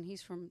Clayton,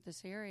 he's from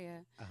this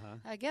area.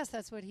 I guess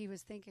that's what he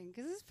was thinking,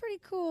 because it's pretty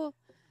cool.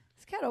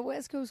 It's kind of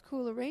West Coast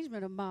cool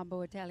arrangement of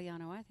Mambo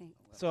Italiano, I think.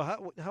 So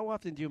how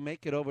often do you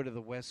make it over to the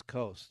West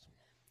Coast?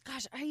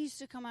 Gosh, I used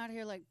to come out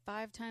here like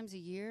 5 times a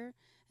year,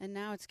 and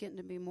now it's getting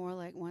to be more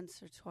like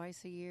once or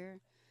twice a year.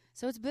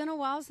 So it's been a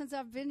while since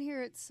I've been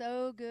here. It's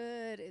so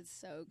good. It's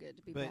so good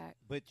to be back.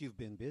 But you've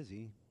been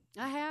busy.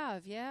 I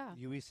have, yeah.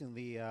 You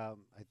recently, I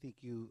think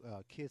you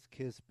Kiss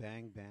Kiss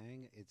Bang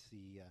Bang. It's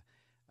the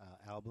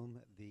album.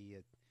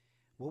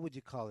 What would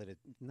you call it?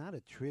 Not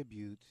a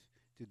tribute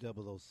to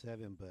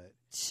 007, but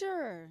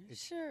Sure,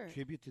 it's sure.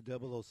 tribute to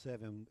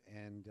 007,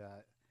 and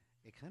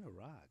it kind of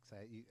rocks.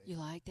 You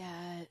like that?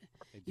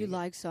 I dig You it.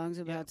 like songs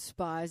about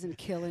spies and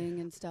killing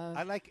and stuff?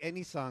 I like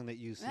any song that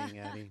you sing,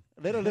 Annie.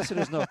 Let our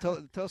listeners know.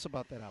 Tell us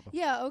about that album.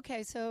 Yeah,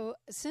 okay. So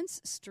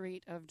since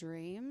Street of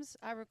Dreams,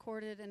 I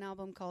recorded an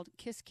album called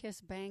Kiss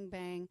Kiss Bang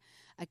Bang,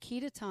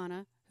 Akita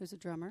Tana, who's a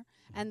drummer,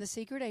 and the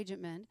Secret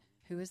Agent Men,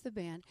 who is the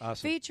band,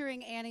 Awesome.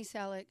 featuring Annie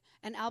Selleck,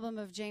 an album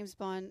of James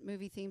Bond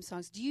movie theme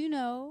songs. Do you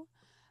know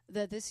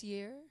that this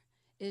year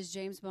is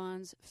James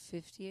Bond's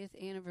 50th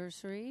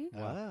anniversary?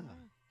 Wow.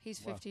 He's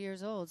 50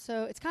 years old.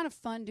 So it's kind of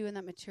fun doing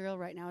that material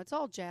right now. It's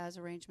all jazz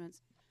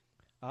arrangements.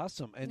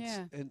 Awesome. And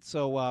Yeah. and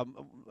so,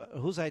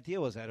 whose idea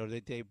was that, or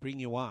did they bring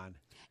you on?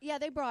 Yeah,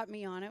 they brought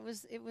me on. It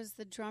was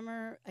the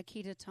drummer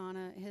Akita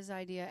Tana, his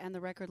idea, and the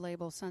record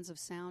label Sons of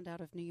Sound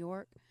out of New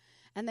York,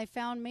 and they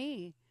found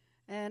me,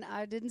 and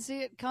I didn't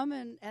see it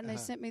coming. And they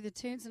sent me the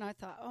tunes, and I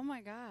thought, oh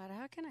my God,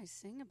 how can I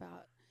sing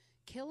about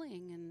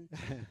killing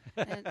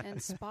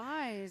and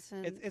spies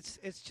and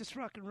It's just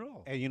rock and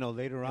roll. And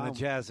later And on, a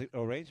jazz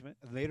arrangement.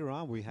 later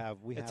on we have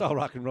It's all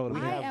rock and roll.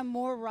 I am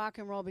more rock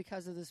and roll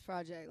because of this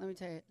project. Let me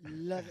tell you,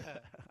 love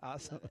it.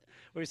 Awesome.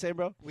 What are you saying,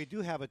 bro? We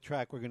do have a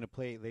track we're going to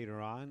play later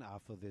on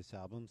off of this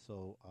album,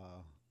 so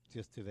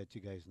just to let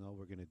you guys know,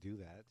 we're going to do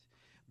that.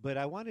 But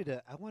I wanted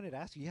to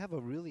ask you. You have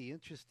a really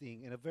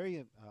interesting and a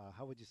very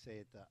how would you say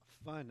it,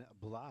 fun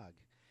blog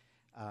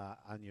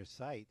on your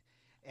site,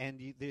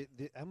 and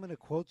I'm going to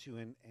quote you,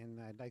 and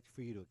I'd like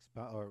for you to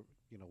expound, or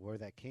where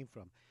that came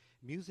from.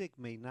 Music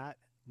may not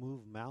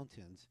move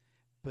mountains,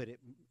 but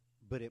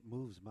it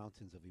moves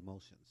mountains of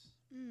emotions.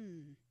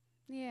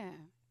 Yeah.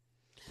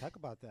 Talk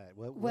about that.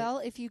 What, Well,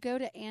 if you go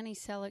to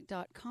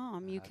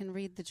annieselleck.com, you can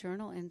read the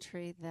journal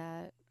entry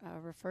that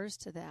refers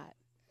to that.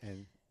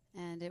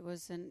 And it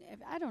was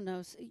I don't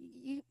know,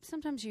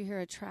 sometimes you hear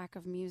a track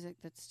of music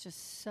that's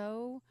just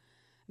so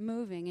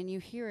moving, and you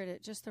hear it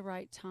at just the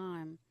right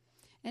time.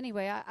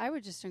 Anyway, I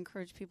would just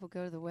encourage people to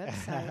go to the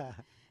website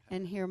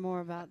and hear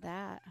more about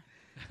that.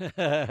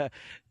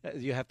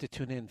 You have to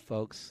tune in,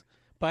 folks.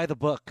 Buy the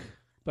book.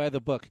 Buy the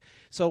book.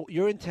 So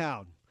you're in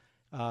town.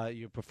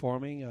 You're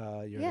performing.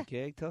 You're at a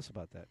gig. Tell us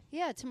about that.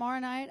 Yeah, tomorrow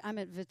night I'm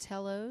at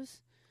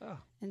Vitello's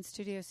in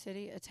Studio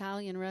City,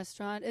 Italian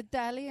restaurant,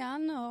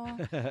 Italiano.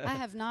 I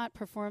have not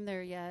performed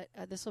there yet.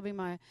 This will be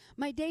my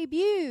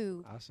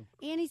debut. Awesome.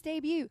 Annie's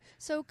debut.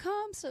 So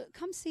come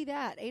see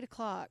that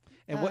 8:00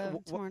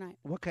 And tomorrow night.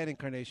 what kind of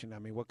incarnation? I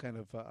mean, what kind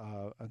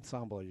of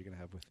ensemble are you going to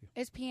have with you?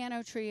 It's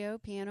piano trio,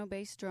 piano,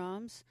 bass,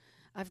 drums.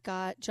 I've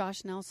got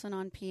Josh Nelson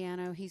on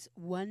piano. He's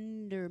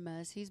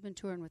wondermus. He's been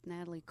touring with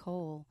Natalie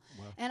Cole.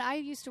 Wow. And I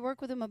used to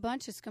work with him a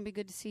bunch. It's going to be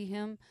good to see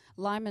him.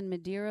 Lyman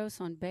Medeiros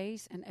on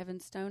bass and Evan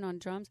Stone on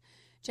drums.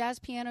 Jazz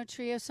piano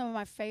trio, some of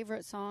my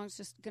favorite songs.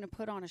 Just going to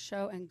put on a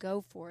show and go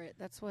for it.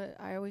 That's what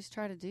I always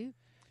try to do.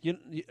 You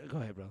go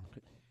ahead, bro.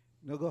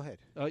 No, go ahead.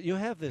 You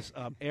have this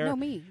air. No,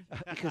 me.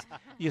 Because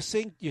you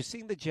sing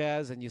the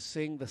jazz and you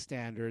sing the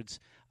standards.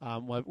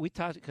 Well, we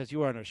talked because you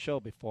were on our show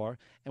before,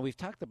 and we've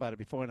talked about it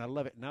before, and I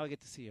love it. Now I get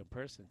to see you in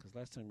person because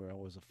last time we were on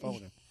was a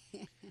phone.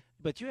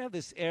 But you have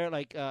this air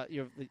like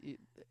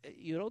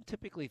you don't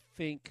typically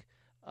think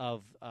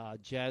of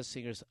jazz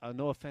singers.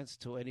 No offense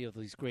to any of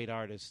these great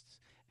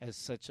artists, as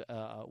such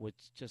with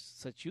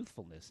just such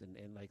youthfulness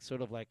and like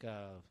sort of like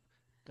a.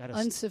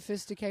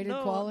 Unsophisticated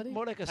quality?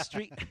 More like a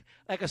street,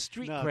 like a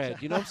street No,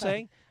 cred. You know what I'm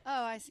saying?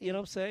 Oh, I see. You know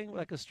what I'm saying?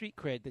 Like a street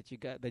cred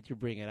that you're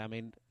bringing. I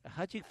mean,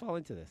 how'd you fall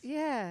into this?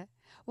 Yeah.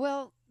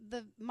 Well,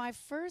 my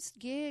first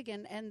gig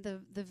and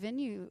the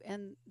venue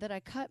and that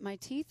I cut my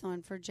teeth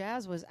on for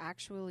jazz was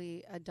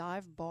actually a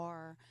dive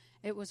bar.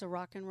 It was a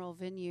rock and roll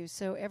venue.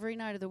 So every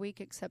night of the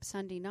week except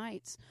Sunday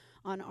nights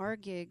on our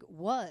gig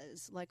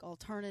was like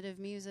alternative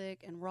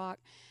music and rock,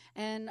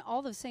 and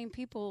all the same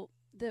people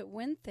that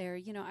went there,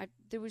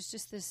 there was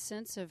just this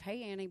sense of,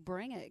 hey, Annie,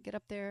 bring it. Get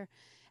up there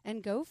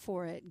and go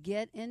for it.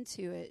 Get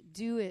into it.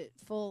 Do it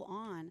full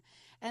on.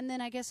 And then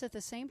I guess at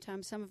the same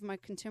time, some of my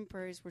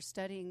contemporaries were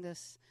studying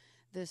this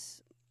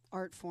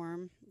art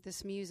form,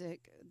 this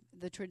music,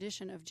 the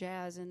tradition of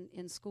jazz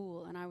in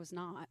school, and I was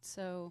not.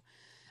 So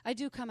I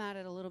do come at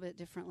it a little bit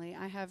differently.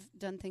 I have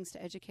done things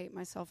to educate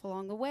myself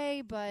along the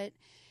way, but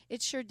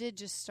it sure did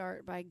just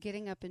start by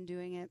getting up and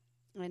doing it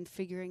and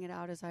figuring it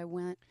out as I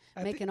went,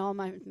 making all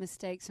my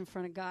mistakes in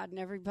front of God and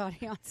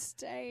everybody on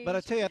stage. But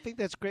I tell you, I think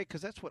that's great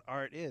because that's what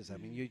art is. I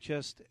mean,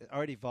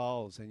 art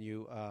evolves, and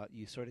you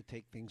sort of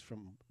take things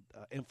from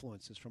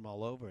influences from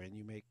all over, and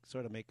you make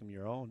them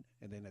your own,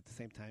 and then at the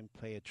same time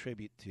play a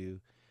tribute to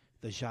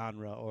the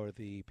genre or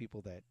the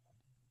people that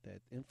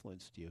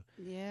influenced you.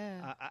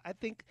 Yeah. I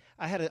think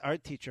I had an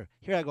art teacher.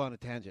 Here I go on a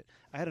tangent.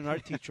 I had an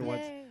art teacher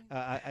once.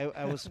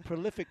 I was a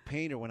prolific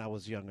painter when I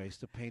was young. I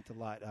used to paint a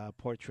lot,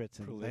 portraits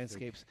and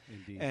landscapes.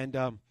 Indeed.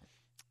 And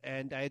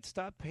and I had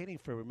stopped painting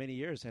for many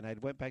years, and I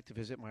went back to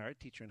visit my art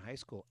teacher in high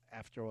school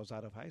after I was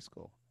out of high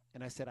school.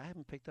 And I said, I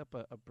haven't picked up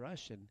a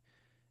brush in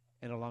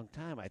a long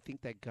time. I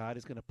think that God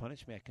is going to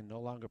punish me. I can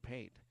no longer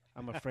paint.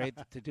 I'm afraid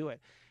to do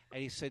it.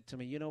 And he said to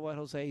me, you know what,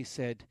 Jose? He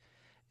said,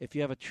 if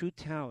you have a true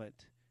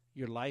talent,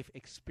 your life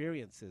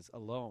experiences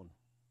alone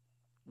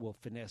will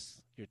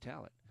finesse your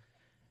talent.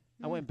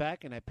 I went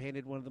back and I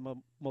painted one of the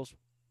most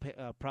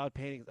proud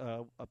paintings,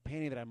 a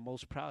painting that I'm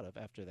most proud of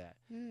after that,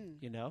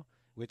 you know?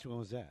 Which one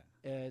was that?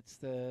 It's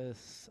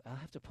I'll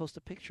have to post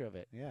a picture of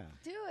it. Yeah.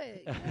 Do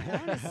it.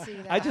 I want to see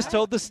that. I just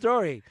told the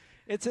story.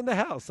 It's in the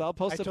house. I'll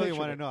post I a picture. totally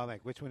want of to it. know. I'm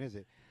like, which one is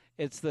it?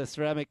 It's the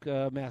ceramic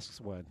masks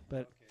one.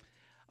 But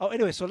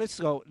anyway, so let's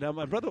go. Now,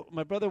 my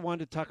brother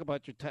wanted to talk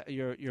about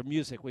your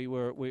music.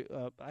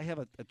 I have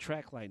a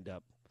track lined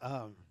up.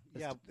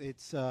 Yeah,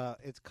 it's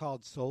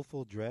called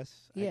Soulful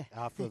Dress. Yeah.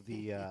 Off of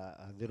the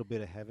A Little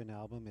Bit of Heaven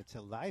album. It's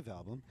a live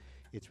album.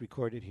 It's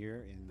recorded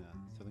here in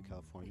Southern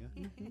California.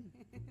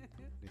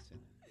 Listen.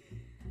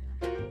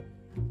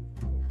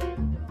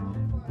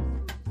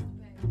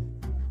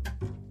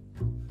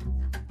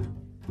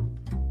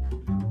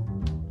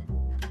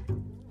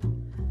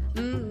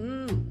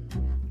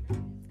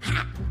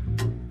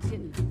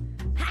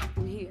 Hot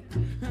in here.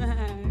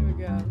 Here we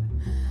go.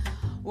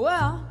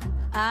 Well,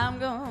 I'm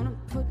gonna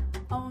put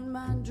on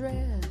my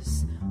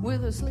dress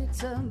with the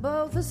slits on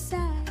both the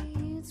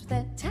sides,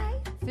 that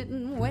tight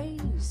fitting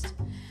waist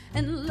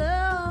and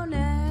low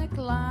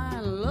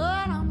neckline.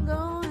 Lord, I'm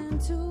going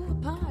to a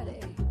party,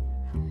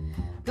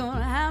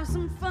 gonna have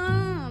some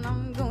fun.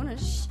 I'm gonna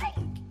shake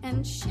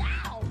and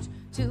shout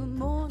till the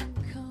morning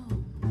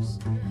comes.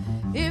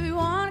 If you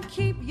wanna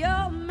keep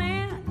your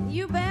man,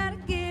 you better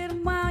get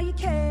him while you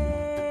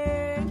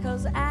can,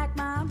 'cause I act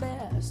my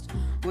best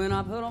when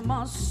I put on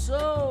my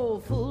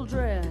soulful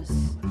dress.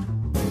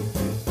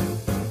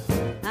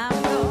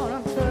 I'm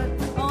gonna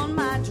put on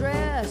my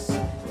dress,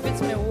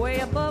 fits me way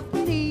above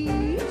the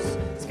knees.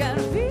 It's got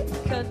a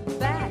V-cut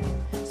back,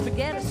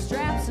 spaghetti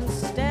straps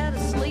instead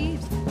of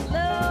sleeves.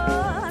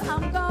 Lord,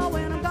 I'm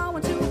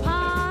going to a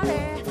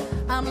party.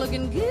 I'm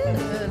looking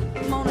good.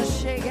 I'm gonna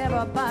shake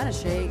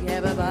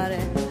everybody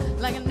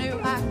like I knew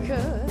I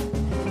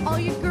could. All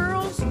you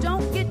girls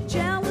don't get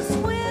jealous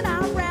when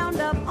I round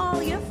up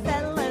all you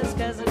fellas,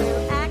 'cause I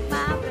do act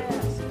my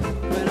best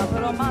when I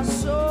put on my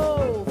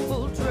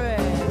soulful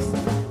dress.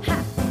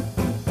 Ha!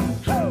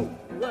 Hoo!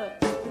 What?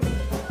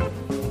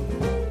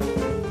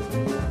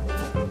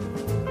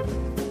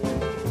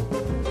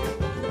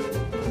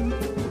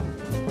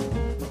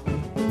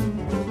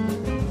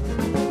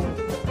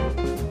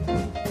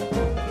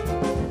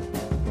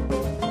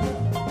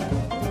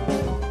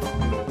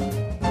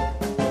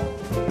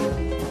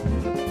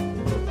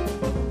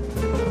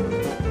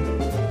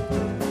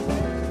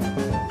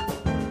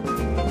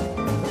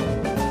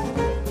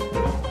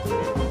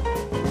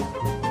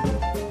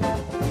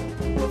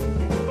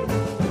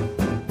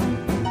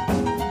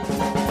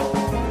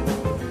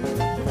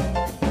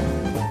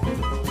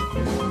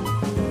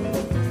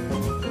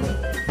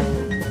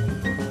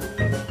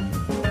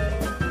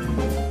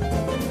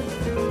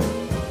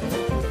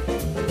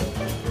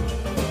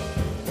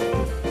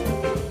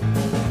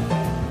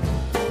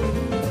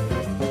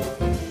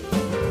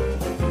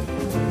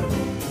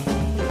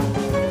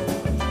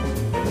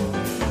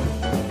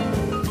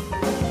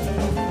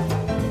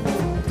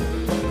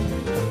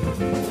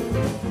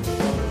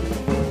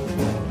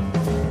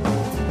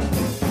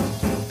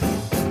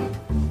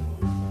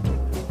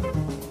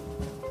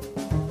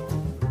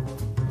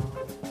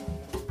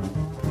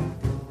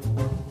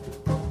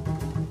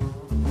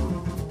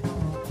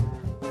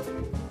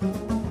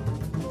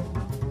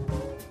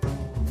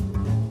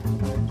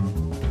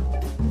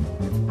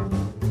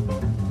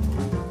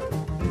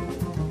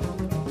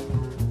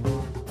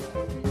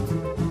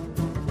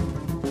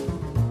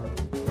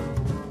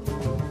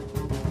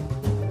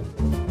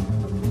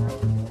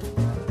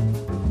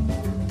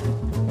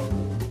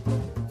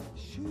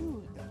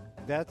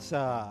 That's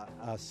a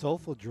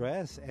Soulful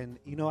Dress, and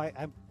you know,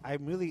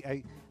 I'm really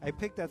I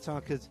picked that song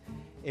because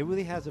it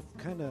really has a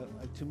kind of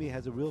to me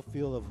has a real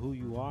feel of who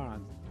you are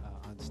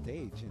on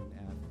stage,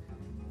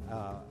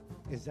 and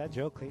is that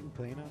Joe Clayton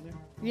playing on there?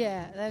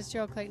 Yeah, that's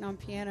Joe Clayton on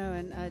piano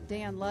and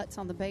Dan Lutz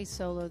on the bass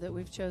solo that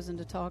we've chosen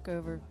to talk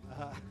over.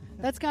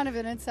 That's kind of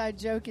an inside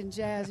joke in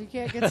jazz. You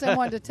can't get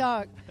someone to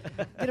talk.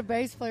 Get a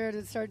bass player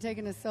to start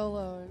taking a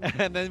solo.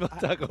 And then we'll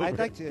talk over I'd it.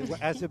 like to,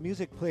 as the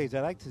music plays, I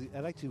like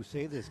to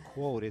say this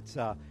quote. It's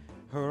her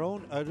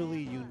own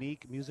utterly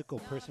unique musical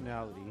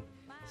personality.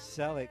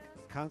 Selleck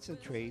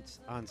concentrates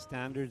on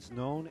standards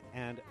known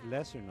and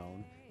lesser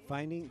known,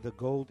 finding the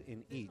gold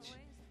in each.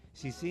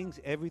 She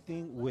sings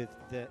everything with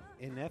the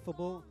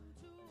ineffable,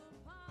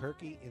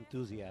 perky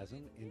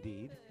enthusiasm,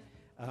 indeed.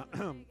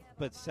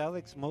 But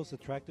Selleck's most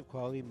attractive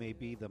quality may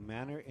be the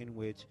manner in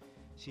which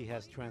she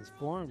has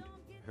transformed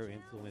her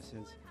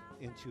influences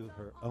into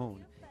her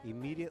own,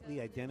 immediately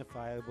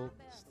identifiable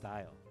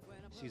style.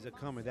 She's a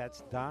comer.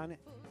 That's Don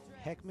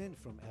Heckman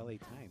from LA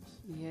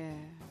Times. Yeah.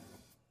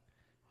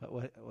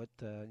 What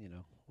you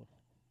know?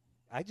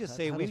 I just How-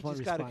 say how we does one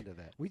just gotta respond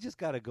to that? we just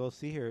gotta go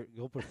see her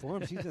go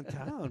perform. She's in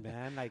town,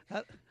 man. Like,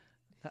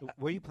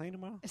 where are you playing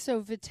tomorrow?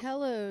 So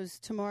Vitello's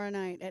tomorrow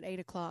night at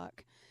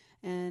 8:00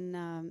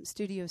 in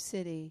Studio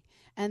City,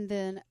 and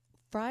then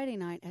Friday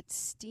night at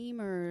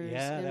Steamers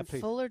Yeah, in that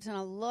place- Fullerton. I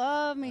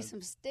love me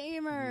some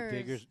Steamers.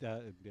 Diggers,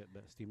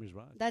 Steamers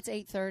Rock. That's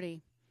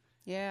 8:30.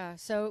 Yeah.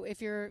 So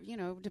if you're,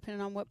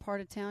 depending on what part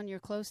of town you're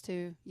close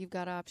to, you've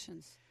got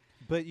options.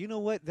 But you know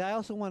what? I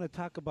also want to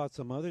talk about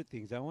some other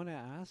things. I want to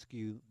ask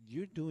you.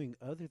 You're doing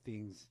other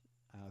things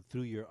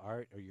through your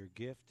art or your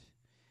gift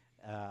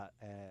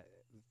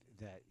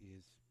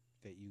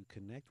that you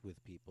connect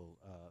with people.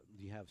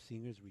 You have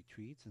singers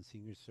retreats and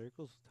singers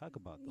circles. Talk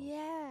about those.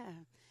 Yeah.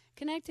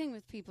 Connecting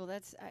with people.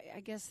 That's I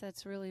guess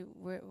that's really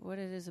what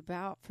it is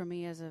about for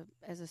me as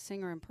a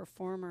singer and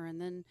performer.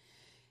 And then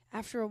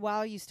after a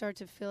while, you start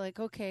to feel like,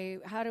 okay,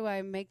 how do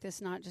I make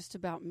this not just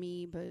about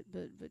me, but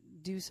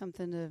do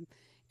something to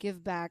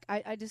give back?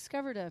 I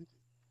discovered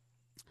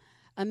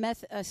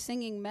a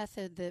singing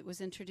method that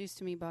was introduced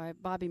to me by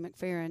Bobby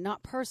McFerrin,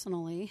 not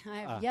personally. I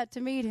have yet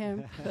to meet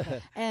him.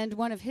 And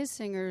one of his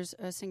singers,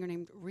 a singer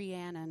named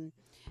Rhiannon,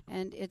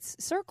 and it's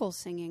circle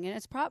singing, and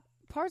it's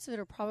parts of it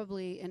are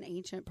probably an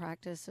ancient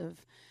practice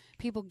of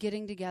people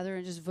getting together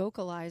and just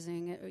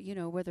vocalizing,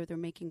 whether they're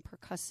making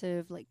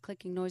percussive, like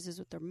clicking noises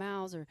with their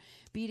mouths or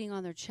beating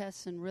on their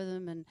chests in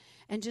rhythm,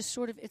 and just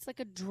sort of, it's like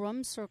a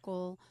drum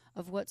circle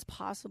of what's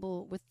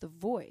possible with the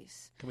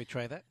voice. Can we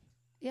try that?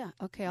 Yeah.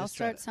 Okay. I'll Let's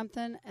try start that.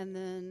 something, and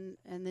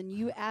then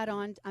you add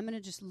on. I'm going to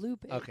just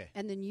loop it. Okay.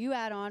 And then you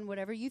add on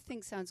whatever you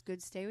think sounds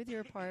good. Stay with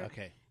your part.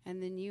 Okay.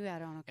 And then you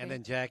add on. Okay. And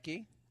then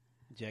Jackie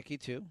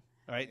too.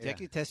 All right, Yeah.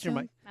 Jackie, test your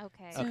mic.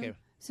 Okay. Okay.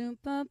 Zoom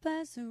ba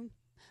ba zoom.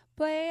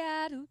 Boy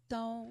I do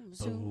don't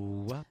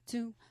zoom. Boo up,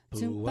 Zoom boo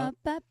zoom ba up,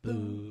 ba boo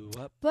boom.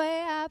 up, Boy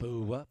I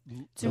boo up,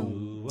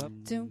 Zoom, boo up,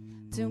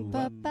 zoom zoom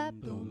ba ba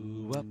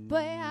boom. boo up, Boy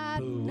I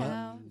do boo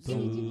now. up,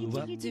 Zoom boo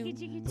up,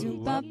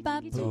 zoom ba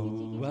ba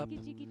boom. boo up,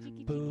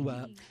 boo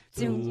up,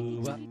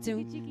 Zoom boo up,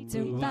 zoom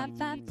zoom ba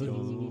ba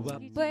boom. boo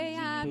up, Boy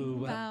I do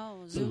boo up,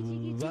 now.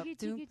 Zoom boo up,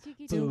 zoom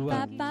boo zoom ba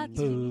up, ba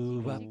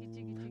zoom. boo up,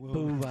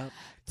 boo up,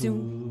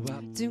 Zoom boo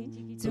up,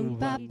 zoom zoom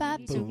ba ba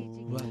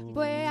zoom. boo up,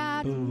 Boy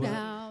I do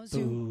now.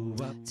 Zoom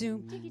boo up.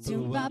 zoom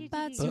zoom ba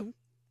ba zoom.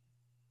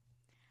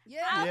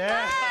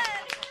 Yeah.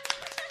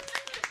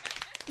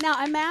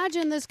 Now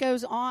imagine this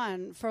goes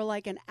on for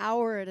like an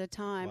hour at a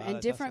time, Wow, and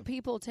that's different awesome.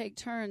 people take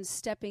turns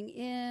stepping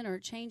in or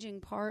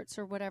changing parts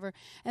or whatever.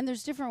 And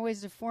there's different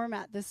ways to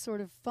format this sort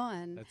of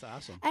fun. That's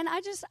awesome. And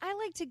I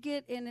like to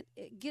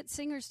get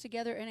singers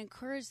together and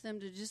encourage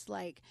them to just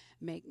like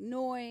make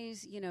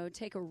noise,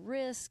 take a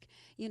risk,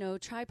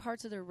 try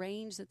parts of their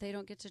range that they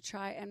don't get to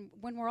try. And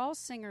when we're all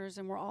singers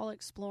and we're all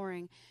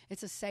exploring,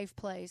 it's a safe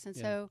place. And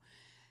so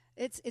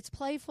it's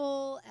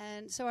playful,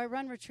 and so I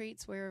run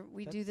retreats where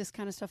we do this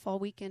kind of stuff all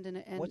weekend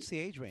and What's the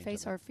age range?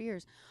 face of it? our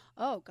fears.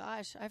 Oh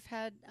gosh, I've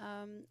had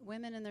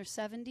women in their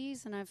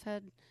 70s, and I've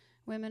had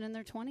women in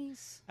their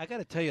 20s. I got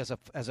to tell you,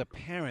 as a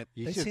parent,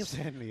 You that should seems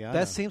send Liana.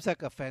 that seems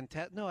like a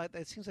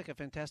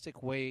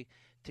fantastic way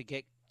to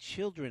get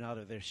children out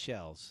of their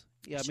shells.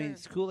 Yeah, I mean, Sure.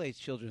 school age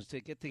children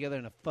to get together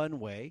in a fun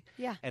way,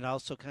 Yeah. and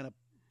also kind of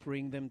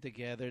bring them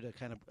together to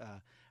kind of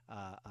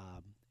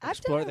I've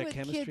explore done it their with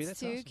chemistry. kids That's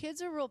too. awesome.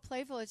 Kids are real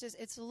playful.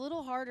 It's a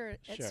little harder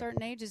at Sure.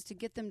 certain ages to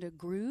get them to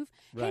groove.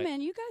 Hey Right.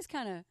 man, you guys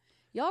kind of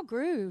y'all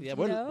groove. Yeah, you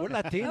we're know?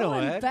 Latino, That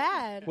wasn't Ed.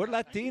 bad. We're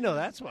Latino.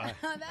 That's why.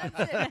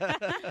 That's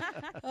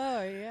it.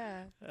 Oh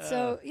yeah.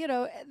 So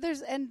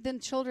there's and then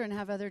children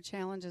have other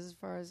challenges as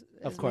far as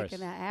Of course.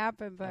 making that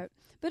happen. But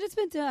it's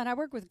been done. I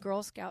work with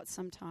Girl Scouts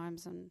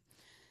sometimes, and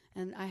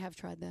I have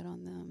tried that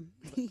on them.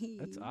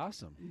 That's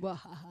awesome.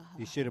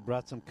 You should have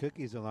brought some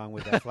cookies along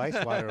with that fly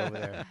swatter over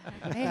there.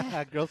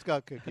 Yeah. Girl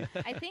Scout cookie.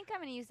 I think I'm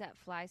going to use that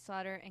fly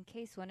swatter in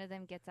case one of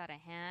them gets out of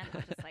hand.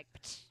 I'll just like,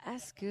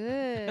 That's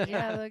good.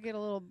 Yeah, they'll get a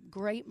little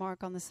grate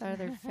mark on the side of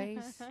their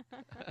face.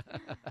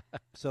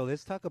 So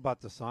let's talk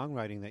about the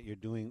songwriting that you're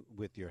doing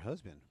with your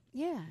husband.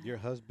 Yeah. Your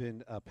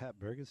husband, Pat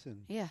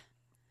Bergeson. Yeah.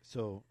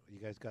 So you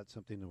guys got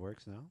something in the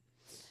works now?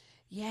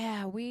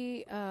 Yeah,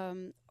 we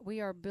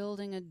are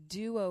building a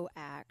duo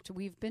act.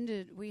 We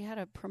had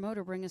a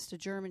promoter bring us to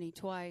Germany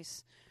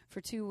twice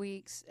for 2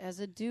 weeks as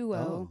a duo.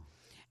 Oh.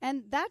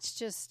 And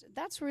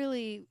that's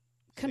really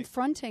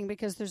confronting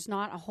because there's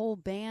not a whole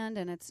band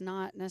and it's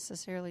not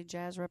necessarily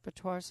jazz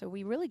repertoire. So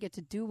we really get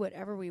to do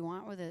whatever we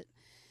want with it.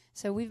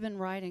 So we've been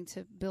writing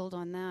to build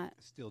on that.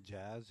 Still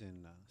jazz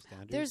and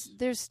standards?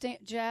 There's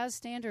jazz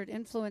standard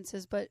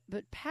influences, but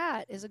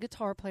Pat is a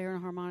guitar player and a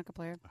harmonica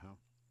player. Uh-huh.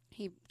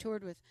 He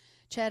toured with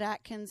Chet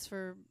Atkins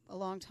for a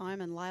long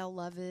time and Lyle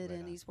Lovett, Right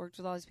and on. he's worked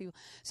with all these people.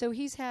 So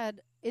he's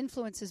had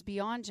influences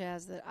beyond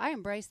jazz that I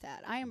embrace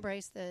that. I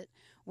embrace that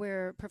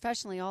where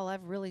professionally all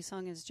I've really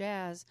sung is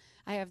jazz.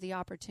 I have the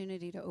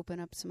opportunity to open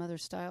up some other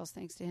styles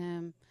thanks to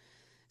him.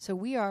 So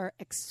we are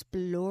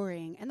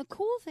exploring. And the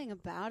cool thing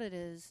about it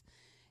is,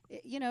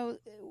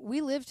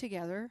 we live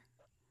together.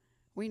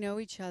 We know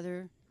each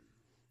other.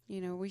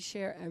 We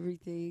share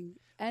everything.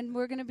 and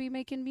we're going to be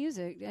making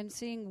music and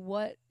seeing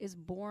what is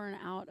born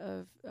out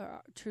of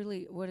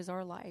truly what is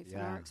our life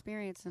and our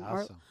experience and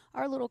Awesome.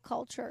 our little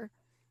culture,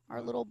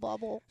 our little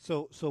bubble.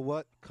 So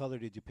what color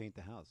did you paint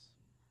the house?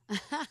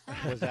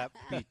 Was that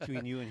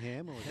between you and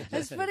him? Or was it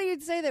It's just funny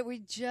you'd say that. We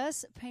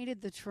just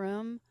painted the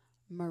trim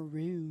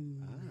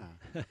maroon.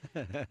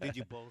 Did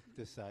you both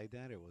decide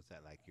that, or was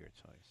that like your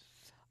choice?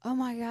 Oh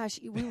my gosh,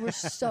 we were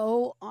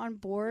so on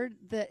board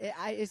that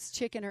it's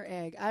chicken or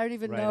egg. I don't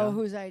even Right know on.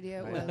 whose idea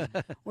it Right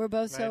was. We're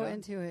both so Right on.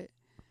 into it.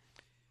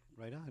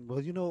 Right on. Well,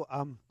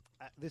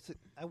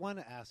 I want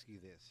to ask you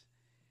this.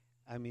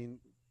 I mean,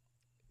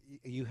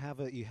 you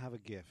have a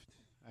gift.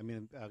 I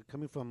mean,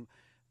 coming from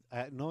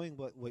knowing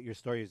what your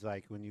story is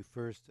like when you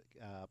first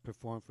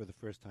performed for the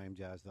first time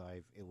Jazz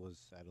Live, it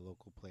was at a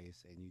local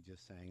place and you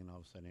just sang, and all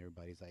of a sudden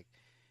everybody's like,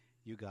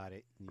 "You got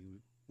it."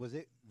 Was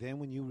it then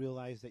when you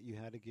realized that you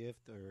had a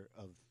gift or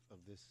of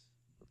this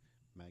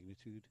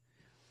magnitude,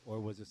 or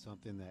was it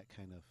something that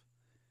kind of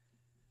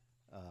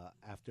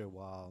after a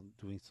while,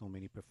 doing so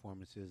many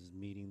performances,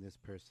 meeting this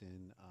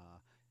person,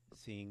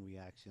 seeing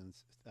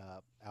reactions,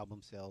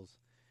 album sales,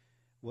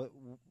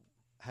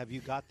 have you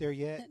got there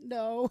yet?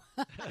 No.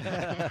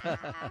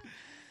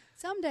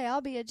 Someday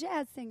I'll be a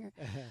jazz singer.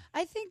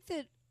 I think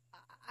that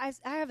I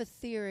have a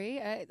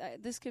theory.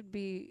 This could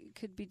be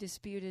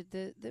disputed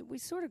that we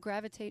sort of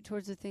gravitate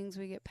towards the things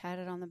we get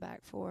patted on the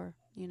back for,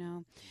 you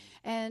know.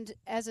 And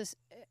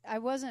I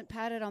wasn't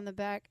patted on the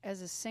back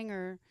as a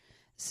singer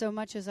so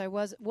much as I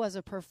was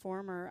a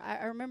performer.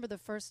 I remember the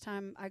first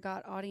time I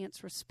got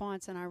audience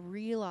response, and I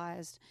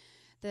realized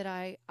that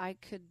I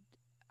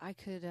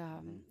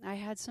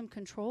had some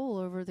control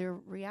over their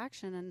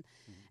reaction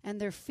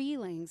and their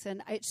feelings,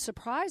 and it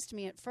surprised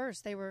me at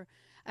first. I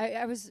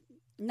was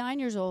 9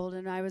 years old,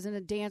 and I was in a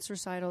dance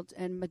recital,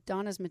 and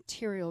Madonna's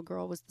 "Material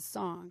Girl" was the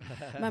song.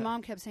 My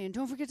mom kept saying,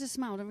 "Don't forget to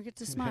smile, don't forget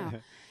to smile."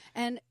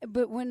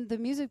 But when the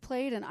music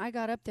played and I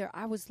got up there,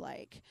 I was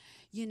like,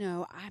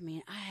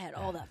 I had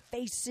all the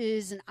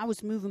faces, and I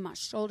was moving my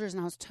shoulders, and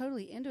I was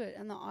totally into it,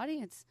 and the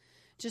audience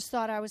just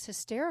thought I was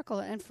hysterical.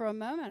 And for a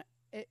moment,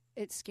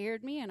 it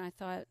scared me, and I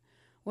thought,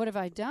 what have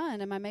I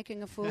done? Am I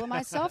making a fool of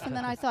myself? And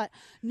then I thought,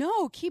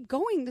 no, keep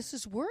going. This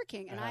is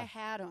working. And I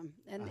had them,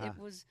 and it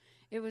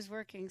was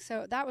working.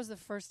 So that was the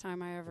first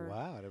time I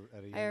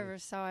ever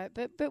saw it.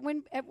 But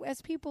when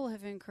as people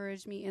have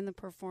encouraged me in the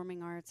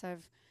performing arts,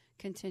 I've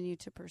continued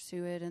to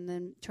pursue it and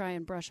then try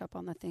and brush up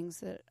on the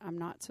things that I'm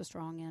not so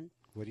strong in.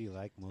 What do you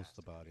like most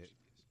about it?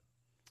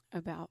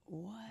 About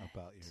what?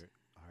 About your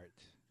art.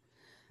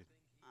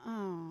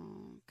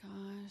 Oh,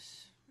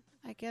 gosh.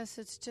 I guess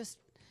it's just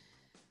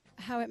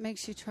how it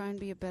makes you try and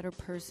be a better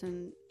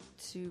person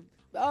to...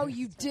 Oh,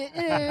 you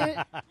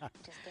didn't!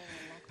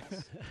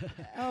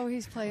 Oh,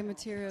 he's playing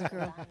Material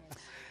Girl.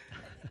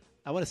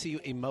 I want to see you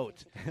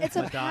emote. It's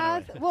a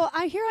Madonna. path. Well,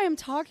 I am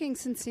talking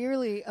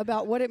sincerely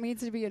about what it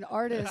means to be an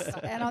artist,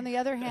 and on the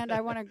other hand,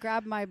 I want to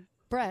grab my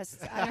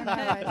breasts. I don't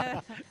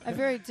know. A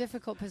very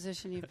difficult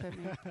position you've put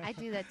me in. I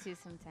do that too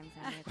sometimes.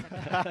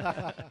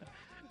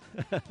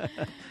 It's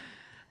okay.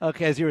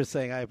 Okay, as you were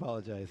saying, I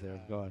apologize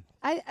there. Go on.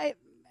 I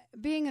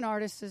being an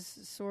artist is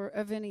sort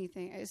of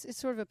anything. It's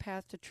sort of a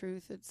path to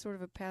truth. It's sort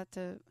of a path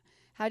to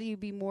how do you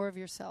be more of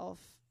yourself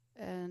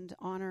and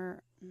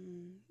honor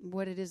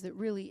what it is that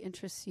really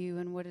interests you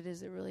and what it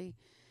is that really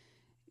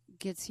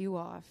gets you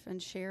off,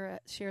 and share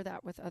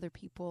that with other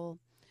people,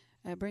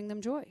 bring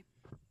them joy.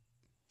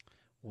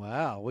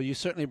 Wow. Well, you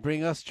certainly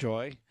bring us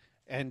joy.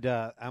 And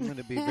I'm going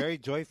to be very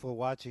joyful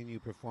watching you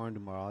perform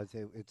tomorrow.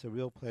 It's a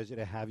real pleasure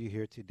to have you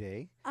here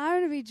today. I'm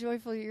going to be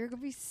joyful. You're going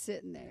to be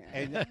sitting there.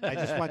 And I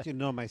just want you to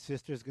know my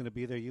sister's going to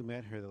be there. You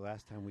met her the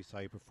last time we saw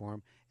you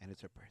perform, and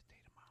it's her birthday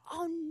tomorrow.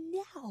 Oh,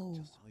 no.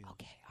 Just so you know.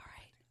 Okay, all right.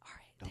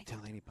 Don't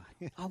tell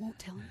anybody. I won't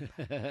tell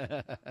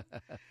anybody.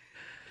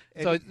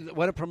 So,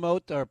 want to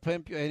promote or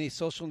pimp any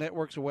social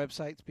networks or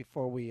websites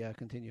before we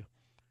continue?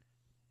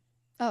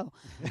 Oh.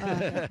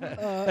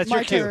 That's my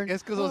your cue. turn.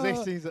 It's because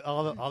Jose sings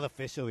all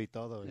official y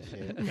todo and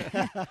shit.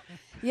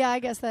 Yeah, I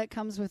guess that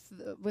comes with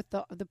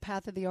the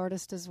path of the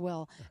artist as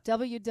well.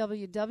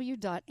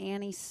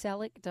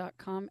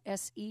 www.annieselick.com,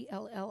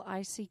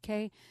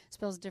 SELLICK.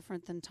 Spells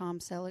different than Tom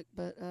Selleck,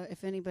 but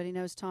if anybody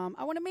knows Tom,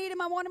 I want to meet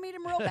him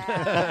real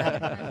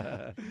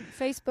bad.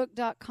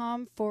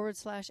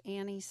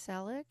 Facebook.com/Annie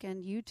Selleck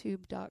and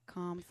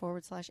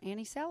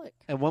YouTube.com/Annie Selleck.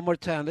 And one more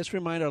time, let's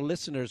remind our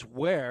listeners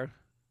where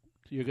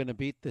you're going to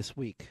beat this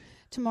week.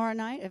 Tomorrow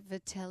night at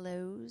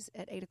Vitello's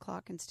at 8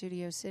 o'clock in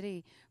Studio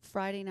City.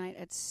 Friday night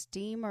at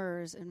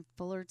Steamers in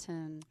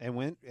Fullerton.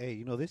 And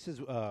this is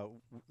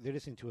they're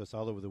listening to us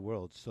all over the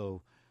world.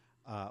 So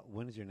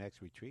when is your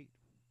next retreat?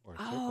 or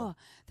Oh, circle?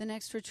 the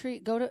next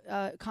retreat. Go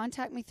to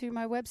contact me through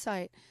my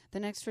website. The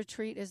next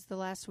retreat is the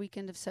last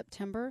weekend of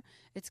September.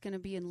 It's going to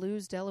be in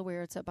Lewes,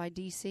 Delaware. It's up by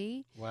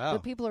D.C. Wow.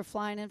 But people are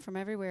flying in from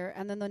everywhere.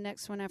 And then the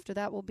next one after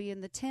that will be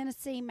in the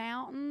Tennessee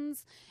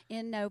mountains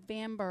in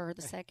November,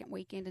 the second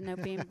weekend in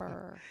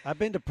November. I've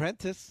been to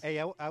Prentice. Hey,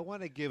 I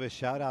want to give a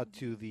shout out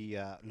to the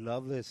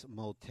Loveless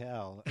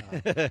Motel.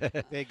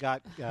 They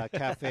got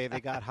cafe,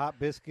 they got hot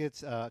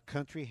biscuits,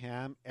 country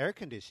ham, air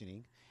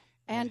conditioning,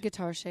 And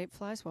guitar-shaped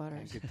fly and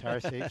swatters.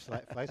 guitar-shaped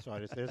fly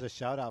swatters. There's a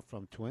shout out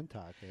from Twin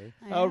Talk,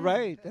 eh? All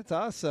right, that's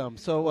awesome.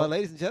 So,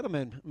 ladies and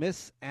gentlemen,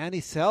 Miss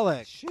Annie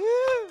Selleck.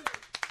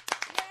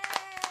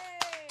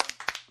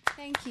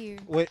 Thank you.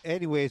 Well,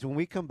 anyways, when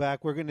we come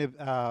back, we're gonna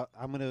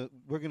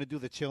do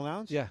the chill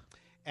lounge. Yeah.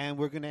 And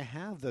we're gonna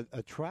have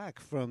a track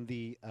from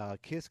the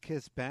Kiss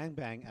Kiss Bang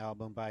Bang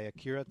album by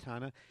Akira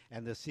Tana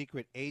and the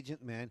Secret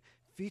Agent Man,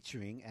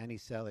 featuring Annie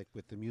Selleck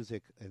with the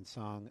music and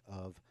song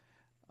of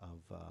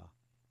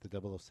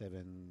the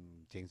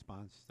 007 James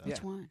Bond stuff.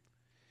 Which one?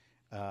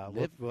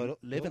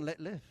 Live and let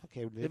live.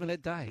 Okay, Live and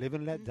let die. Live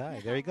and let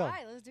die. There you go. All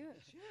right, let's do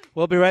it.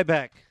 We'll be right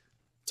back.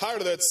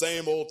 Tired of that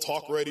same old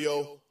talk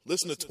radio?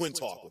 Listen to Twin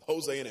Talk with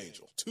Jose and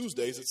Angel,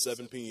 Tuesdays at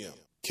 7 p.m.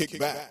 Kick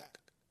back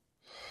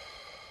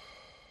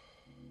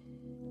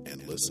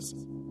and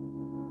listen.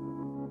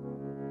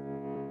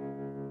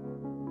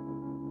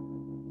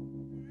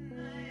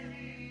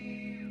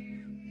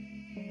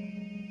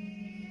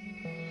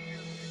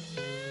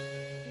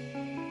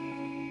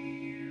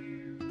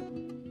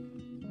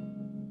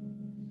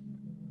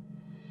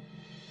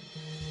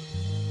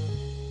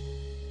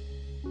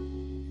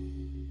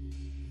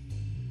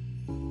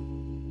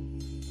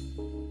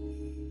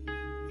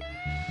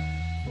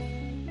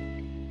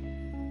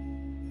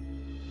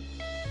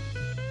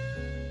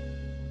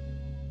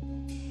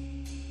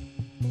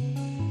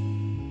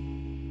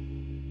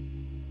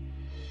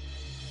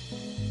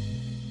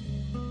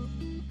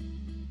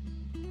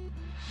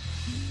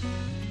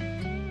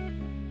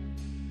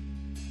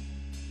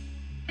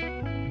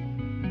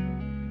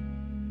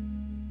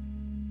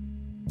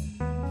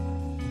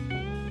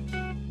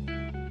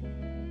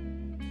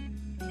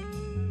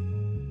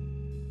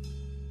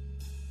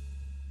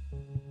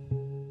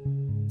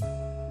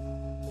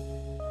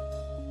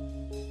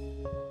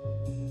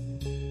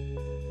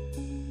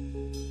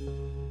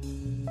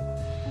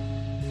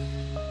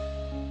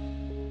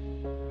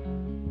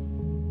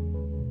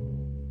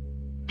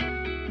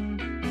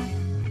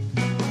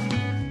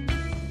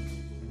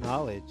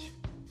 Knowledge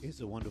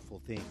is a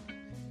wonderful thing.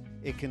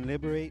 It can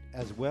liberate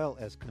as well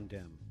as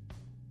condemn.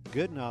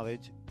 Good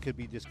knowledge could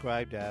be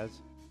described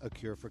as a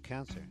cure for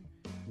cancer.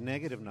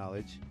 Negative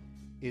knowledge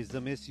is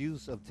the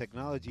misuse of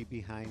technology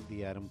behind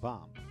the atom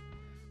bomb.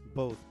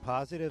 Both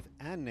positive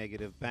and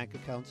negative bank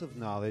accounts of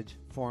knowledge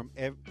form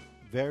a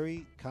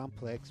very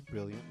complex,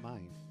 brilliant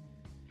mind.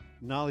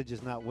 Knowledge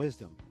is not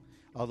wisdom.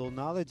 Although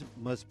knowledge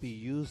must be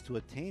used to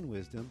attain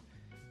wisdom,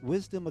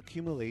 wisdom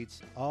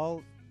accumulates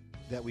all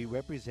that we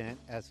represent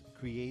as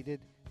created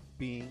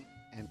being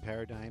and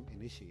paradigm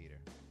initiator.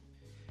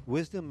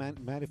 Wisdom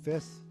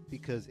manifests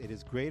because it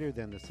is greater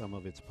than the sum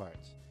of its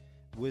parts.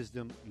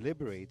 Wisdom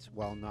liberates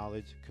while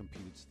knowledge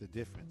computes the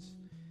difference.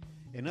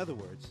 In other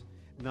words,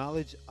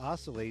 knowledge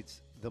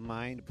oscillates the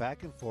mind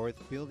back and forth,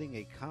 building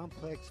a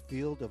complex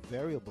field of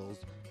variables,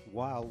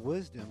 while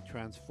wisdom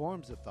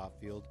transforms the thought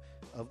field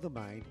of the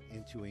mind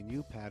into a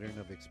new pattern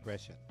of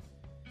expression.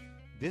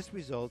 This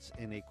results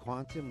in a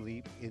quantum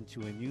leap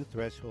into a new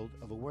threshold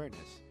of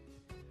awareness.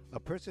 A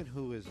person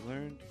who is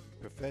learned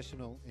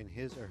professional in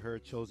his or her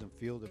chosen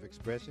field of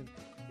expression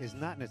is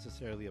not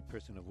necessarily a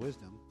person of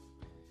wisdom.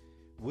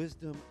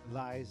 Wisdom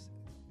lies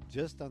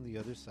just on the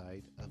other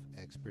side of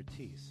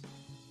expertise.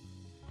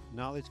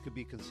 Knowledge could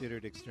be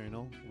considered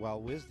external,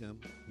 while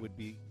wisdom would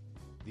be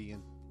the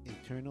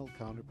internal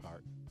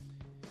counterpart.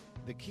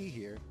 The key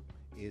here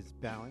is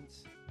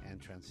balance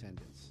and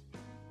transcendence.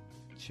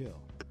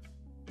 Chill.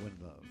 One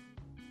love.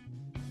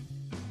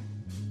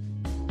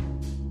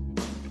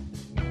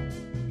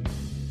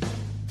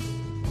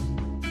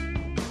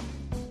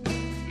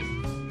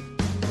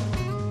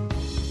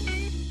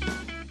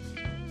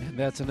 And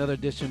that's another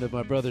edition of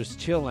my brother's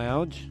Chill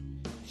Lounge.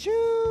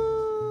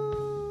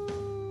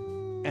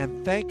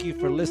 And thank you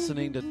for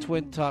listening to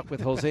Twin Talk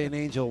with Jose and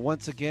Angel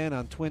once again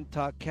on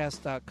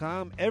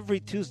twintalkcast.com every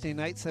Tuesday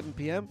night, 7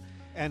 p.m.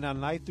 And on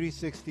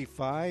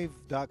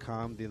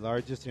Live365.com, the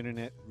largest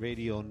internet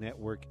radio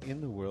network in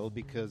the world,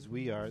 because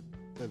we are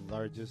the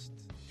largest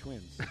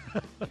twins.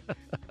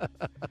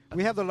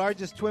 We have the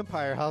largest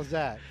twinpire. How's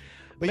that?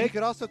 But you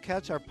could also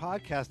catch our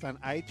podcast on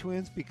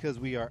iTwins, because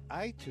we are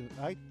iTwins.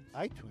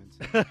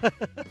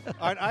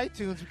 On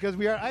iTunes, because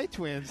we are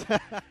iTwins.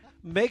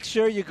 Make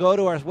sure you go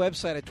to our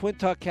website at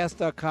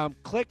twintalkcast.com,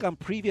 click on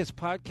previous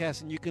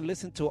podcasts, and you can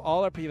listen to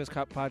all our previous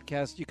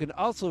podcasts. You can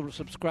also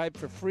subscribe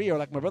for free, or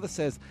like my brother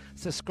says,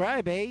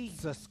 subscribe, eh?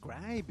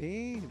 Subscribe,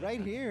 eh?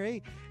 Right here, eh?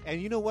 And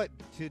you know what?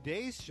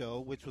 Today's show,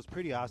 which was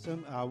pretty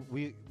awesome,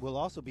 we will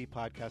also be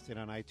podcasted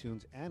on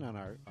iTunes and on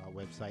our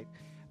website.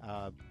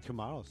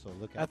 tomorrow. So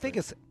look out. I think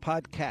it's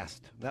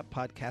podcast, not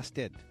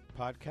podcasted.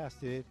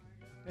 podcasted.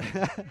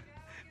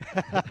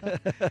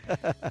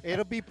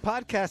 It'll be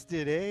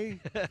podcasted, eh?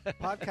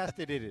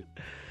 Podcasted it.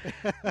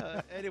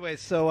 Anyway,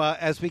 so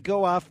as we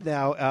go off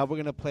now, we're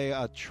going to play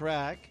a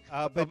track.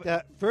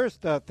 But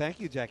first, thank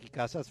you, Jackie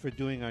Casas, for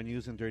doing our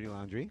news and dirty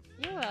laundry.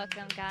 You're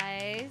welcome,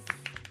 guys.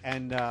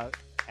 And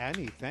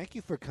Annie, thank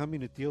you for coming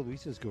to Tio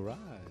Luis's garage.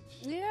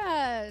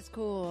 Yeah, it's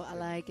cool. I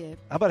like it.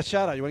 How about a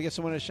shout out? You want to get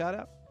someone a shout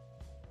out?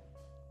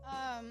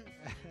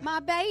 My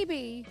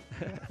baby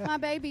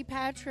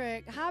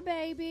Patrick. Hi,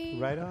 baby.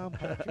 Right on,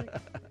 Patrick.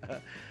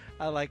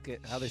 I like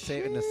it how they say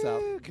it in the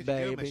South. Could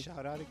baby. you give him a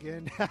shout out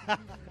again?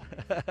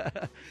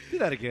 Do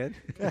that again.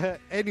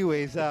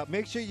 Anyways,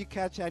 make sure you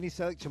catch Annie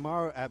Selick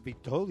tomorrow at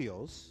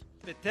Vitolio's.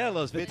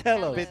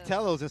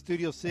 Vitello's. In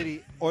Studio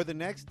City, or the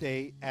next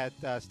day at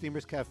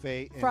Steamers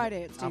Cafe.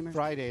 Friday at Steamers.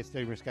 Friday at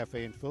Steamers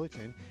Cafe in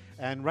Fullerton.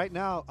 And right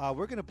now,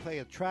 we're going to play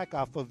a track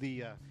off of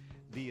the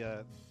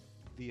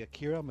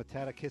Akira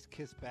Matata Kiss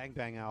Kiss Bang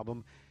Bang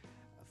album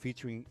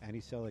featuring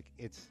Annie Selick.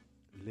 It's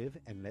Live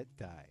and Let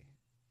Die.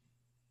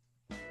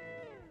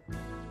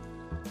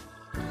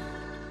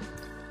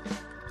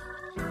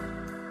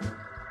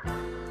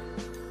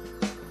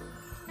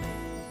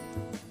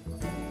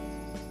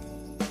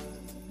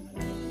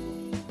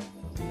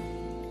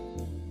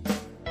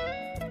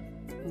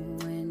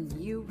 When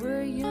you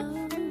were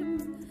young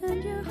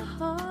and your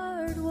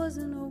heart was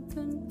an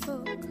open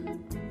book,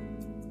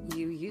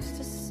 you used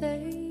to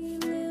say,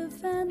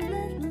 live and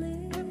let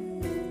live.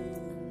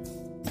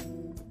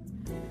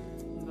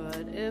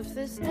 But if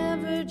this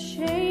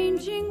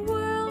ever-changing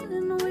world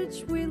in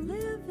which we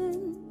live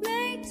in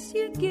makes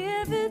you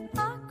give it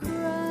a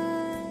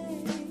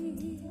cry,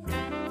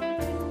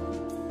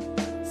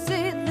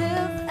 say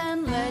live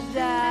and let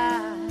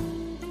die.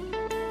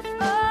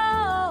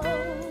 Oh,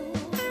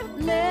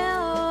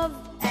 live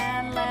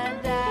and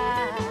let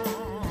die.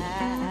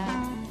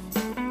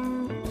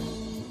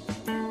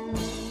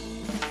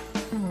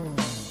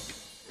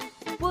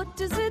 What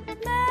does it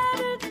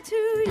matter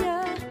to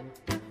ya?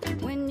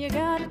 When you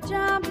got a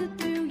job to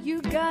do,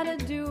 you gotta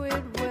do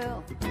it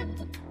well.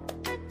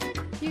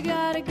 You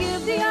gotta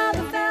give the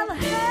other fella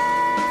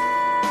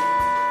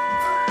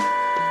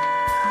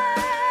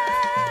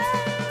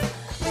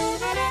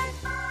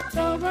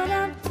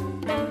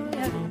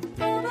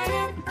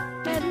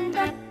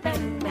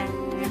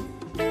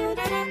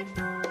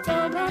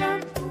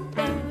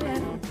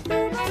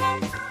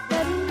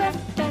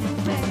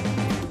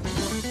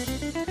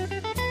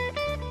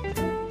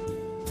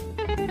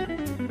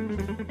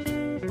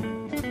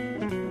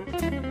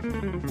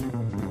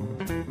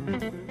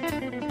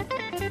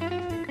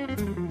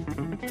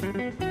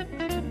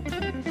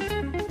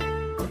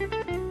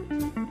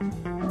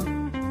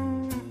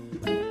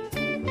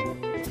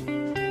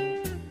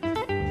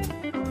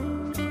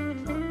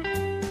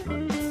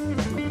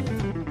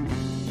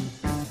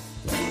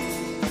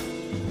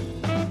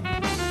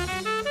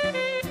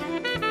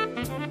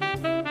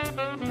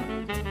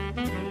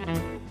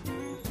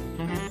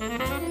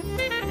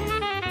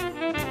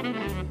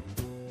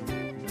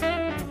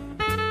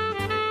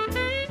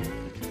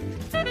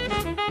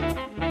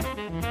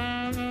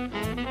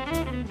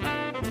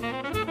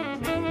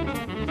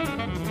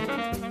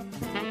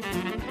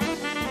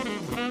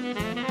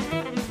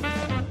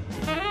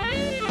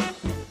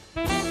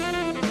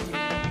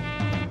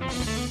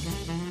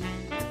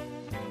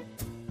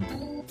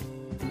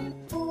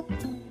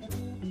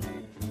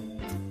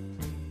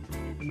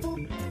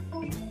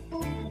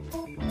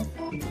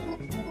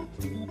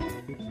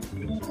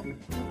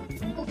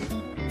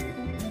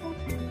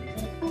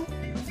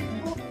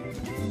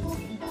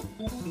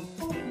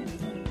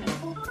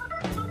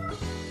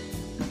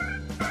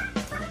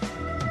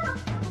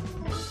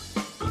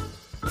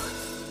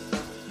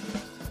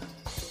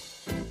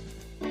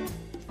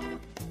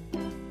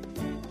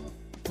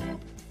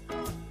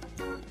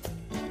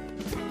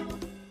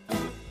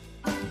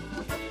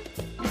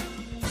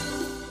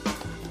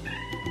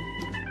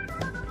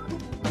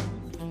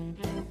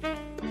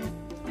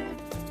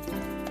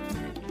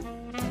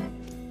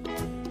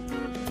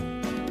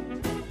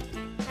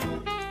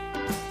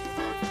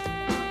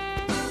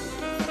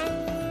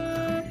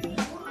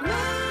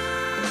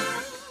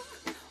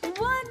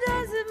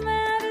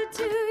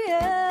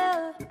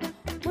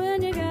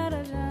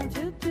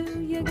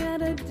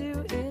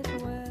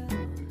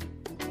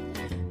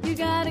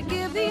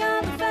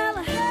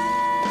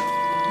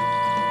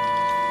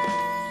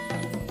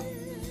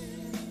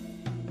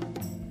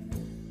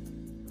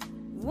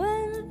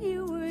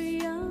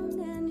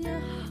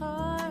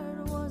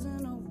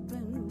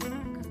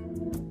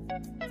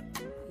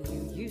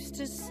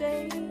to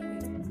say,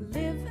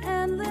 live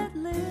and let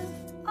live.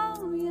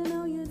 Oh, you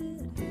know you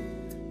did.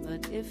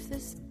 But if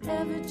this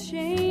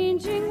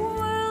ever-changing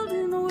world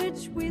in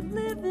which we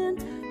live in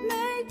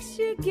makes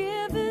you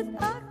give it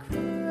a